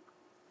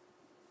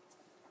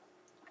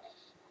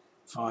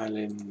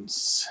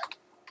 Violins.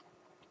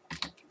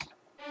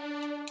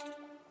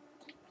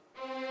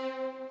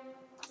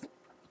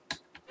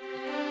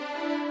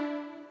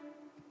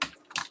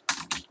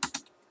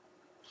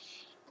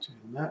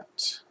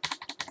 that.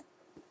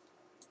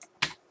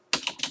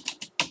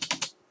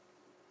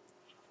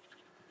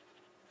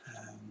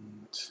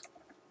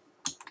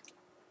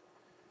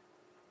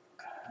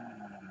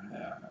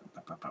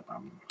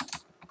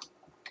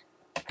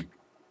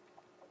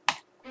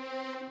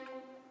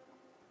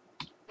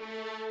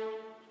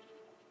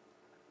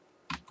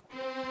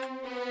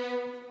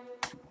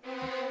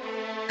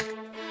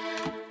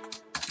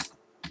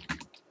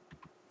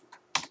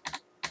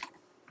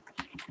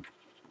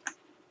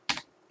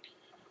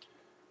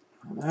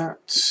 And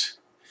that.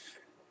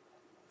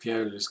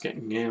 Viola's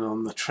getting in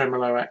on the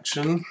tremolo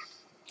action.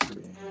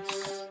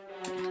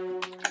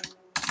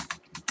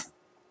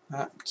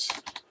 That.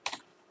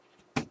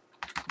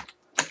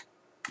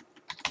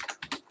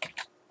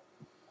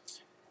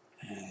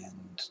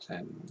 And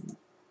then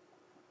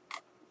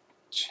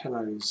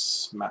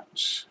cellos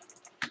match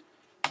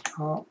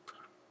harp.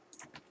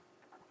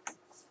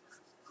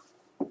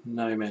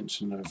 No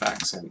mention of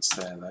accents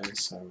there though,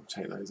 so we'll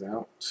take those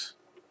out.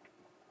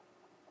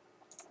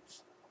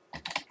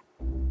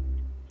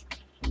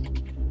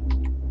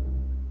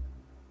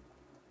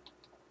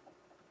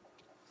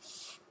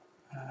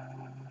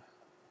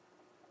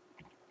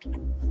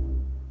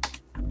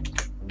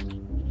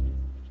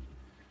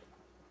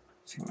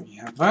 I think we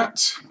have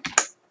that.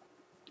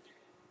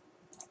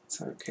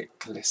 So click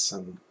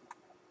listen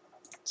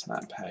to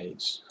that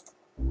page.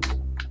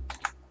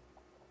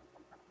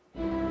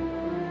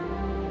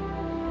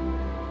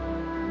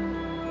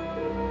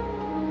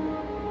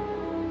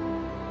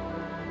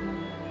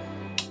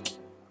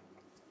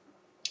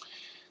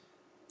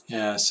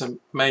 Yeah, so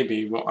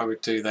maybe what I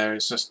would do there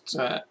is just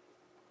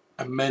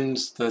amend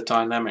the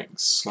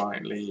dynamics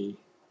slightly.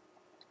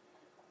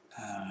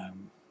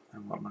 And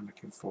what am I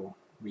looking for?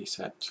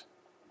 Reset.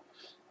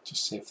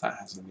 Just see if that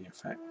has any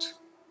effect.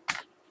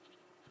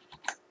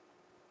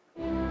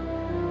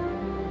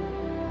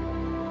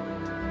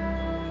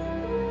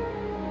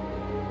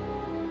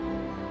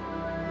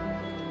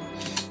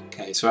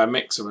 Okay, so our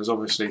mixer was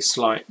obviously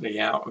slightly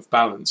out of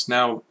balance.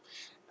 Now,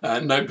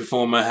 Note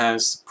Performer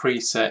has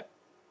preset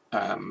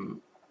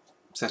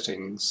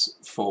settings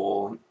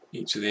for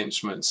each of the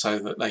instruments so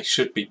that they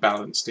should be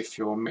balanced if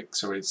your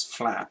mixer is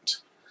flat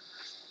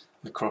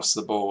across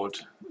the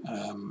board.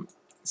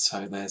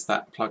 So there's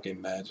that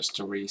plug-in there just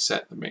to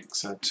reset the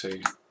mixer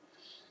to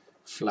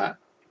flat.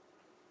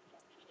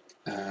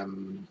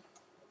 That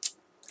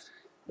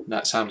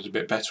sounded a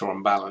bit better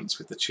on balance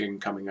with the tune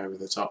coming over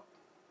the top.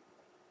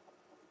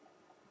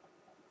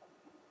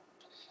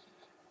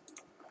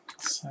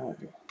 So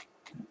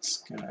let's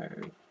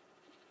go.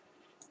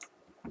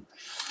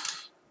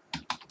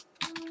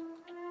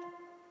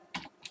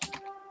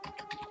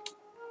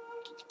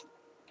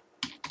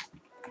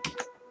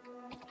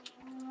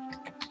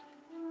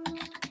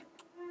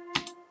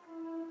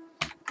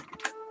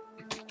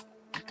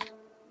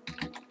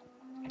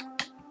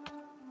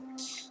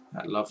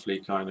 That lovely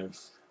kind of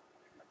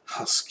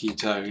husky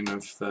tone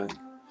of the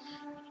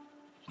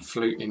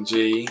flute in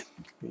G,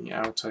 the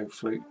alto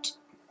flute.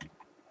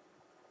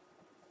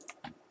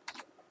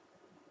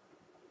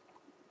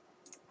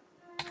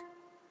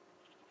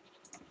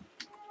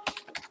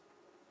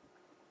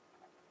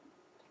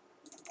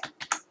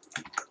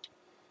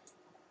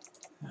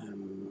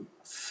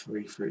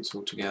 Three flutes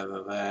all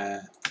together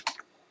there.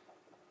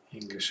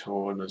 English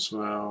horn as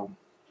well,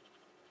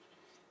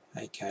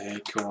 aka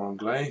cor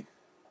anglais.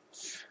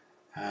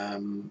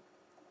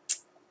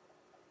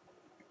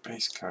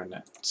 Bass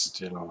clarinet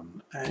still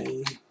on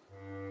A.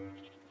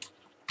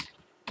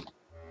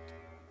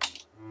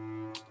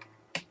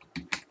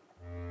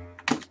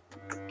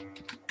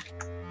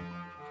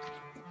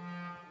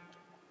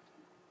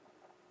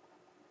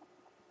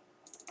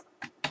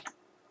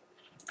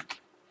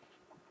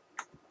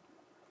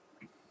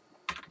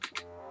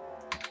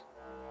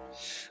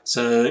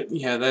 So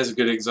yeah, there's a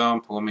good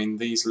example. I mean,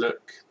 these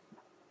look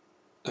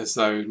as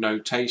though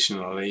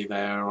notationally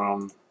they're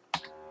on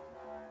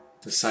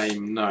the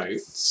same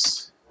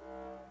notes,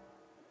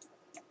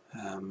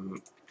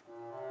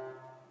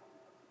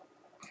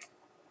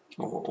 or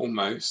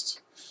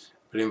almost,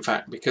 but in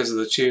fact because of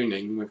the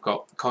tuning we've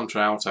got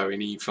contralto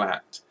in E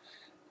flat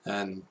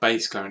and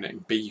bass clarinet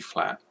in B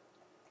flat,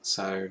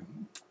 so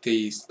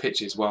these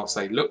pitches, whilst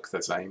they look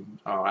the same,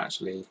 are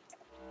actually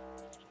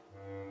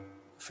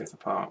a fifth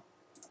apart.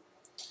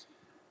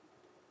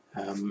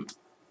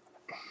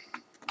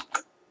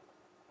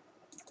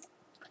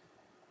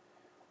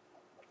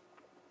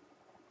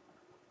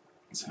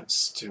 So it's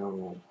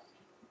still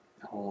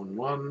horn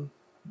 1,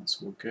 that's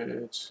all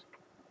good.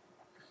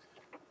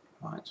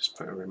 Might just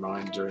put a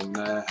reminder in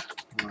there.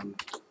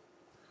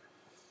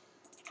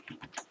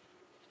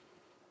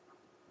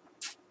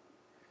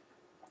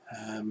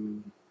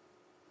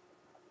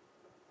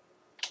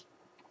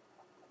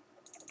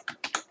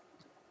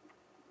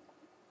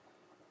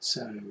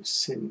 So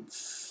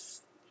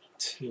synth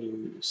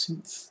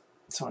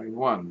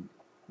 1,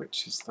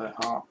 which is the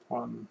harp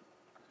one.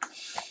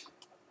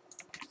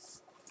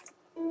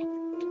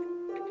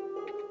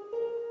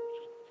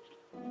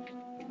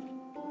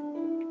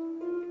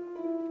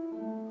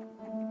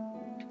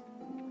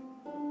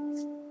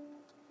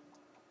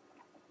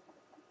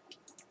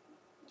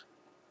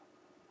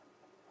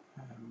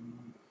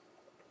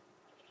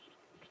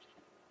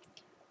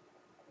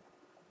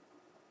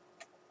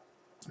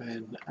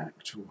 Then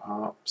actual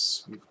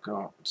harps, we've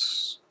got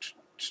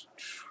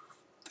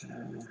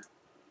there.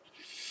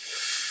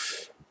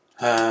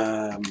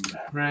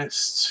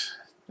 Rest,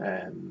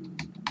 then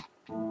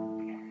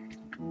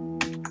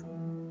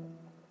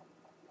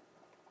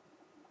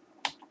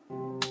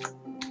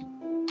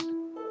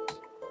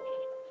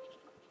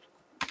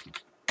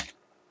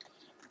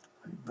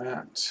like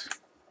that.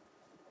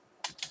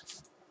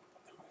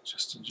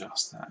 Just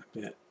adjust that a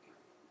bit.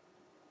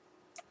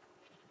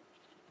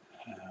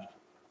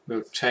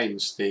 We'll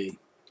change the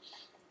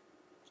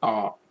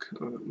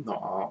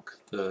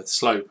the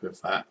slope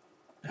of that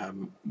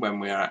when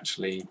we're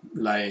actually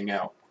laying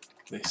out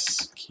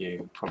this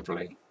cue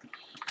properly.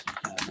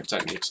 We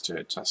don't need to do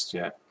it just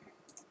yet.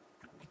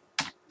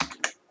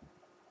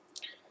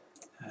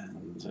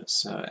 And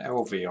it's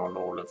LV on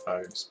all of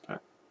those,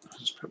 but I'll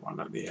just put one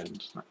at the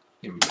end. That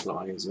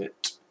implies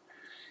it,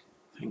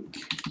 I think.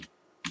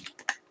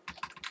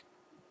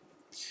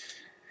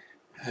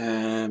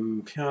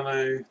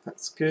 Piano,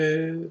 that's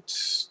good.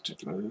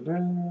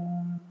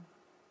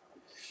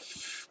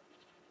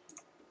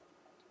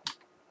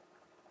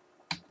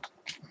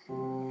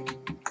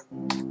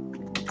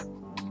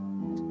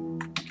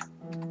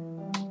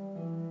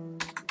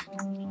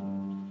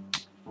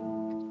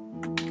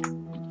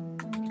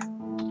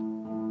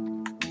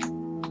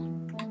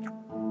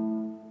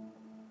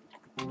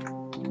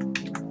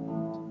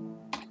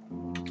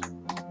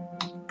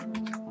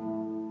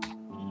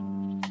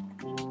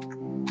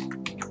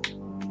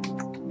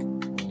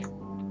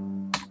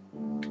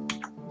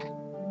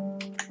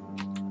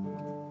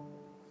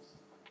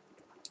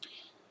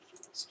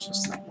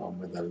 Just that one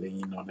with a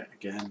lean on it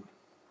again.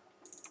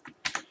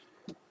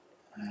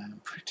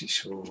 I'm pretty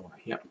sure,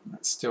 yep,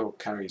 that still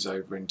carries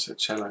over into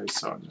cello,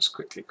 so I'll just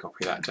quickly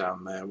copy that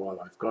down there while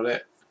I've got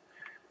it.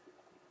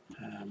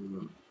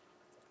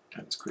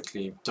 Let's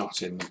quickly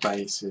dot in the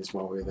basses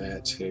while we're there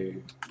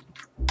too.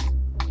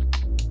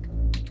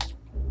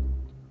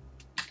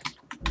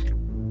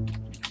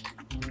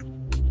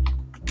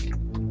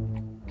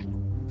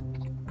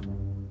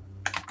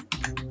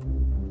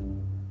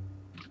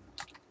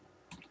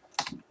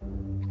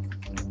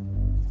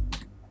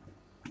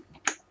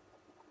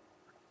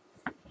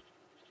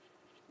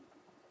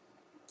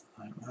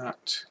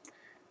 That.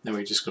 Then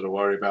we just got to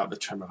worry about the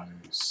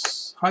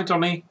tremolos. Hi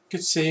Donny, good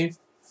to see you.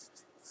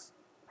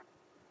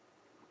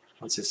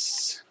 What's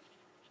this?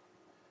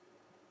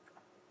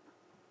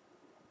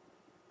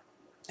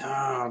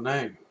 Oh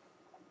no.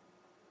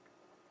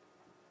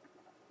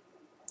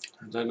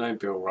 I don't know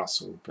Bill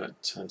Russell,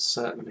 but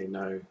certainly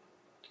know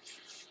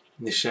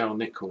Nichelle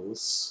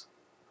Nichols.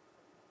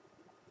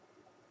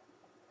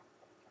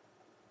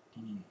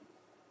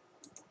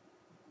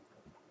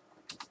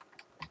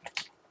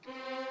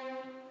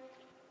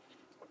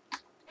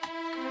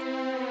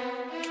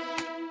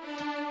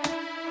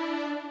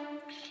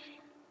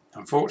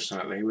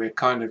 Unfortunately, we're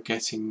kind of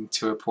getting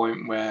to a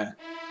point where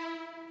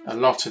a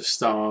lot of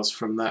stars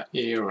from that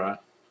era,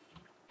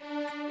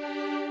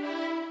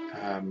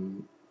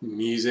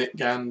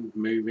 music and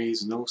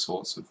movies and all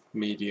sorts of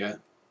media,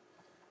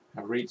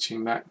 are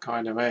reaching that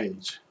kind of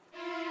age.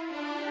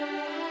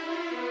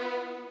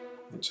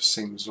 It just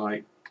seems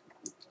like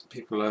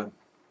people are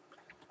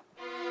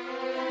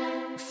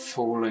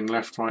falling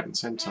left, right and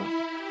centre.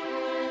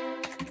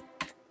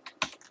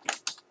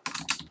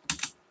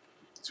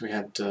 So we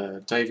had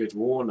David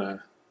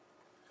Warner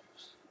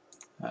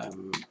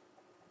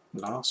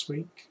last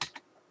week.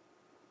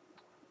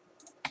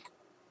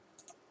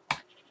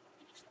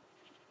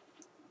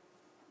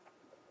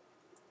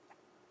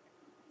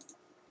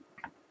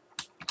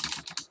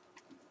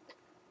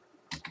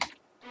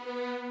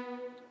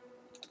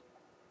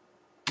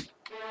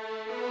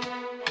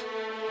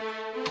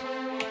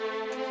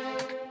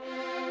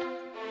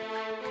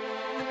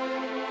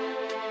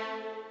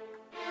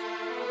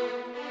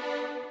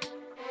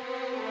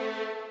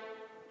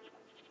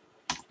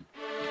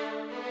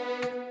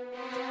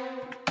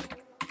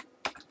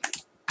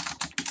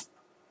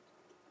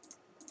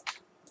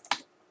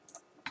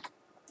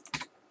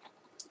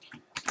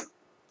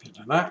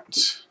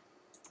 That.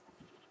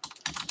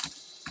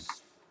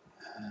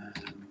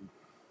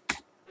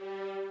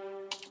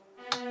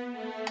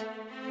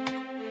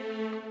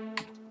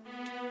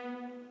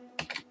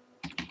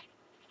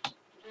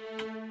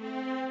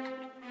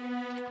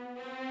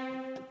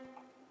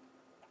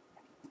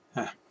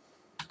 Yep,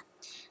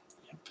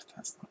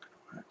 that's not going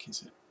to work,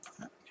 is it?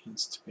 That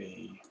needs to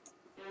be.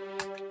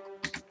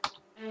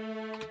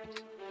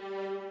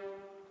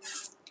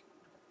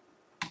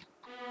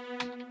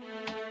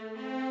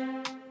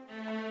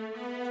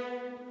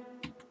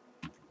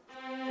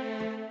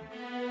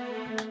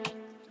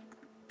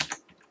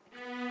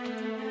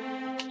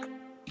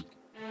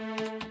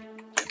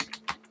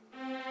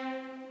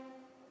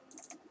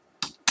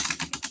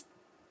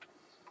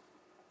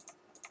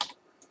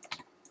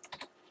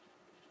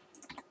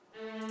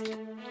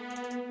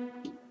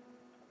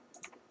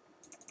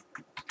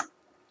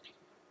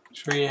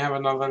 Should we have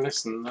another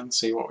listen and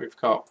see what we've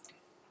got?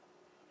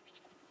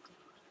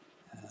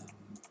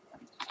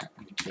 Can't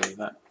really do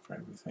that for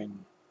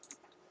everything.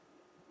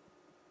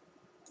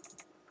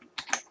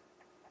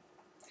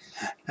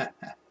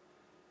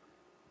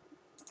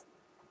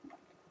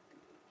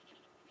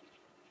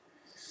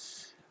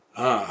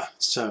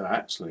 So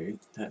actually,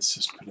 let's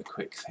just put a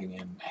quick thing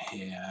in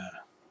here.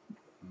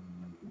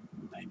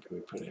 Maybe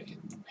we put it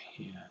in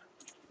here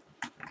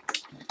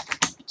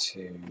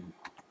to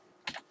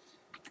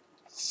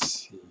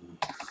see.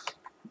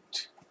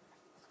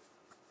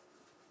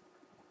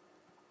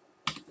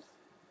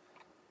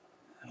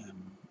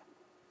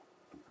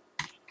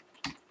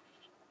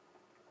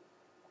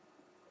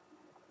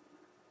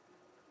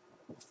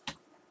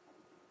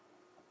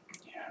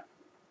 Yeah,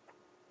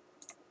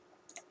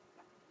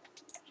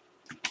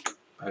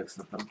 both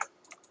of them.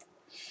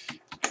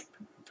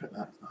 Put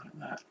that like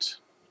that.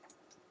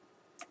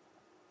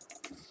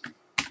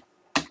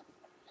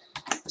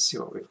 Let's see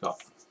what we've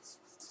got.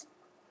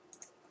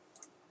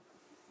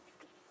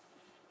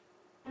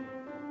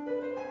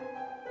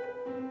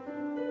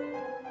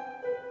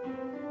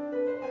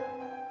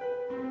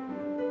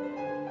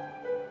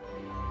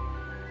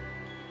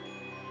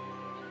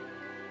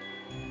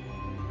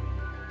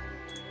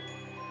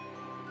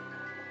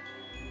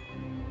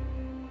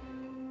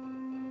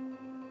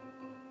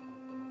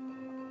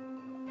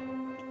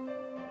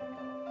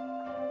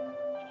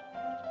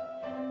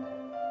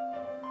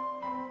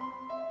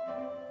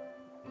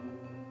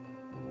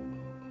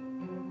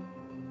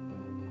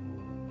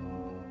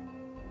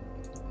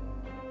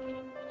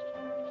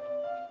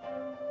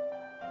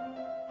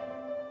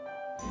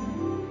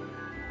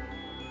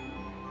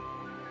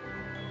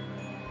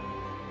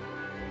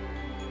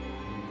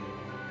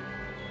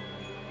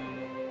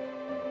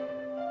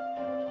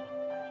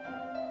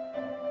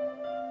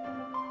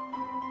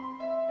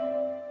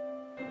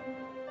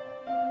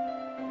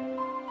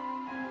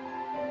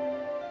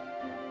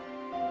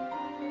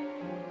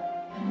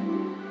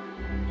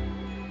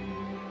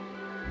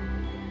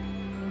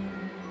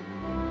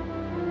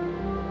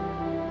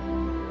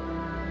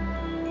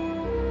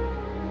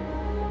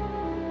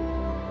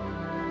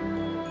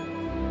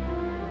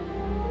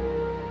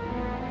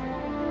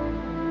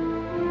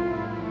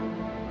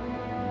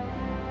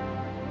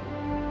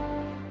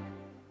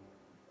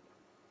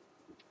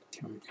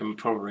 We can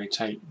probably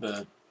take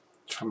the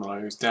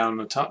tremolos down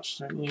a touch,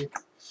 don't you?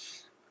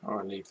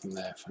 Or leave them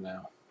there for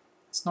now.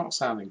 It's not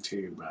sounding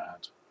too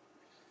bad.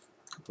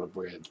 A couple of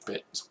weird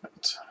bits,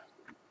 but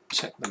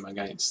check them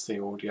against the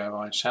audio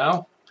I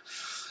shall.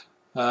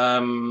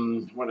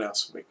 What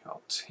else have we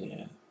got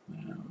here?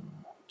 Now,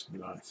 what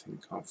did I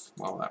think of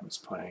while that was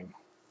playing?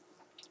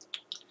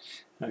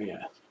 Oh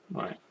yeah,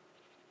 right.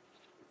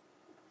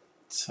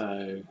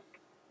 So,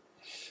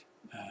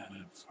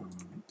 from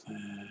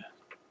there,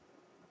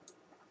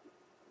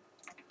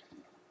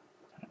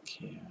 back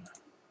here,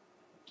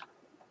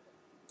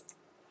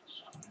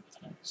 hide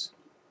those.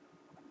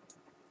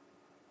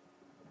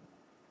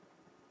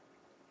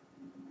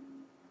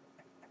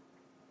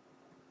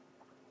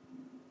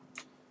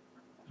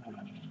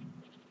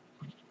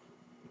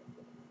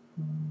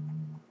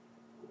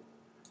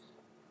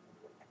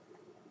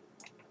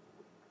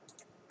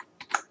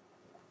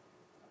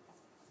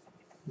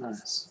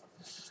 Nice.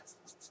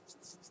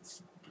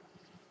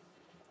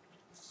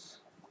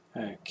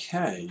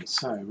 Okay,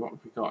 so what have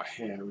we got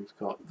here? We've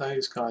got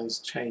those guys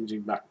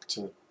changing back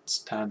to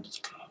standard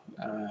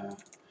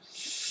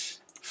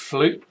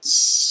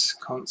flutes,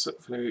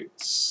 concert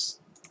flutes,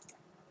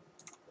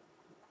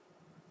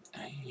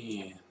 and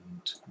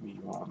we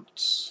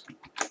want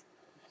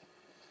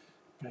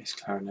bass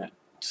clarinet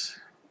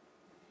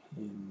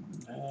in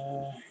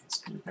there. It's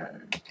going to go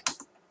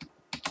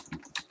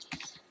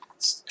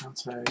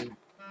staccato.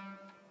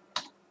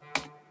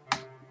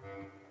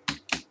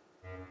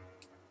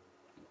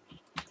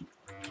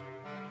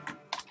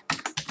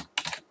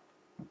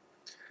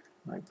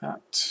 Like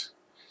that.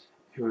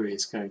 Who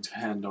is going to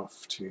hand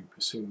off to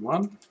bassoon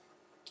 1.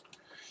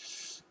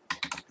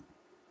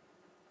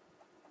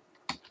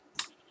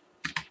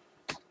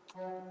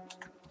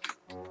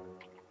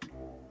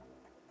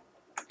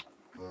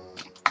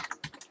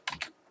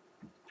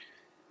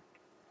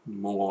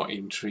 More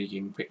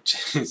intriguing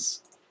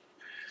pictures.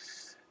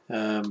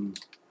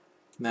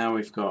 Now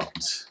we've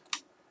got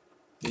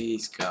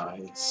these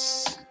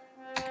guys.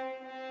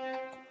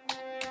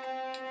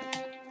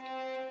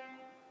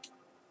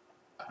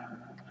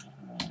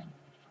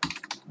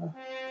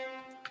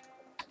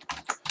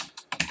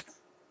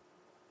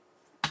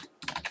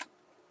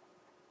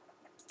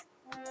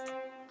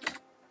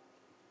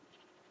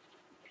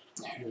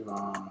 Who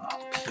are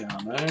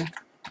piano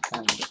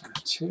and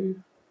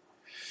A2.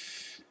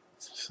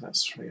 So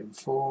that's 3 and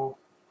 4.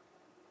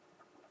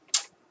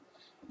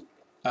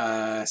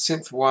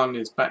 Synth 1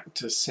 is back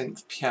to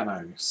synth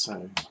piano,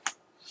 so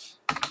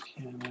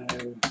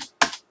piano.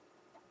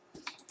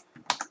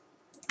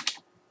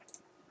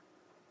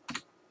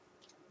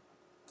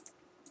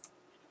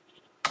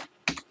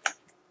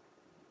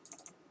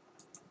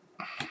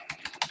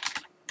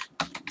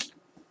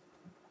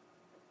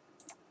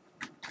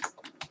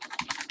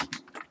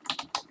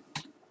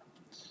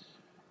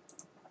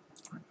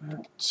 Like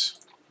that.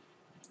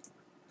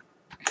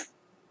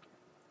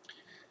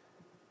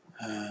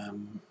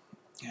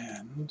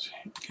 And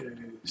it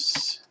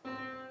goes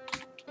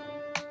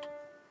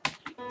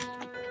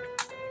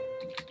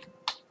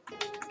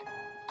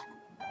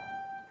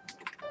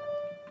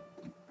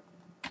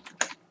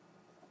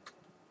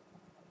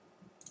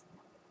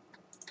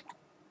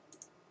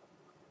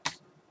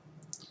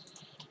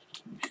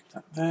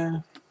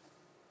there.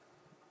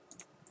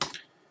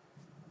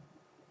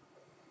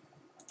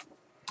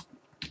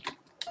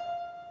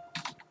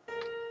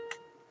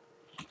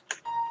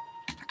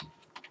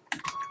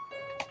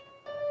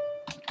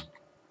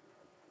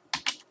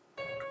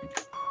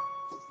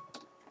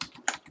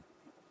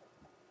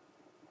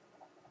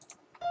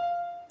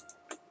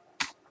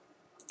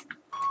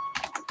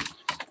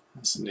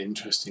 That's an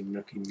interesting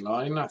looking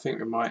line. I think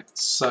we might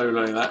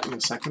solo that in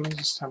a second and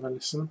just have a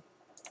listen.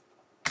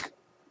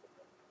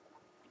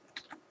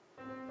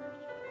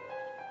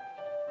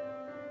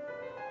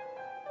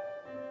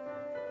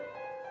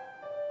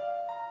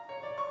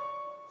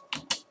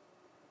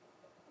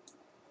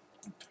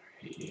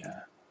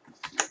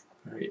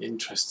 Very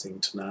interesting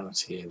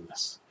tonality in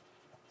this.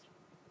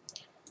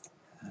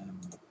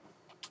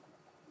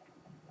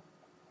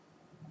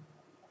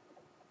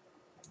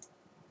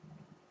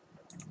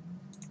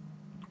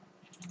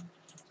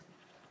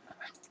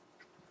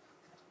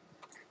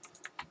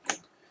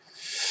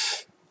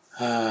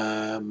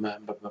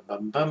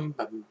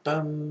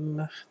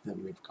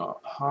 Then we've got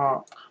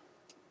harp,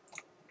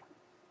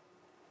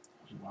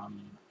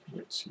 one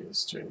which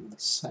is doing the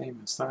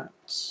same as that.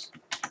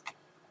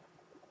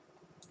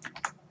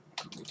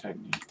 We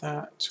don't need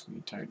that,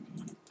 we don't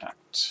need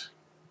that.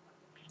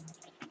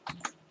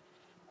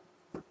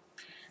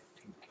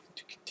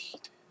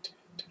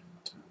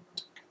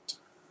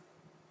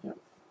 Yep.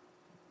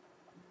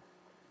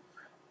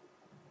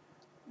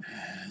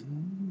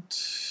 And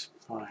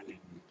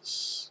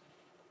violins.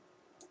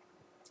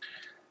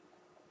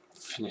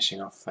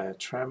 Finishing off their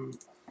trem.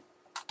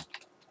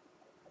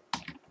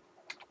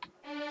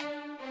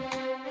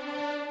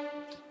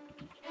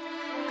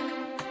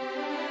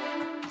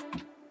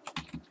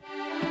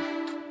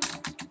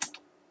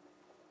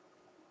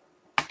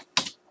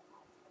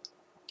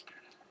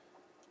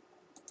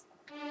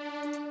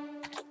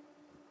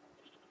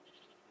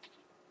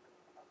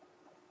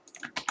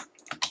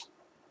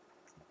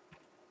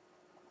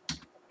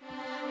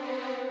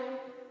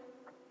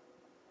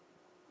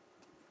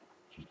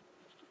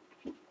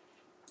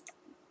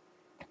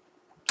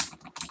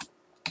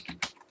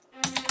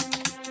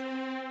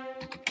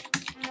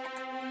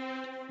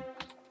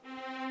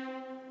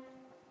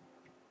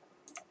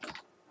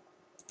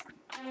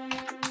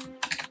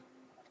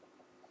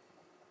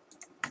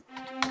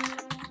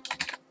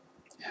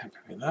 Happy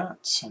with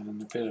that,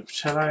 and a bit of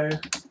cello.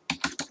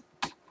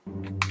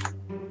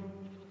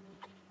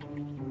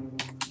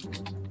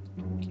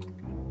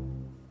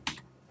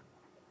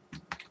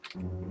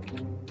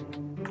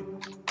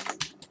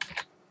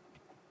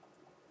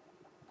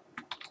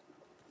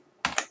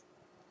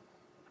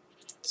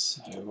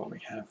 So what we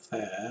have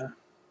there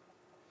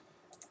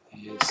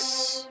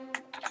is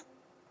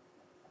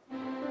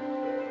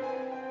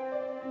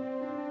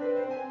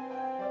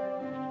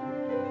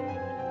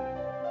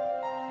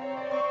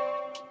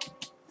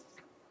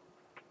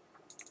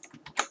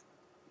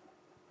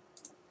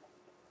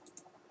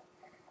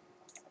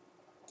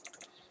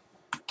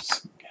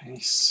some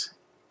case.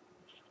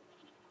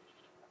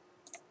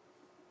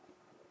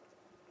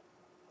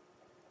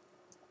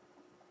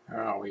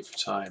 Where are we for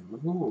time?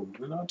 Ooh,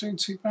 we're not doing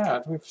too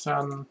bad. We've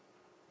done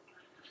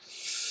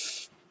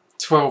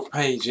 12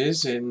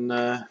 pages in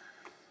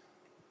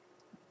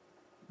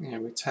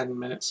with 10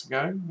 minutes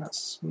ago.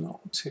 That's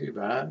not too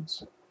bad.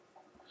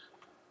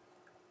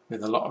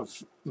 With a lot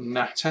of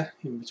natter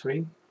in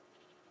between.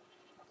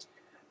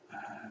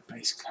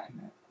 Bass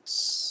clarinet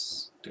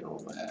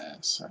still there,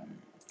 so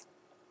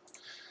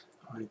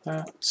hide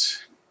that.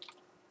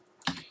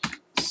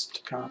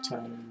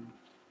 Staccato.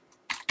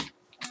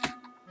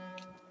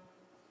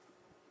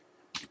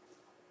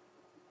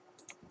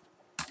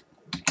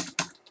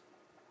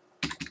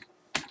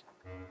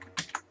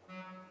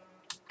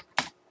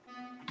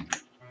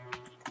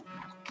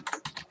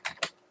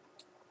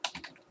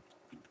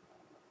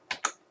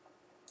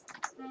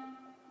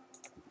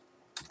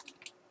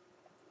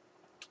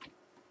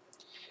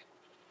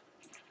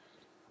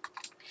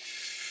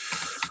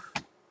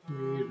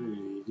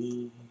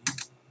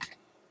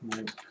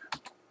 Nope.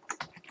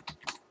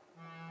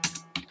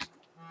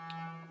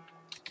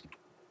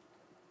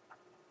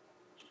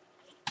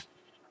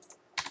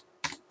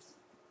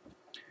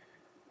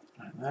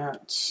 Like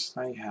that.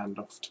 They hand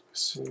off to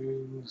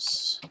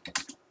bassoons.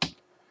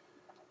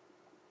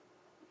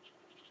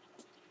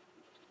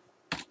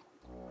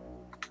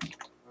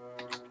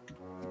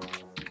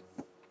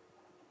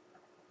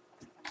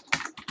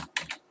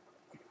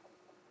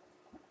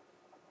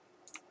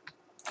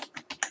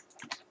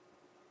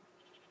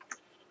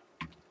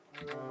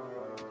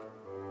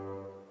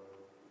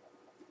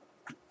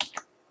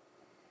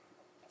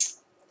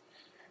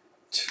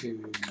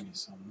 Two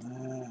is on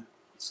there,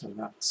 so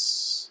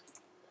that's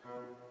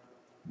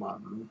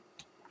one.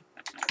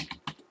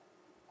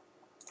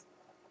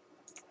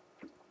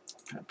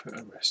 I'll put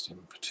a rest in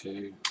for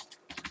two,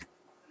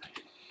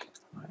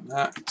 like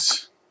that.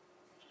 So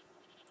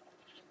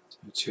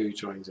two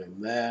joins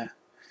in there,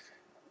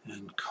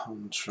 and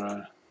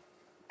contra.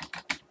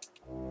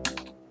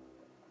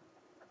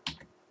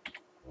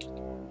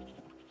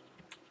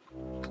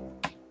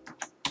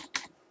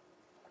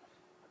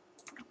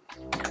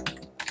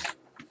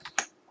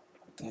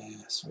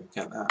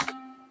 get that.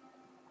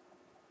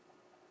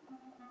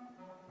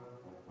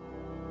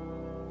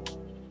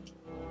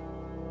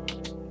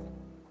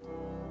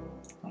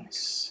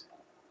 Nice.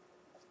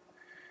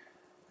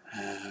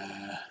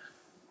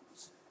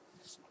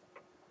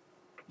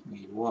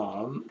 We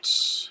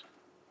want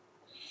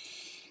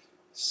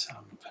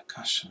some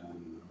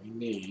percussion. We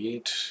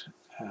need,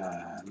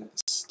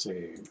 let's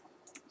do,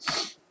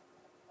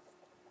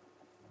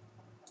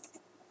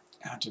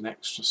 add an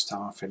extra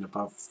staff in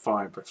above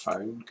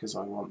vibraphone because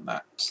I want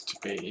that to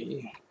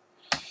be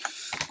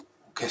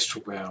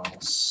orchestral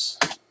bells.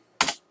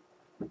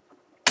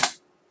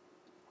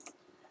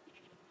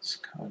 It's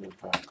kind of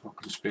a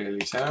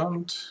glockenspiel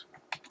sound.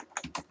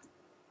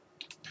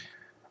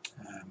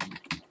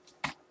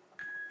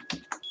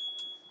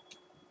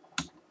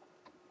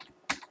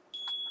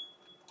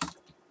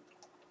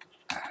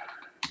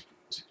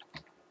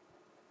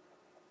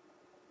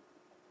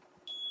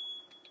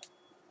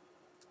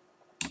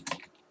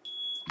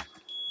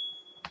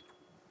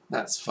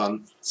 That's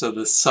fun. So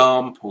the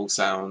sample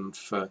sound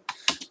for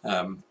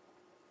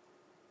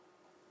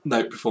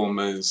note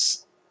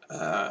performers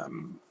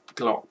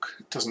Glock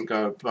doesn't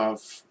go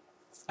above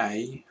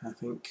A, I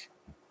think.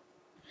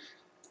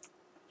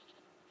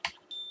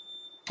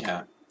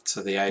 Yeah,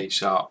 so the A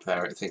sharp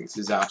there it thinks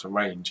is out of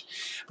range.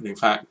 But in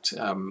fact,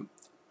 in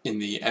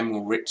the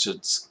Emil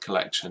Richards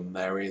collection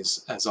there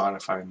is a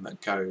xylophone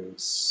that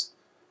goes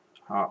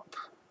up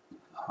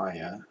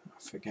higher. I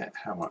forget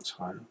how much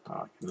higher, but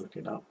I can look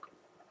it up.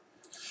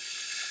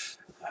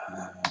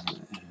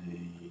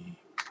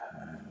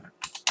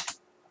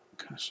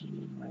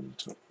 Percussion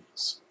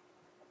rentals.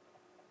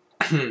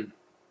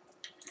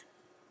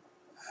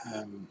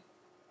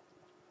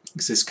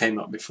 Because this came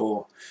up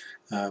before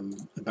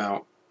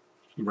about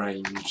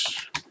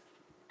range.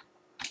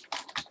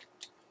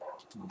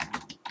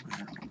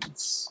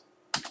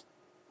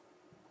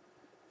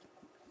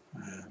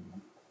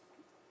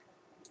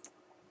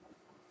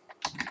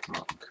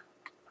 Block.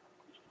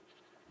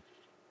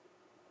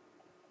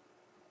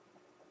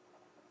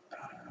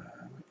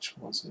 Which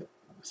was it?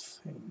 I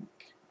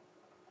think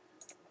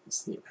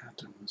it's the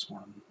Adams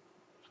one.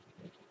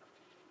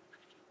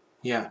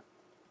 Yeah.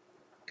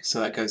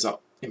 So that goes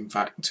up, in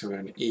fact, to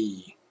an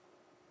E.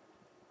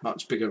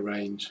 Much bigger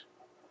range.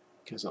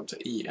 Goes up to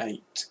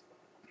E8.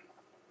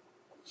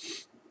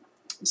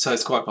 So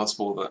it's quite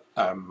possible that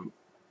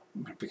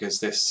because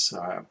this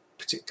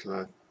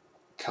particular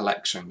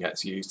collection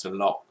gets used a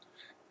lot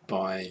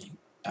by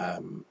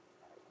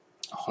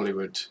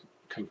Hollywood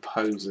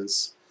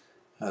composers,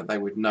 they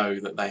would know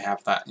that they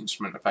have that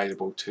instrument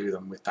available to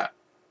them with that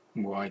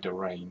wider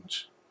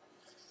range.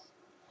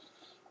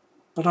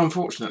 But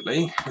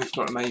unfortunately, we've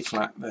got an A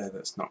flat there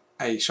that's not,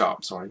 A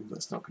sharp, sorry,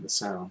 that's not going to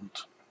sound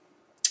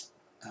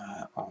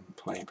on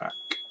playback.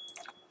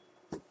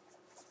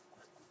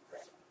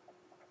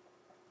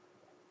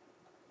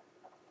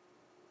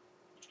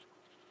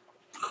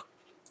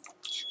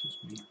 Excuse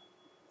me.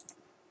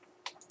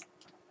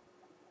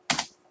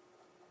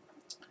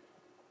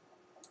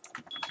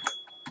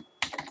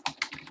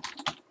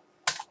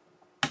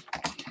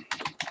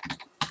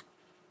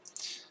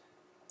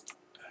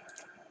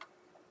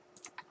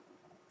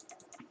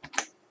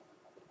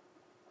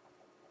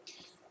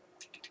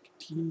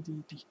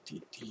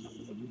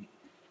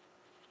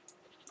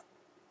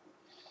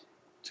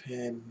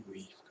 Then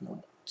we've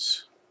got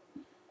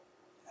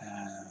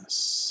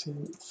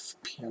synth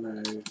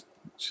piano,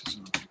 which is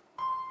on.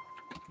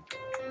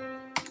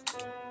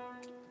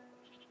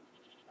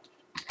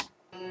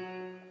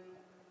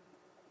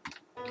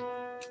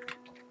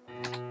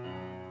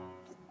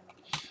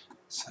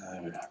 So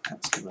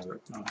that's going to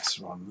look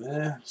nicer on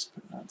there. Let's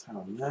put that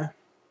down there.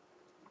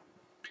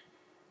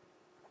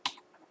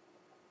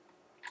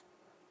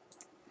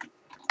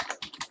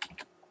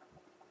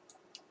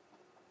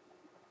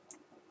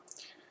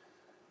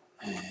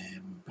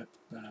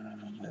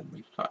 Then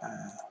we've got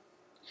our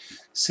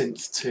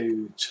synth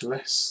 2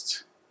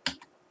 cellist.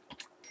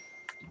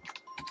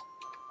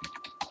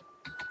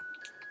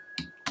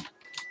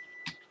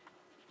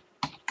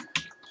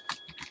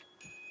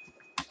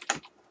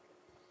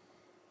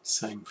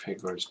 Same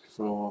figure as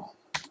before.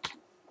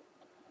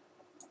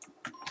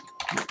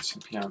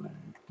 Next piano.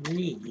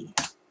 Wee.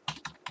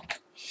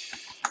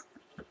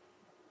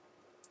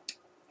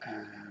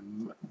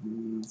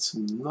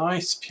 Some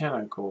nice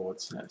piano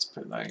chords. Let's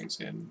put those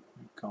in.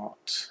 We've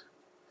got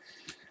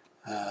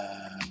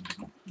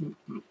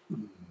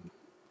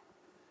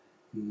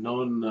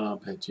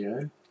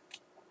non-arpeggio.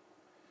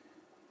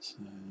 So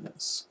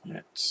let's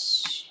get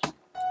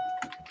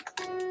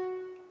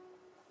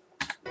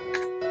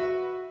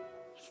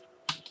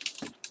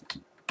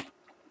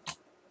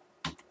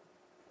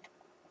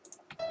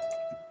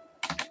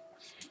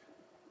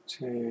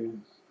two.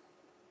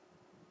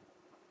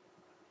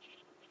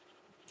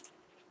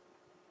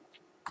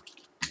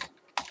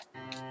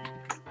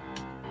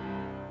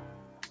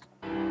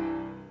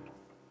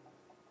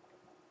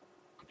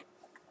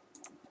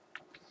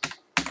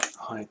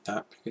 Hide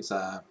that because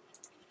our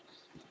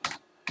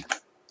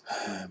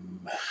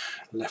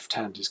left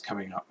hand is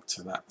coming up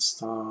to that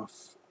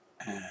staff.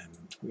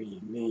 And we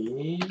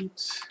need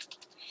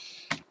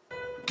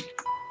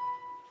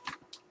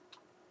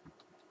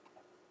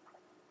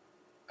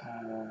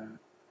oh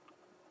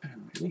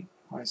really?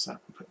 Why is that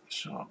put the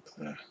sharp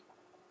there?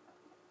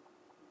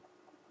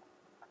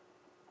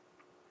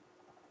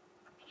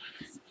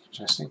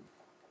 Interesting.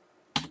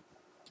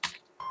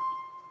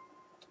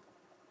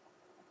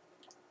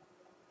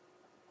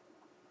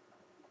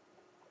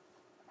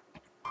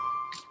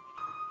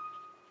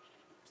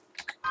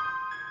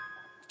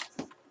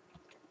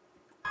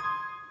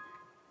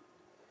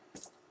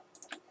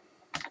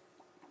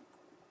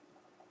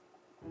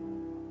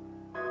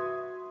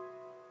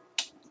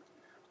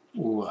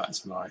 Oh,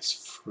 that's a nice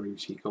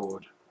fruity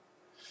chord.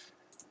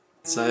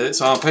 So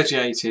it's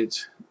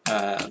arpeggiated,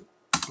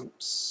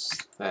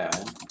 oops, there.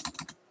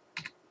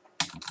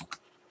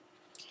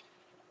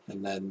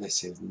 And then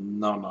this is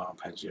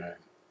non-arpeggio.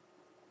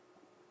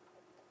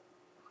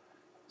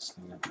 So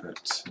I'm going to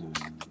put 1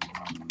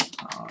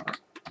 R.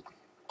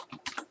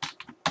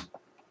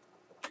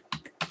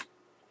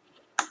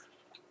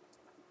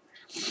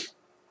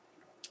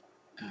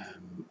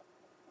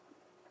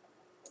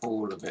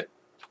 All of it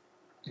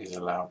is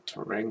allowed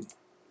to ring.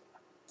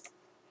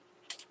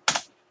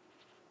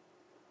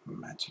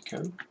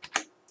 Magico.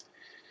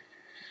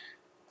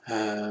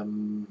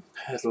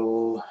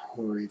 Pedal,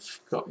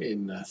 we've got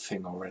in a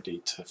thing already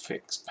to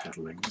fix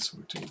pedaling, so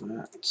we'll do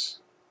that.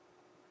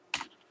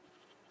 And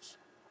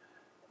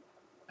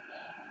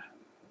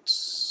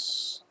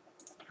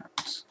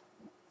perhaps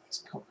it's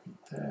copied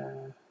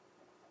there.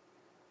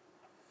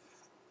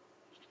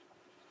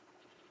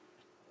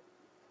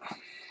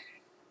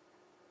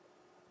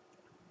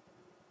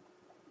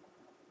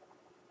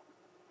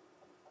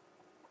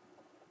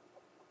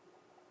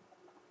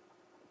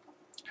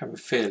 I have a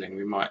feeling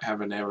we might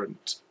have an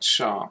errant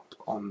sharp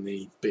on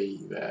the B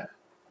there.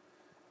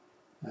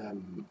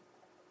 We'll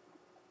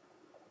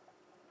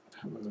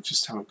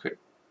just have a quick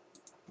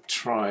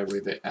try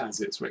with it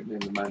as it's written in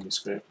the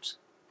manuscript.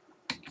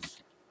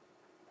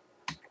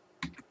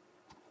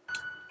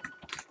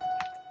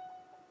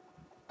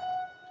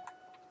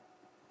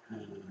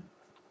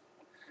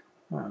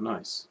 Oh,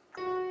 nice.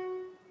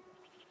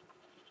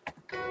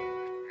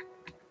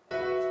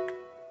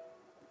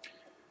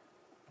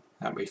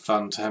 That'd be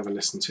fun to have a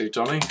listen to,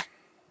 Donny.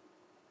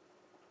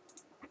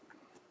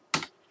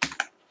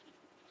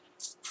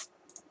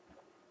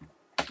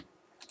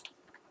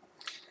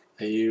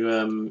 Are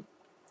you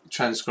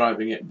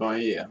transcribing it by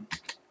ear?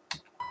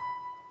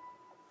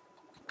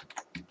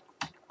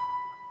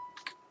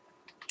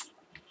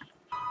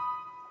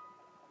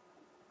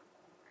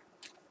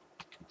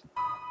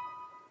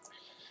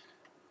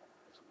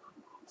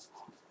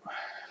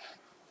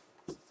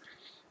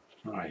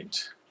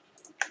 Right.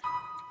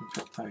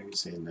 Put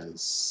those in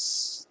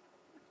as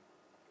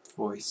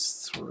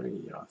voice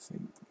 3, I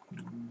think.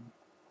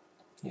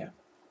 Yeah.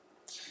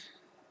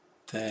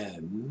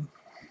 Then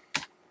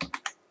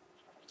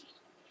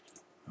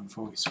on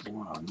voice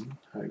 1,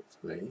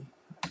 hopefully,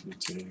 I can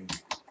do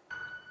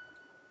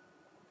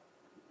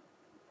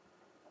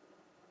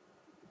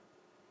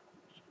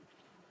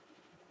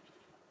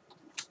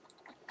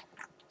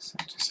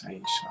set to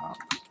A sharp.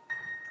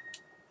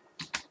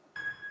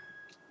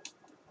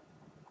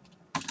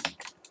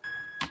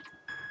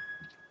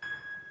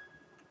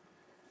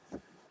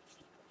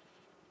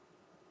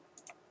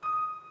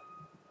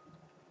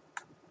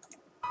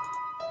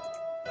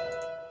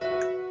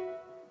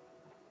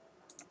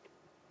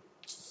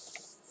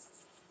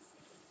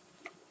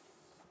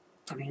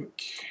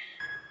 Blink.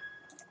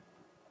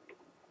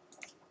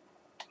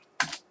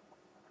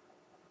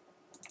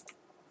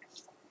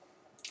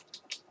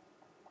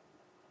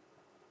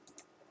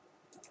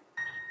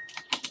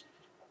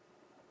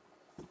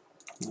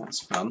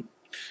 That's fun.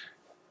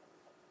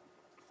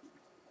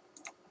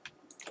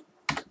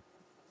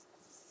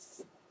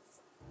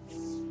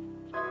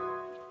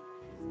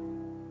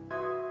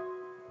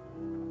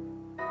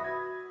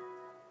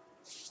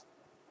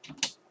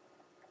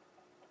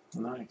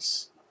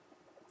 Nice.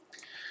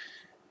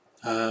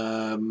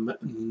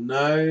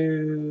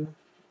 No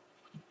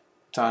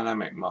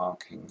dynamic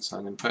marking, so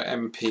I'm going to put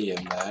MP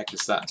in there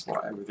because that's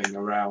what everything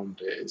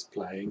around it is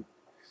playing.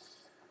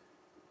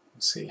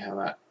 We'll see how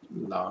that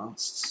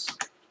lasts.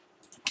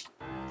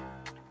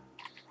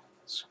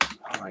 Let's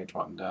hide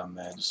one down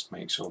there, just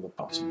make sure the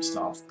bottom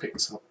staff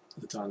picks up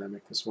the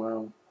dynamic as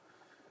well.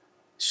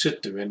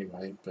 Should do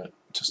anyway, but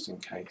just in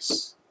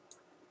case.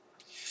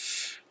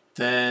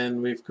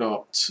 Then we've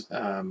got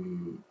our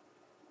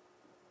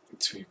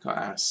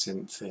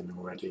synth in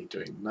already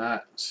doing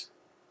that.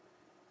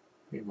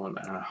 We want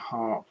our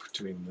harp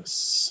doing the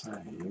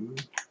same,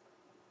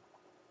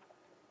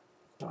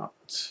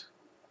 but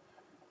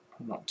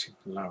an octave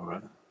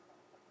lower.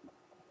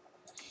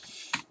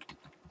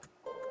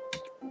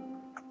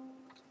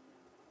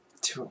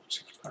 Two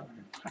octaves lower,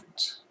 in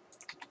fact.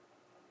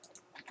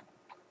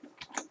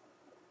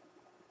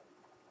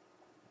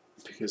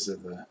 Because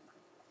of the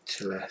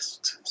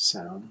celeste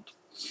sound.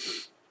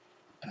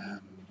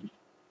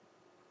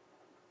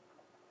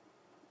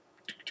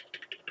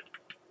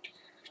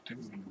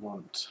 don't we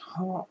want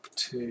harp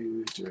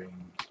to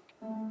doing?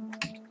 I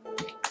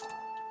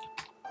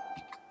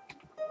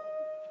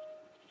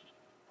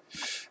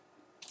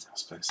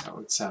suppose that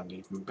would sound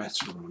even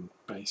better on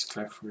bass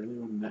clef, really,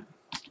 wouldn't it?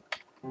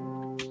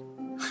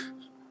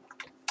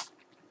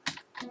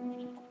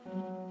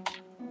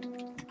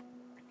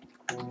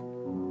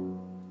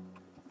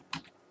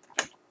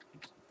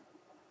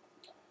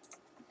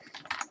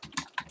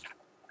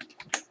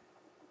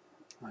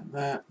 Like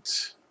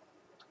that.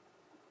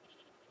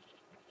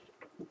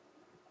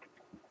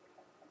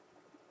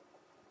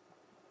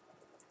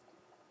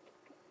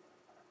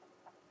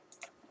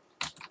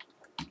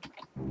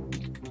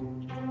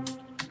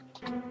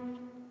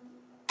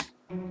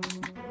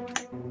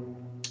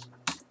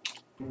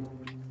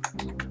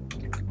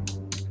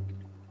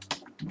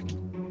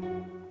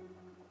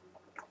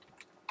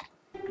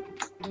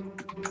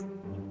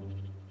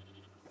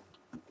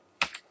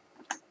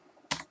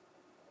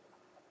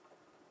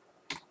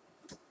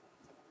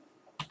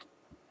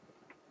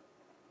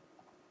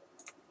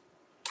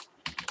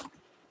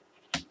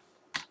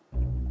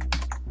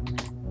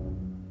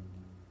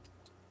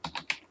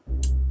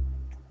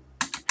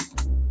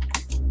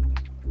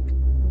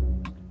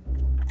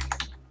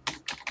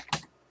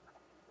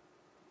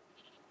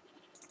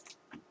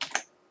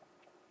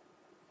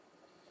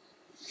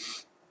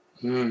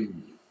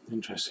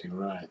 Interesting.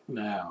 Right,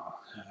 now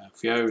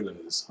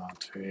violas are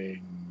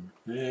doing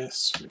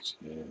this, which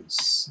is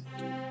C.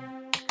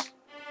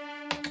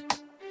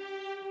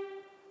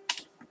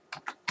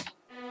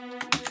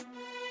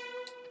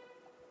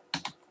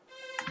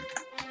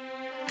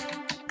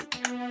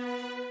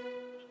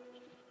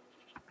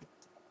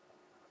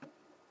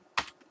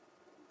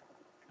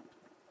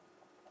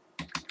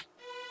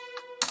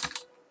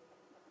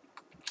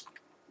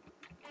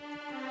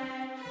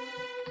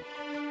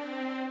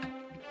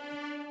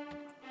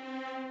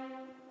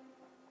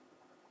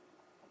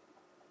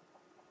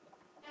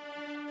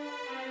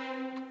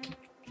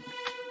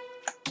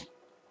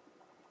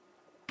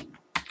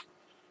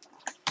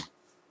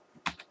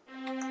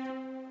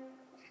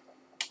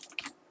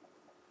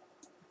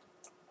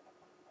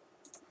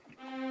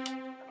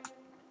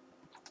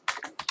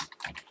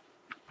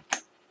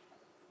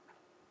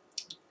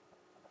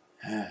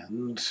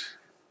 And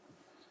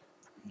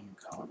you've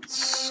got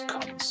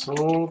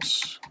consort,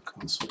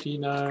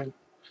 consortino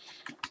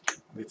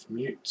with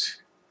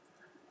mute,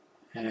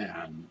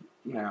 and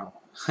now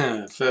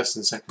first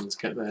and seconds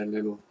get their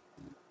little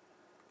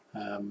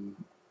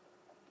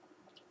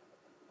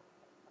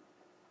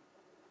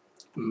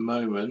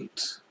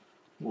moment,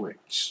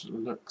 which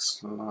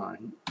looks like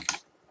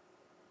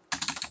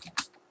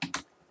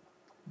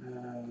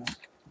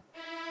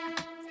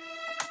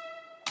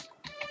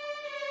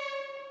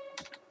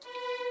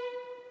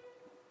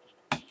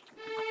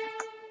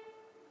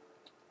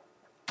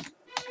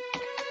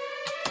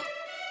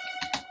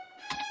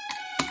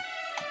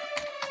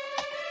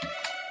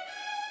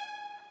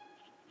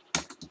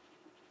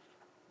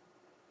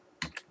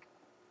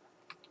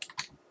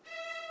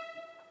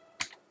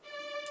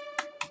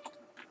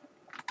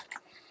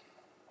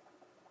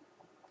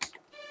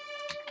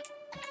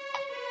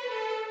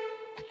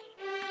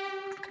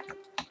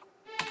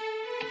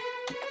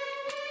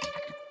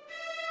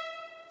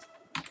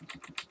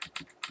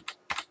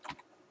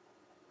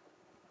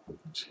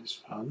which is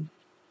fun.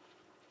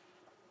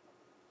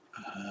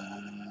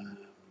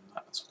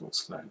 That's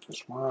what's loaded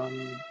as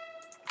one.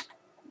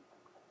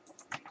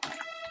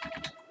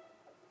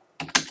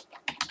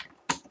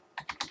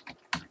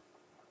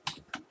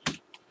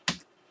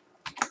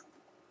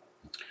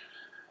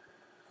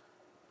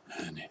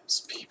 And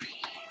it's PP.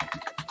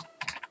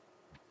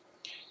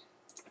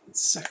 And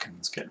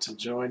seconds get to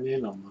join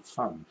in on the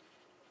fun.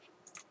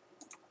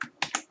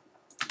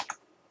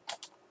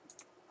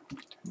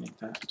 Don't need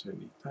that, don't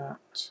need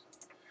that.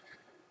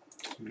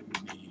 Do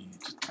need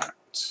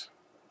that.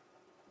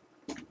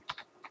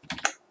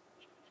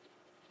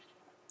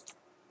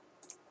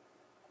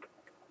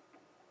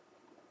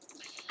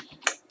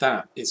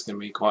 That is going to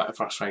be quite a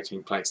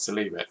frustrating place to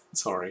leave it,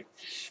 sorry.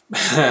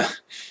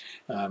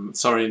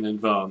 Sorry in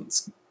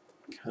advance,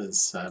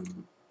 because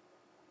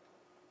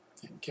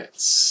it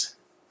gets...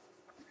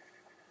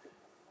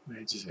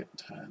 Where does it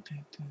turn?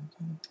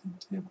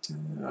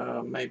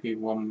 Maybe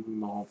one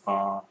more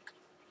bar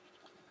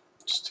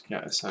just to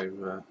get us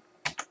over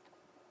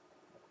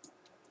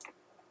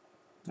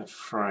the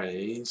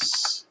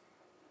phrase.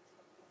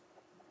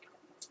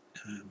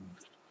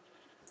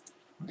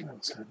 What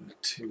else had a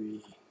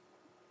 2E?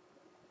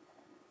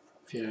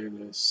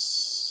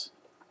 Violas.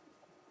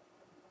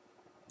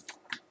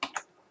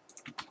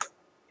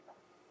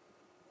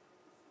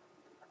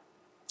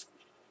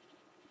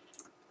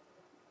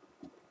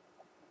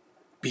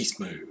 Beast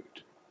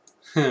mode.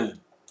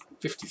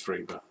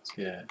 53 bars,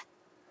 yeah.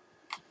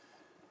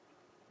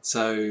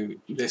 So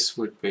this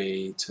would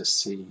be to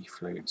C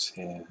flutes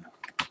here.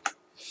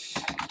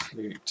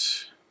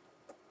 Flute.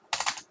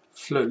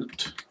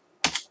 Flute.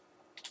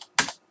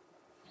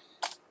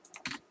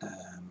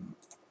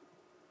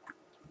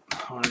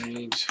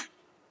 Hide.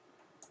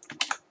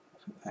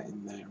 Put that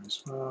in there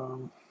as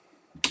well.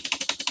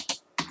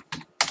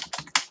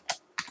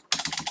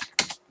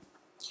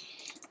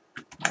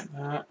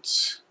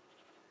 that.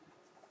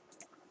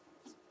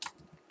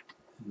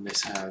 And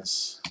this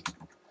has,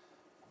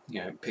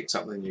 you know, it picks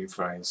up the new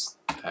phrase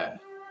there.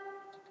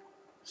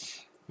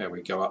 There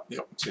we go up the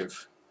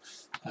octave.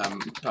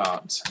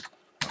 But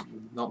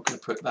I'm not going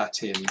to put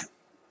that in.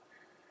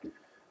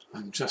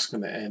 I'm just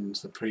going to end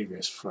the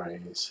previous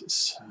phrase.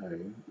 So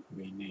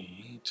we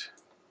need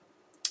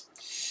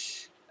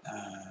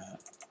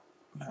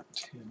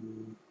that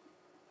in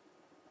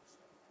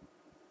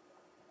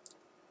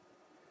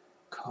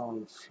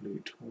Carl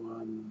flute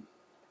 1.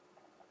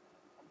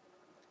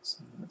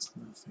 So that's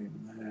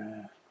nothing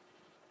there.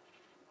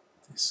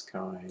 This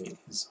guy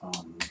is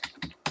on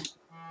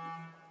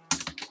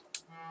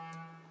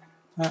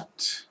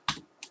that.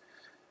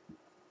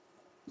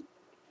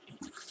 E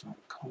flat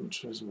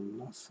contras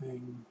or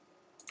nothing.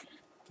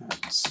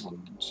 That's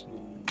on G.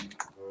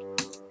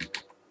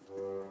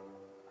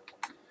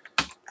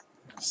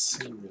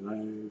 C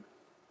below.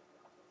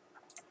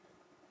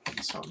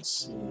 It's on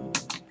C.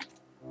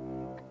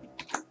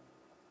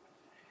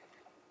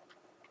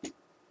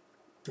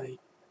 They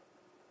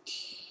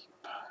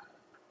keep.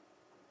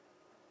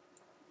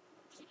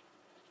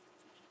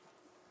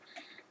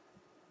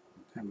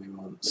 Then we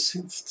want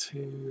synth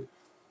 2.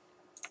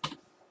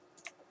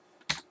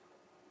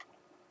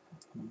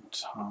 On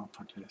top,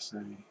 I dare say.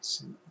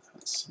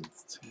 That's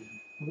synth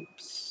 2.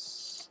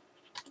 Oops.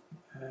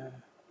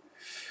 There.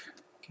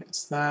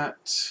 Gets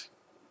that.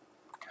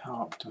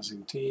 Harp does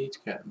indeed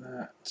get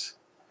that.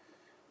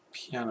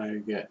 Piano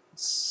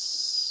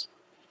gets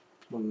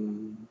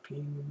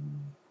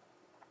plumbing.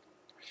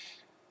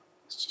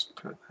 Let's just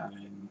put that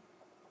in.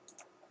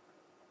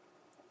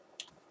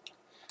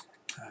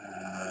 What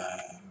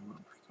have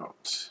we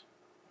got?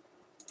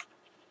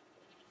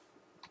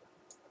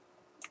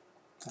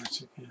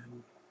 That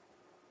again.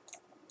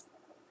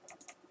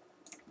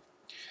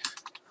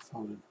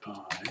 Followed by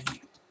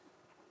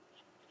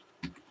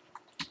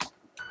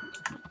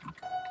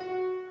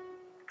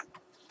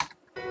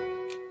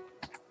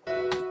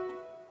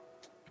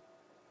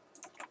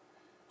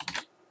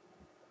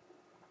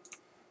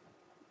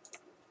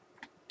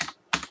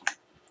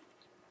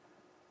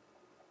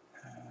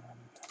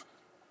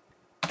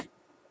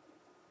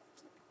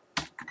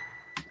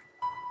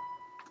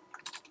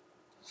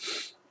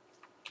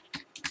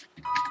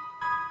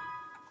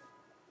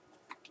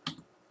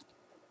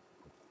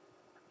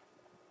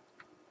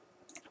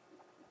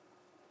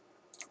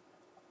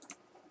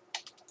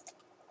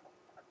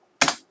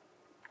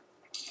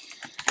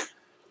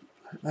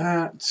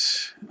that.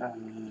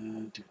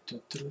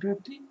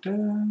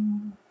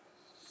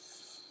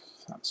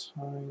 That's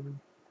fine.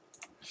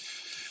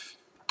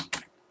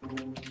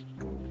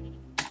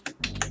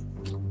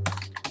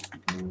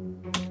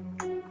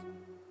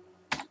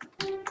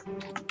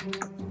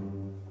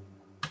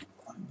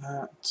 Like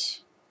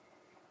that.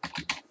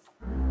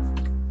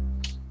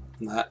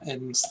 And that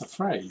ends the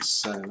phrase,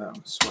 so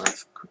that was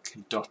worth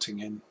quickly dotting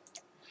in.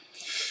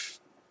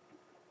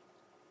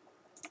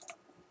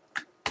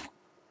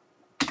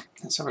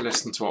 Let's have a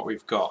listen to what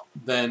we've got.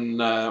 Then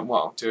what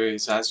I'll do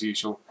is, as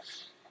usual,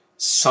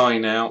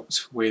 sign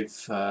out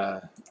with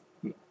the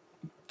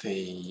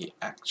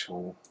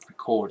actual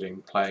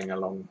recording playing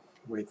along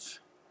with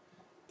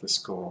the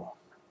score.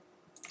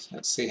 So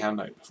let's see how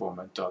Note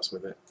Performer does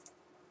with it.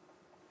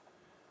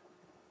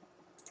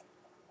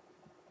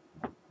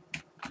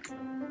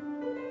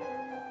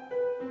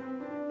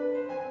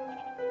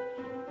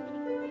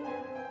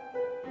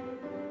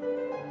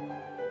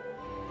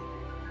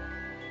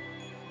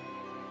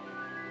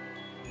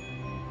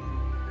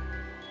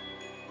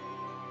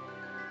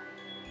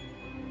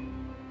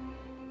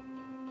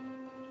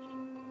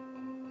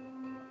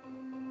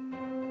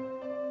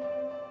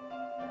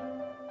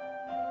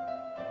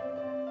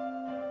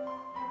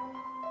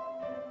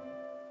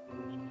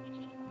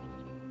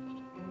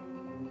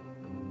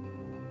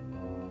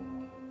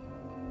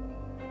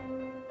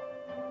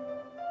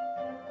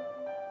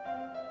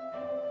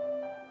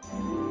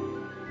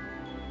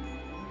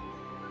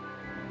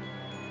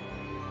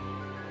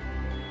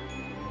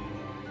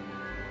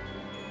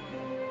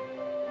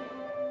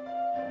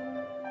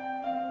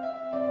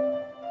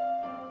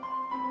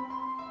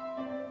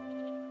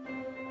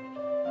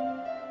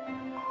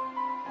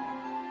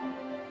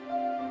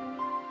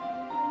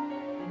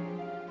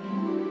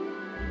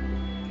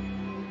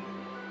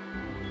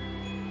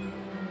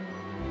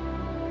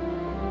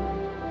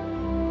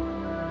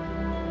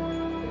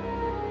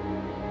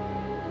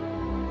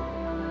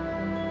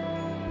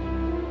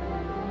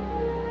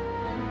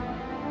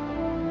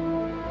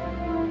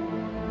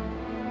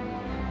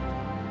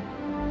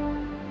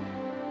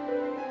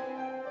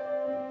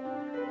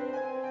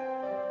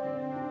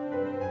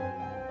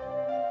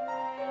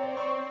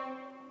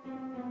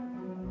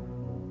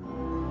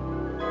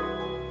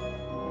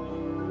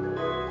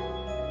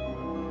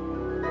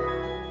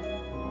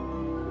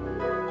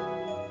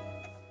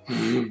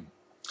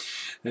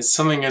 There's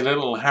something a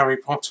little Harry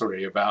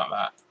Pottery about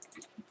that.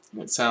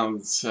 It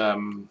sounds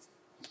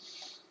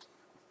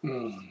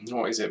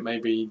what is it?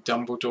 Maybe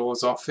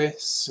Dumbledore's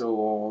office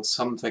or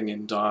something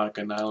in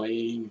Diagon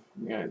Alley.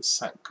 It's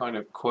that kind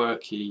of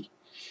quirky,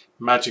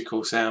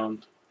 magical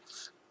sound.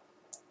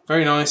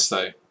 Very nice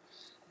though.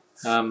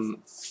 I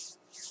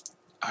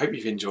hope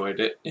you've enjoyed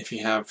it. If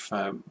you have,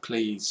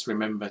 please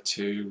remember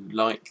to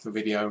like the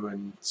video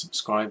and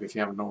subscribe if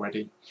you haven't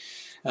already.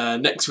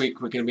 Next week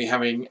we're going to be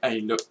having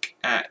a look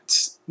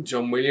at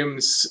John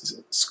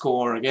Williams'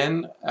 score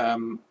again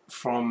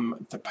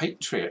from The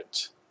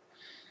Patriot.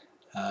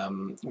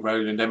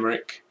 Roland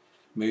Emmerich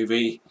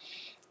movie.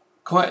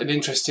 Quite an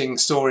interesting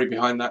story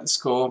behind that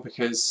score,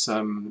 because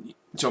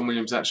John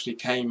Williams actually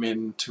came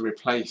in to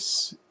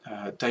replace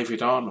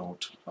David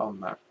Arnold on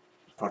that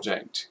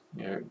project.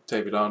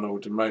 David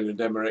Arnold and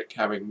Roland Emmerich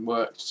having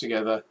worked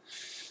together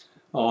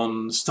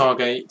on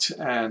Stargate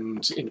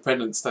and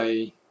Independence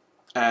Day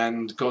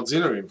and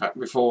Godzilla, in fact,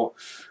 before.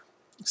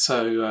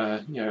 So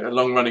a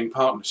long-running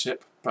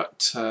partnership,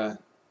 but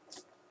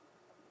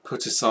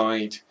put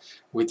aside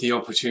with the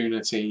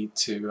opportunity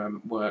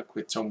to work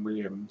with John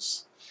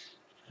Williams.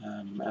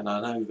 And I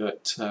know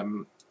that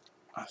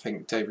I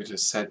think David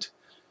has said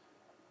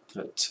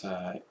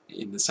that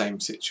in the same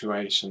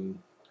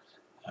situation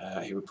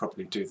he would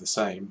probably do the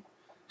same.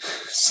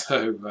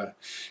 So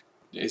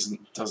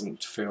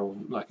doesn't feel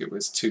like it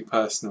was too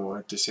personal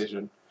a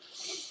decision.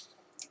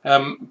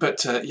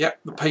 But yeah,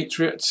 The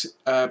Patriot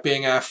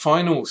being our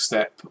final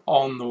step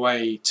on the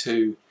way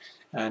to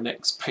our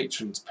next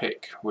patron's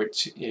pick,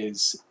 which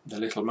is The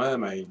Little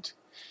Mermaid.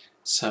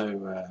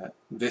 So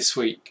this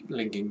week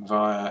linking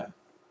via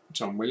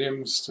John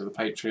Williams to The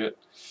Patriot,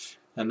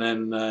 and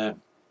then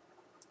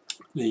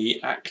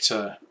the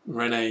actor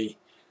René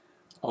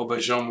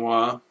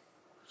Auberjonois,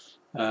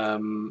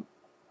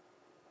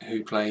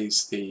 who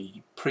plays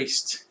the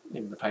priest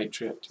in The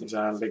Patriot, is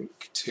our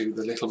link to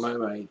The Little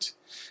Mermaid,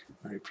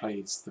 where he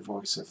plays the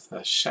voice of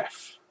the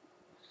chef.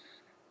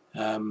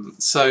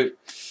 So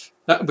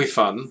that'll be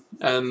fun,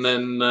 and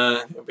then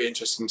it'll be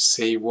interesting to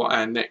see what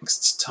our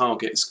next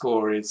target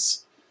score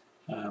is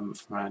from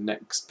our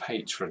next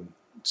patron.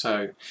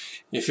 So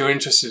if you're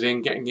interested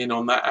in getting in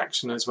on that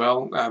action as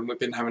well, we've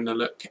been having a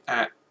look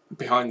at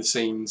behind the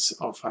scenes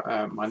of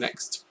my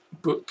next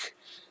book,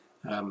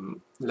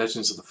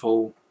 Legends of the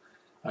Fall,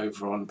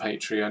 over on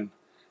Patreon,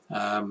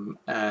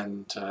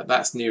 and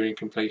that's nearing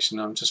completion.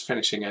 I'm just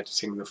finishing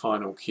editing the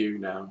final cue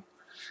now,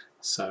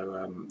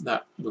 so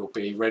that will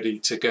be ready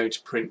to go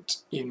to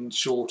print in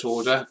short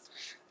order,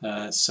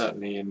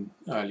 certainly in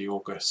early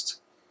August.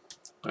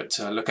 But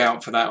look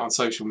out for that on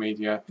social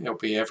media. It'll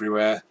be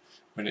everywhere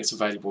when it's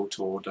available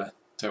to order.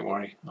 Don't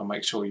worry, I'll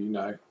make sure you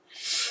know.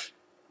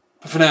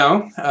 But for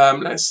now,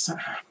 let's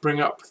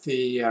bring up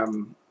the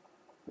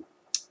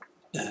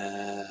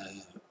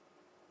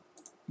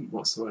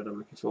what's the word I'm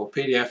looking for?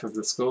 PDF of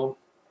the score,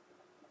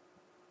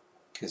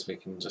 because we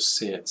can just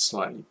see it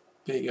slightly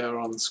bigger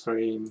on the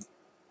screen.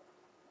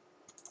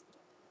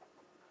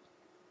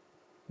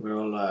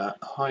 We'll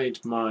hide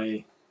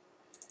my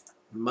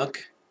mug,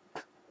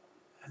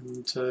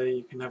 and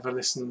you can have a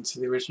listen to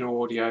the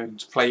original audio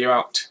to play you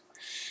out.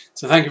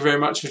 So thank you very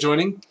much for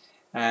joining,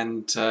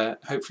 and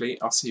hopefully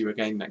I'll see you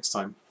again next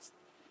time.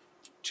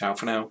 Ciao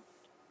for now.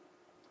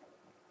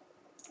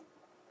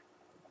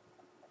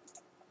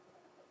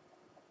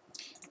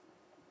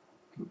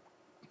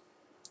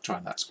 Try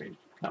that screen.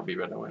 That'll be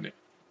better, won't it?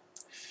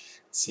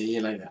 See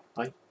you later.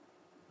 Bye.